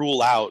not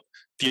rule out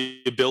the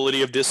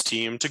ability of this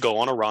team to go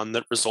on a run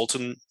that results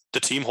in the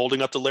team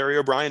holding up the Larry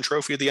O'Brien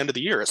trophy at the end of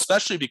the year,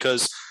 especially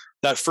because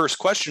that first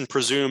question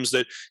presumes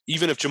that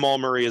even if Jamal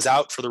Murray is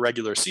out for the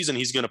regular season,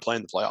 he's going to play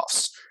in the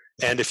playoffs.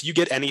 And if you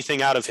get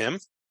anything out of him,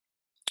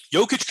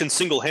 Jokic can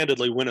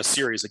single-handedly win a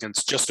series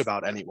against just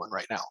about anyone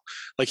right now.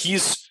 Like,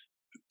 he's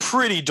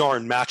pretty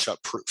darn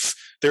matchup proof.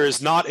 There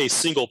is not a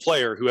single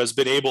player who has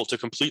been able to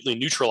completely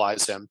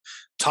neutralize him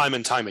time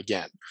and time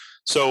again.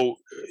 So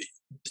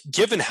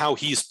given how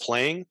he's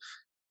playing,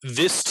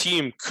 this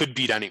team could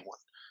beat anyone.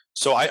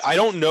 So I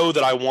don't know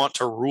that I want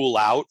to rule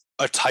out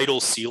a title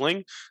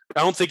ceiling.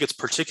 I don't think it's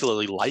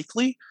particularly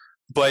likely,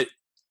 but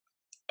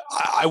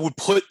I would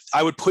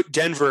put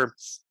Denver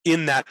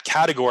in that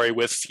category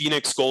with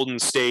Phoenix, Golden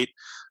State,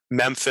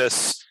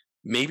 Memphis,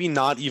 maybe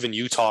not even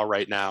Utah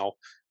right now,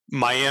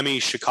 Miami,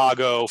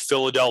 Chicago,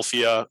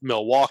 Philadelphia,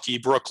 Milwaukee,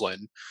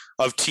 Brooklyn,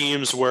 of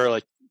teams where,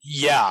 like,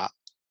 yeah,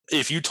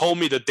 if you told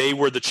me that they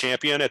were the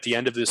champion at the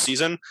end of this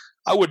season,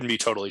 I wouldn't be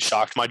totally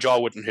shocked. My jaw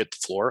wouldn't hit the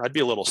floor. I'd be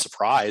a little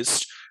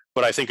surprised,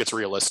 but I think it's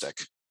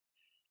realistic.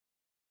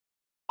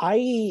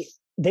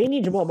 They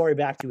need Jamal Murray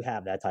back to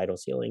have that title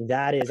ceiling.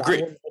 That is, agreed.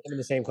 I wouldn't put them in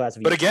the same class.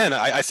 But again,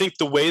 I think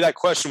the way that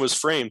question was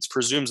framed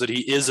presumes that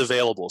he is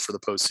available for the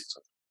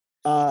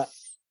postseason.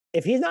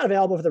 If he's not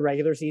available for the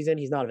regular season,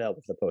 he's not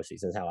available for the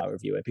postseason is how I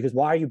review it. Because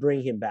why are you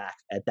bringing him back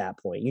at that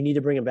point? You need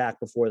to bring him back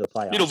before the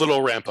playoffs. Need a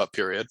little ramp-up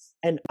period.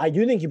 And I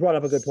do think you brought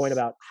up a good point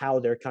about how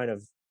they're kind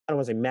of, I don't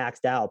want to say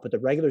maxed out, but the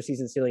regular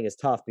season ceiling is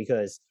tough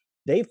because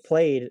they've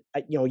played,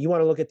 you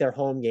want to look at their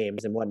home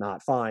games and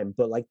whatnot, fine.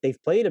 But like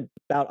they've played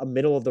about a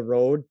middle of the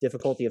road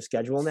difficulty of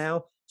schedule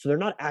now. So they're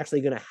not actually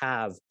going to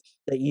have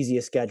the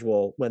easiest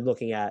schedule when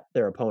looking at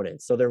their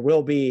opponents. So there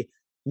will be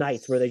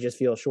nights where they just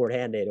feel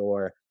shorthanded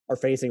or are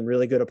facing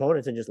really good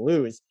opponents and just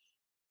lose.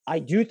 I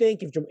do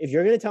think if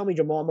you're going to tell me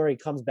Jamal Murray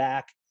comes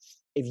back,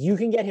 if you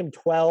can get him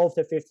 12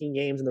 to 15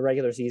 games in the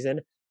regular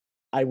season,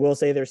 I will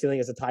say their ceiling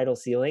is a title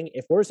ceiling.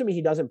 If we're assuming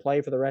he doesn't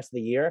play for the rest of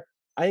the year,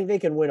 I think they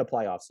can win a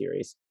playoff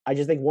series. I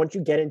just think once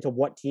you get into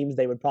what teams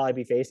they would probably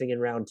be facing in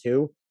round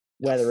 2,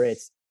 whether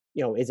it's,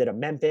 is it a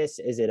Memphis?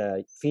 Is it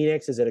a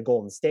Phoenix? Is it a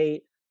Golden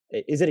State?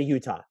 Is it a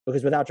Utah?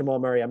 Because without Jamal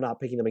Murray, I'm not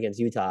picking them against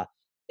Utah.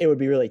 It would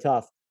be really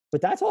tough.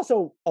 But that's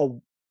also a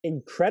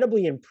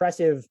incredibly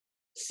impressive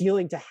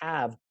ceiling to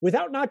have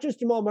without not just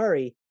Jamal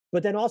Murray,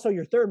 but then also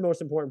your third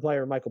most important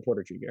player, Michael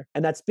Porter Jr.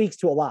 And that speaks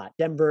to a lot.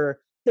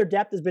 Denver, their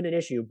depth has been an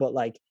issue, but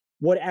like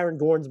what Aaron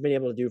Gordon's been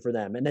able to do for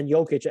them. And then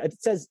Jokic, it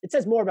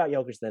says more about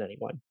Jokic than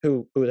anyone.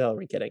 Who the hell are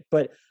we kidding?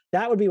 But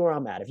that would be where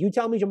I'm at. If you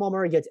tell me Jamal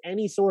Murray gets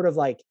any sort of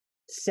like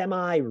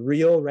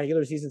semi-real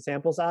regular season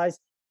sample size,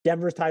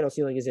 Denver's title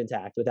ceiling is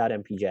intact without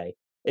MPJ.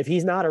 If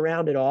he's not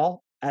around at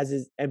all, as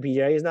is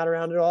MPJ is not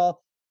around at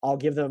all, I'll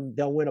give them,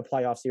 they'll win a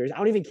playoff series. I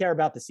don't even care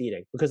about the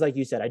seeding because like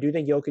you said, I do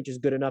think Jokic is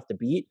good enough to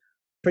beat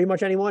pretty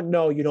much anyone.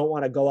 No, you don't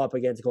want to go up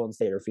against Golden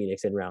State or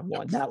Phoenix in round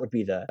 1. That would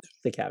be the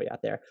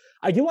caveat there.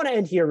 I do want to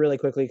end here really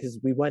quickly because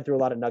we went through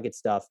a lot of Nugget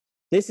stuff.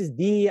 This is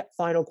the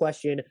final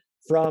question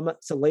from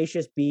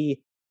Salacious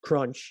B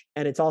Crunch,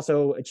 and it's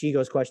also a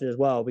Chigo's question as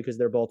well because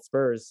they're both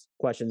Spurs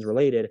questions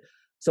related.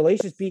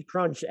 Salacious B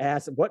Crunch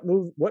asks, what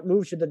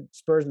move should the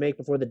Spurs make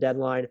before the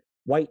deadline?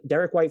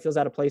 Derek White feels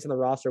out of place on the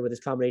roster with his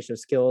combination of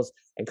skills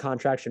and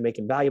contracts should make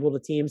him valuable to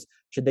teams.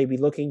 Should they be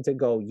looking to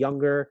go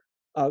younger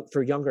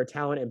for younger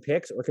talent and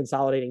picks, or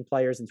consolidating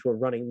players into a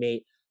running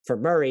mate for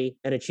Murray?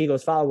 And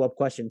Ichigo's follow-up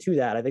question to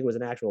that, I think it was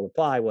an actual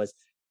reply, was,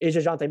 is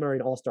DeJounte Murray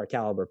an all-star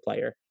caliber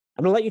player?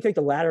 I'm going to let you take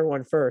the latter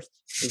one first.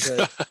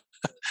 Because...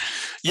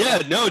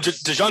 Yeah, no,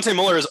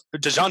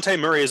 DeJounte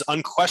Murray is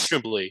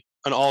unquestionably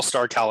an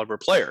all-star caliber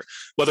player.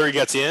 Whether he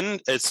gets in,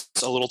 it's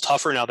a little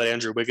tougher now that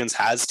Andrew Wiggins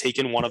has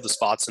taken one of the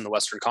spots in the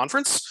Western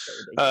Conference.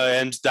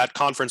 And that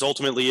conference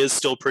ultimately is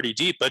still pretty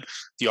deep. But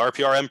the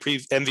RPR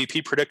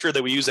MVP predictor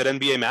that we use at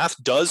NBA Math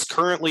does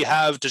currently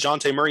have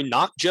DeJounte Murray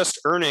not just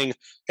earning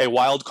a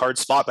wild card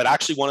spot, but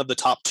actually one of the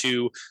top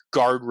 2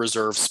 guard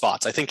reserve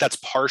spots. I think that's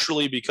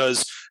partially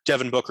because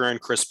Devin Booker and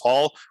Chris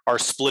Paul are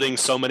splitting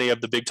so many of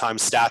the big time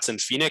stats in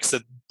Phoenix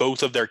that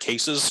both of their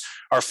cases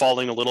are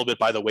falling a little bit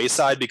by the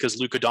wayside because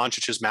Luka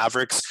Doncic's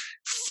Mavericks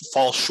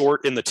fall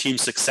short in the team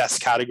success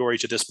category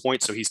to this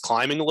point, so he's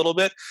climbing a little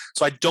bit.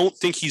 So I don't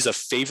think he's a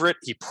favorite.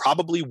 He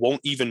probably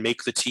won't even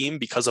make the team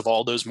because of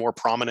all those more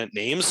prominent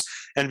names,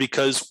 and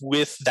because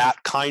with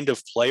that kind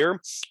of player,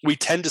 we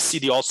tend to see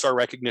the all-star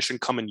recognition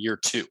come in year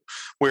 2,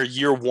 where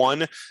year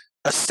 1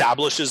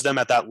 establishes them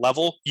at that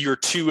level. Year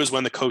 2 is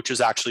when the coaches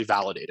actually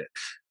validate it.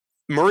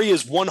 Murray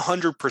is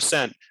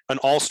 100% an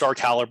all-star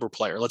caliber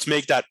player. Let's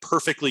make that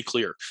perfectly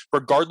clear.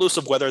 Regardless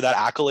of whether that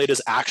accolade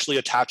is actually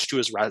attached to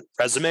his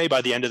resume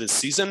by the end of the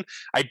season,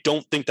 I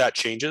don't think that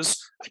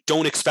changes. I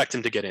don't expect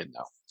him to get in,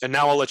 though. And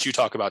now I'll let you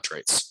talk about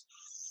traits.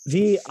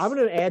 I'm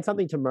going to add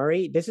something to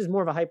Murray. This is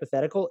more of a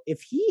hypothetical.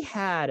 If he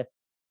had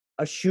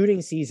a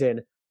shooting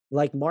season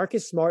like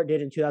Marcus Smart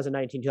did in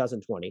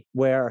 2019-2020,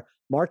 where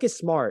Marcus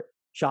Smart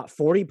shot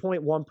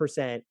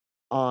 40.1%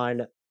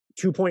 on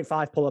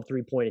 2.5 pull-up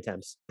three-point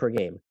attempts per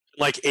game.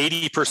 Like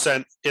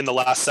 80% in the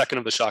last second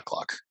of the shot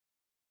clock.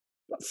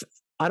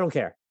 I don't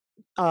care.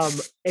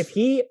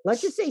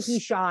 Let's just say he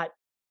shot,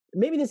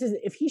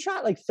 if he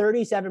shot like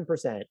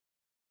 37%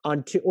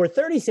 on 2 or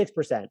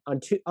 36%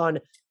 on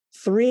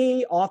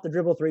 3 off the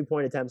dribble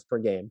three-point attempts per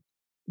game,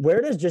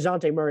 where does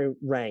DeJounte Murray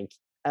rank?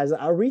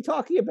 Are we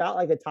talking about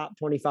like a top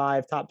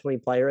 25, top 20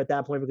 player at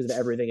that point because of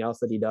everything else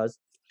that he does?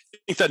 I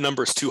think that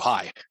number is too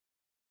high.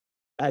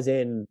 As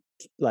in,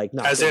 like,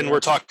 not we're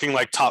talking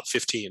like top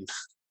 15.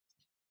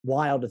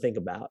 Wild to think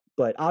about,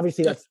 but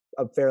obviously that's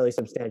a fairly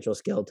substantial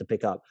skill to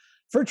pick up.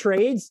 For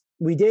trades,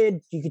 you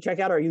can check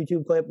out our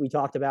YouTube clip. We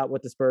talked about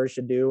what the Spurs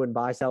should do and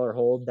buy, sell, or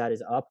hold. That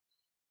is up.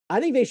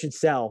 I think they should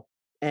sell,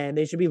 and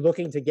they should be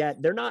looking to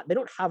get. They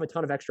don't have a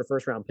ton of extra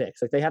first round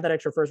picks. Like, they have that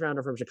extra first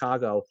rounder from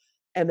Chicago,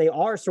 and they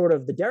are sort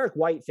of the Derek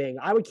White thing.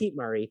 I would keep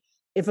Murray.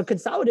 If a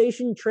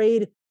consolidation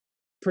trade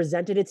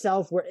presented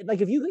itself where, like,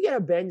 if you could get a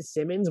Ben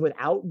Simmons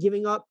without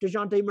giving up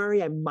DeJounte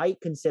Murray, I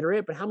might consider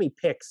it. But how many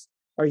picks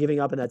are you giving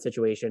up in that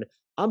situation?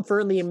 I'm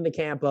firmly in the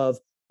camp of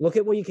look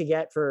at what you could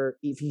get for,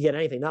 if you get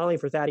anything, not only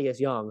for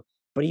Thaddeus Young,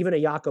 but even a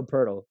Jakob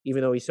Poeltl,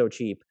 even though he's so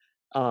cheap.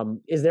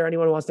 Is there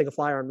anyone who wants to take a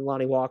flyer on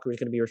Lonnie Walker who's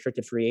going to be a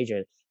restricted free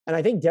agent? And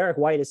I think Derek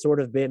White has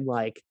sort of been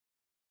like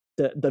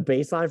the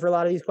baseline for a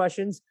lot of these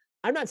questions.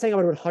 I'm not saying I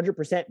would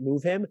 100%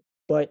 move him,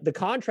 but the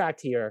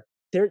contract here,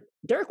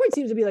 Derek White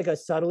seems to be like a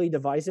subtly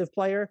divisive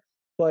player,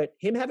 but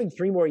him having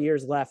 3 more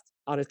years left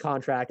on his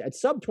contract at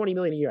sub $20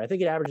 million a year, I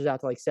think it averages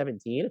out to like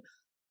 17.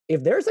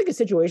 If there's like a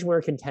situation where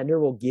a contender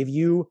will give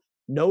you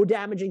no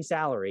damaging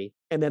salary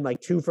and then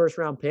like 2 first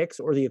round picks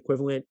or the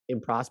equivalent in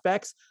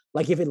prospects,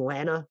 like if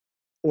Atlanta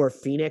or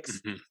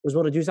Phoenix was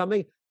willing to do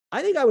something,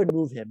 I think I would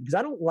move him because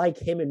I don't like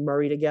him and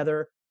Murray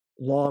together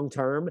long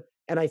term.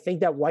 And I think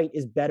that White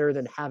is better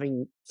than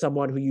having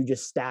someone who you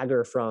just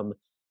stagger from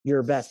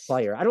your best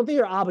player. I don't think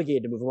you're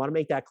obligated to move. I want to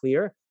make that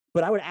clear,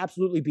 but I would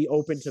absolutely be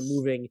open to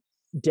moving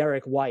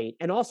Derek White.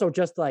 And also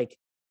just like,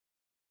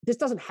 this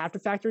doesn't have to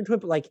factor into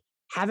it, but like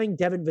having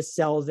Devin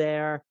Vassell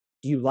there,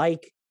 do you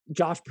like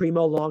Josh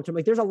Primo long term?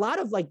 Like, there's a lot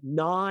of like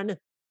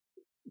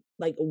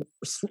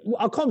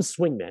I'll call him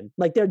swingmen.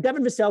 Like,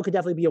 Devin Vassell could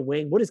definitely be a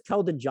wing. What is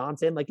Keldon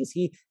Johnson? Like,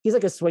 he's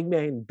like a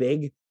swingman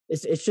big?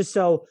 It's just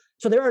so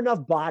there are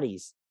enough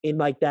bodies in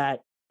like that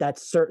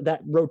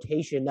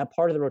rotation, that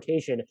part of the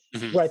rotation,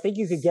 where I think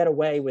you could get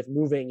away with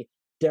moving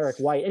Derek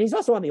White. And he's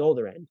also on the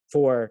older end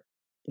for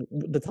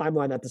the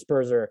timeline that the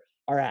Spurs are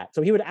at.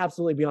 So he would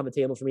absolutely be on the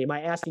table for me.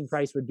 My asking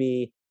price would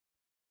be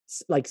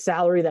like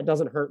salary that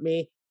doesn't hurt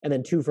me, and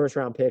then 2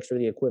 first-round picks or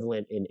the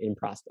equivalent in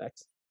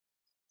prospects.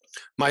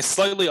 My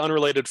slightly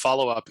unrelated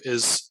follow-up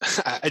is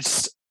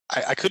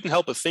I couldn't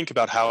help but think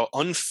about how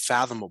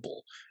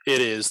unfathomable it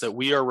is that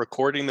we are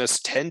recording this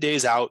 10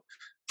 days out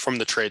from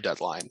the trade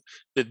deadline,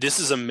 that this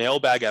is a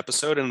mailbag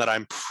episode, and that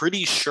I'm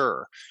pretty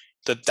sure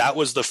that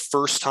was the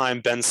first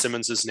time Ben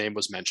Simmons' name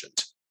was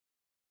mentioned.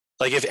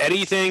 Like, if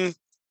anything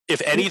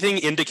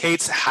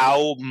indicates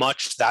how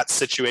much that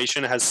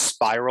situation has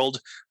spiraled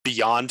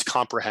beyond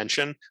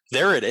comprehension,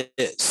 there it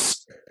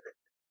is.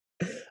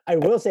 I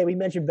will say we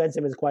mentioned Ben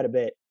Simmons quite a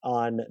bit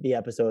on the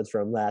episodes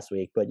from last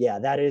week, but yeah,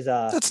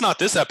 that's not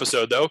this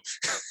episode though.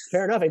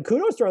 Fair enough. And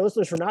kudos to our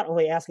listeners for not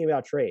only asking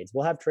about trades.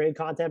 We'll have trade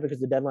content because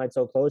the deadline's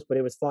so close, but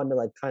it was fun to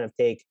like kind of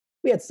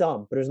we had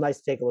some, but it was nice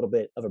to take a little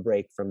bit of a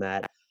break from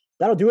that.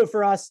 That'll do it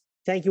for us.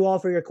 Thank you all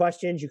for your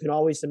questions. You can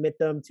always submit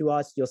them to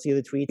us. You'll see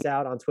the tweets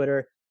out on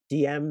Twitter.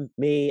 DM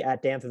me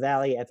at Dan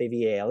Favale,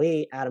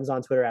 Favale. Adam's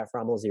on Twitter at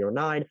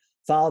Frommel09.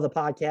 Follow the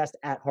podcast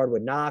at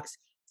Hardwood Knocks.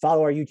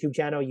 Follow our YouTube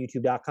channel,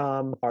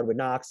 youtube.com, Hardwood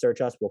Knocks.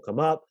 Search us, we'll come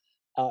up.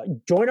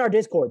 Join our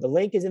Discord. The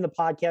link is in the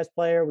podcast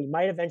player. We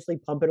might eventually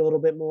pump it a little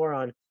bit more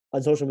on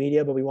social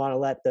media, but we want to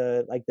let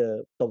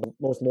the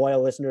most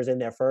loyal listeners in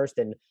there first,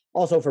 and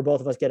also for both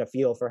of us get a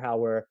feel for how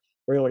we're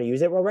going to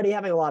use it. We're already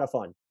having a lot of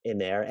fun in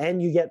there,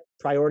 and you get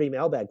priority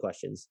mailbag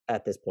questions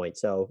at this point.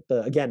 So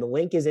the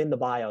link is in the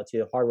bio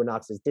to Hardwood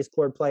Knocks'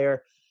 Discord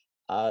player.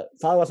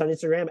 Follow us on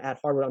Instagram at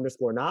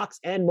Hardwood_Knocks.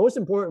 And most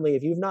importantly,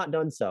 if you've not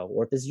done so,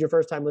 or if this is your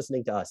first time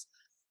listening to us,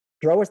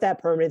 throw us that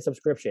permanent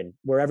subscription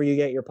wherever you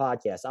get your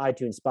podcasts,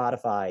 iTunes,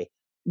 Spotify,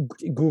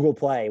 Google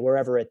Play,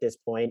 wherever at this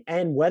point.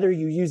 And whether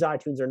you use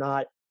iTunes or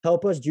not,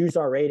 help us juice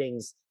our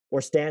ratings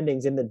or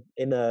standings in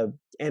the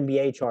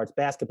NBA charts,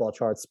 basketball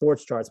charts,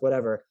 sports charts,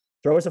 whatever.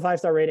 Throw us a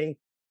 5-star rating,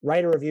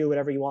 write a review,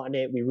 whatever you want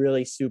in it. We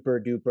really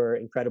super duper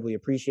incredibly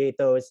appreciate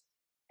those.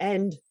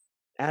 And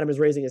Adam is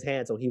raising his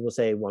hand, so he will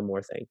say one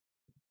more thing.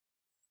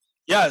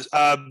 Yeah,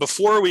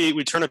 before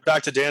we turn it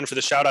back to Dan for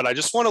the shout out, I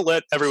just want to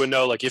let everyone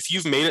know, like, if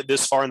you've made it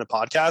this far in the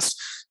podcast,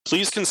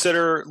 please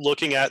consider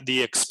looking at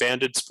the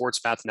expanded Sports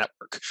Math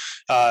Network.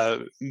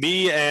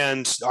 Me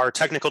and our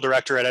technical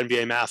director at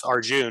NBA Math,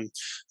 Arjun,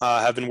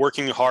 have been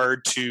working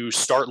hard to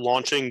start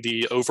launching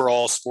the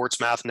overall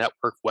Sports Math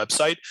Network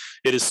website.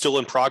 It is still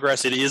in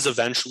progress. It is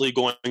eventually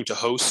going to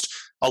host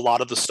a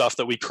lot of the stuff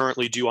that we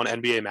currently do on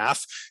NBA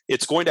Math.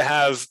 It's going to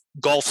have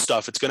golf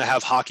stuff. It's going to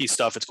have hockey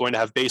stuff. It's going to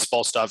have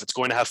baseball stuff. It's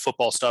going to have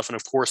football stuff. And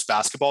of course,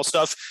 basketball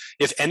stuff.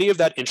 If any of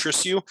that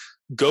interests you,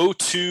 go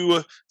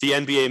to the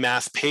NBA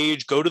Math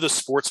page, go to the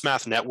Sports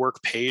Math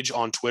Network page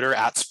on Twitter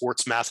at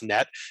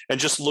SportsMathNet, and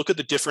just look at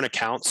the different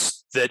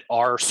accounts that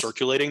are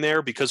circulating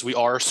there, because we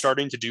are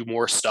starting to do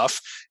more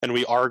stuff and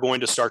we are going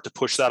to start to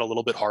push that a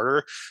little bit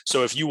harder.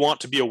 So if you want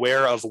to be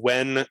aware of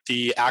when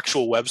the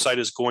actual website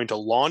is going to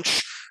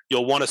launch,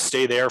 you'll want to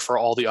stay there for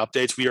all the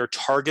updates. We are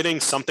targeting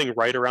something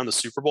right around the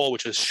Super Bowl,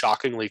 which is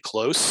shockingly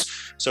close.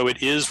 So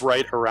it is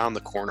right around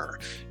the corner.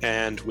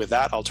 And with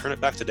that, I'll turn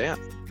it back to Dan.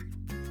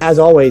 As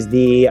always,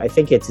 I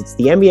think it's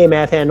the NBA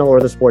Math handle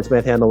or the Sports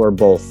Math handle, or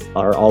both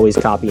are always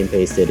copy and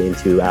pasted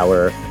into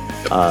your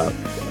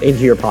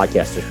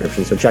podcast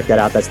description. So check that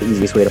out. That's the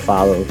easiest way to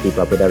follow and keep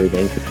up with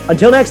everything.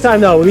 Until next time,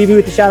 though, we'll leave you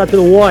with the shout out to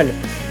the one,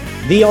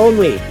 the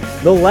only,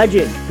 the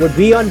legend. Would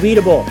be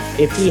unbeatable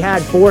if he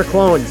had 4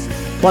 clones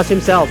plus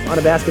himself on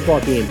a basketball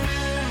team.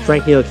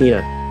 Frank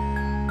Ntilikina.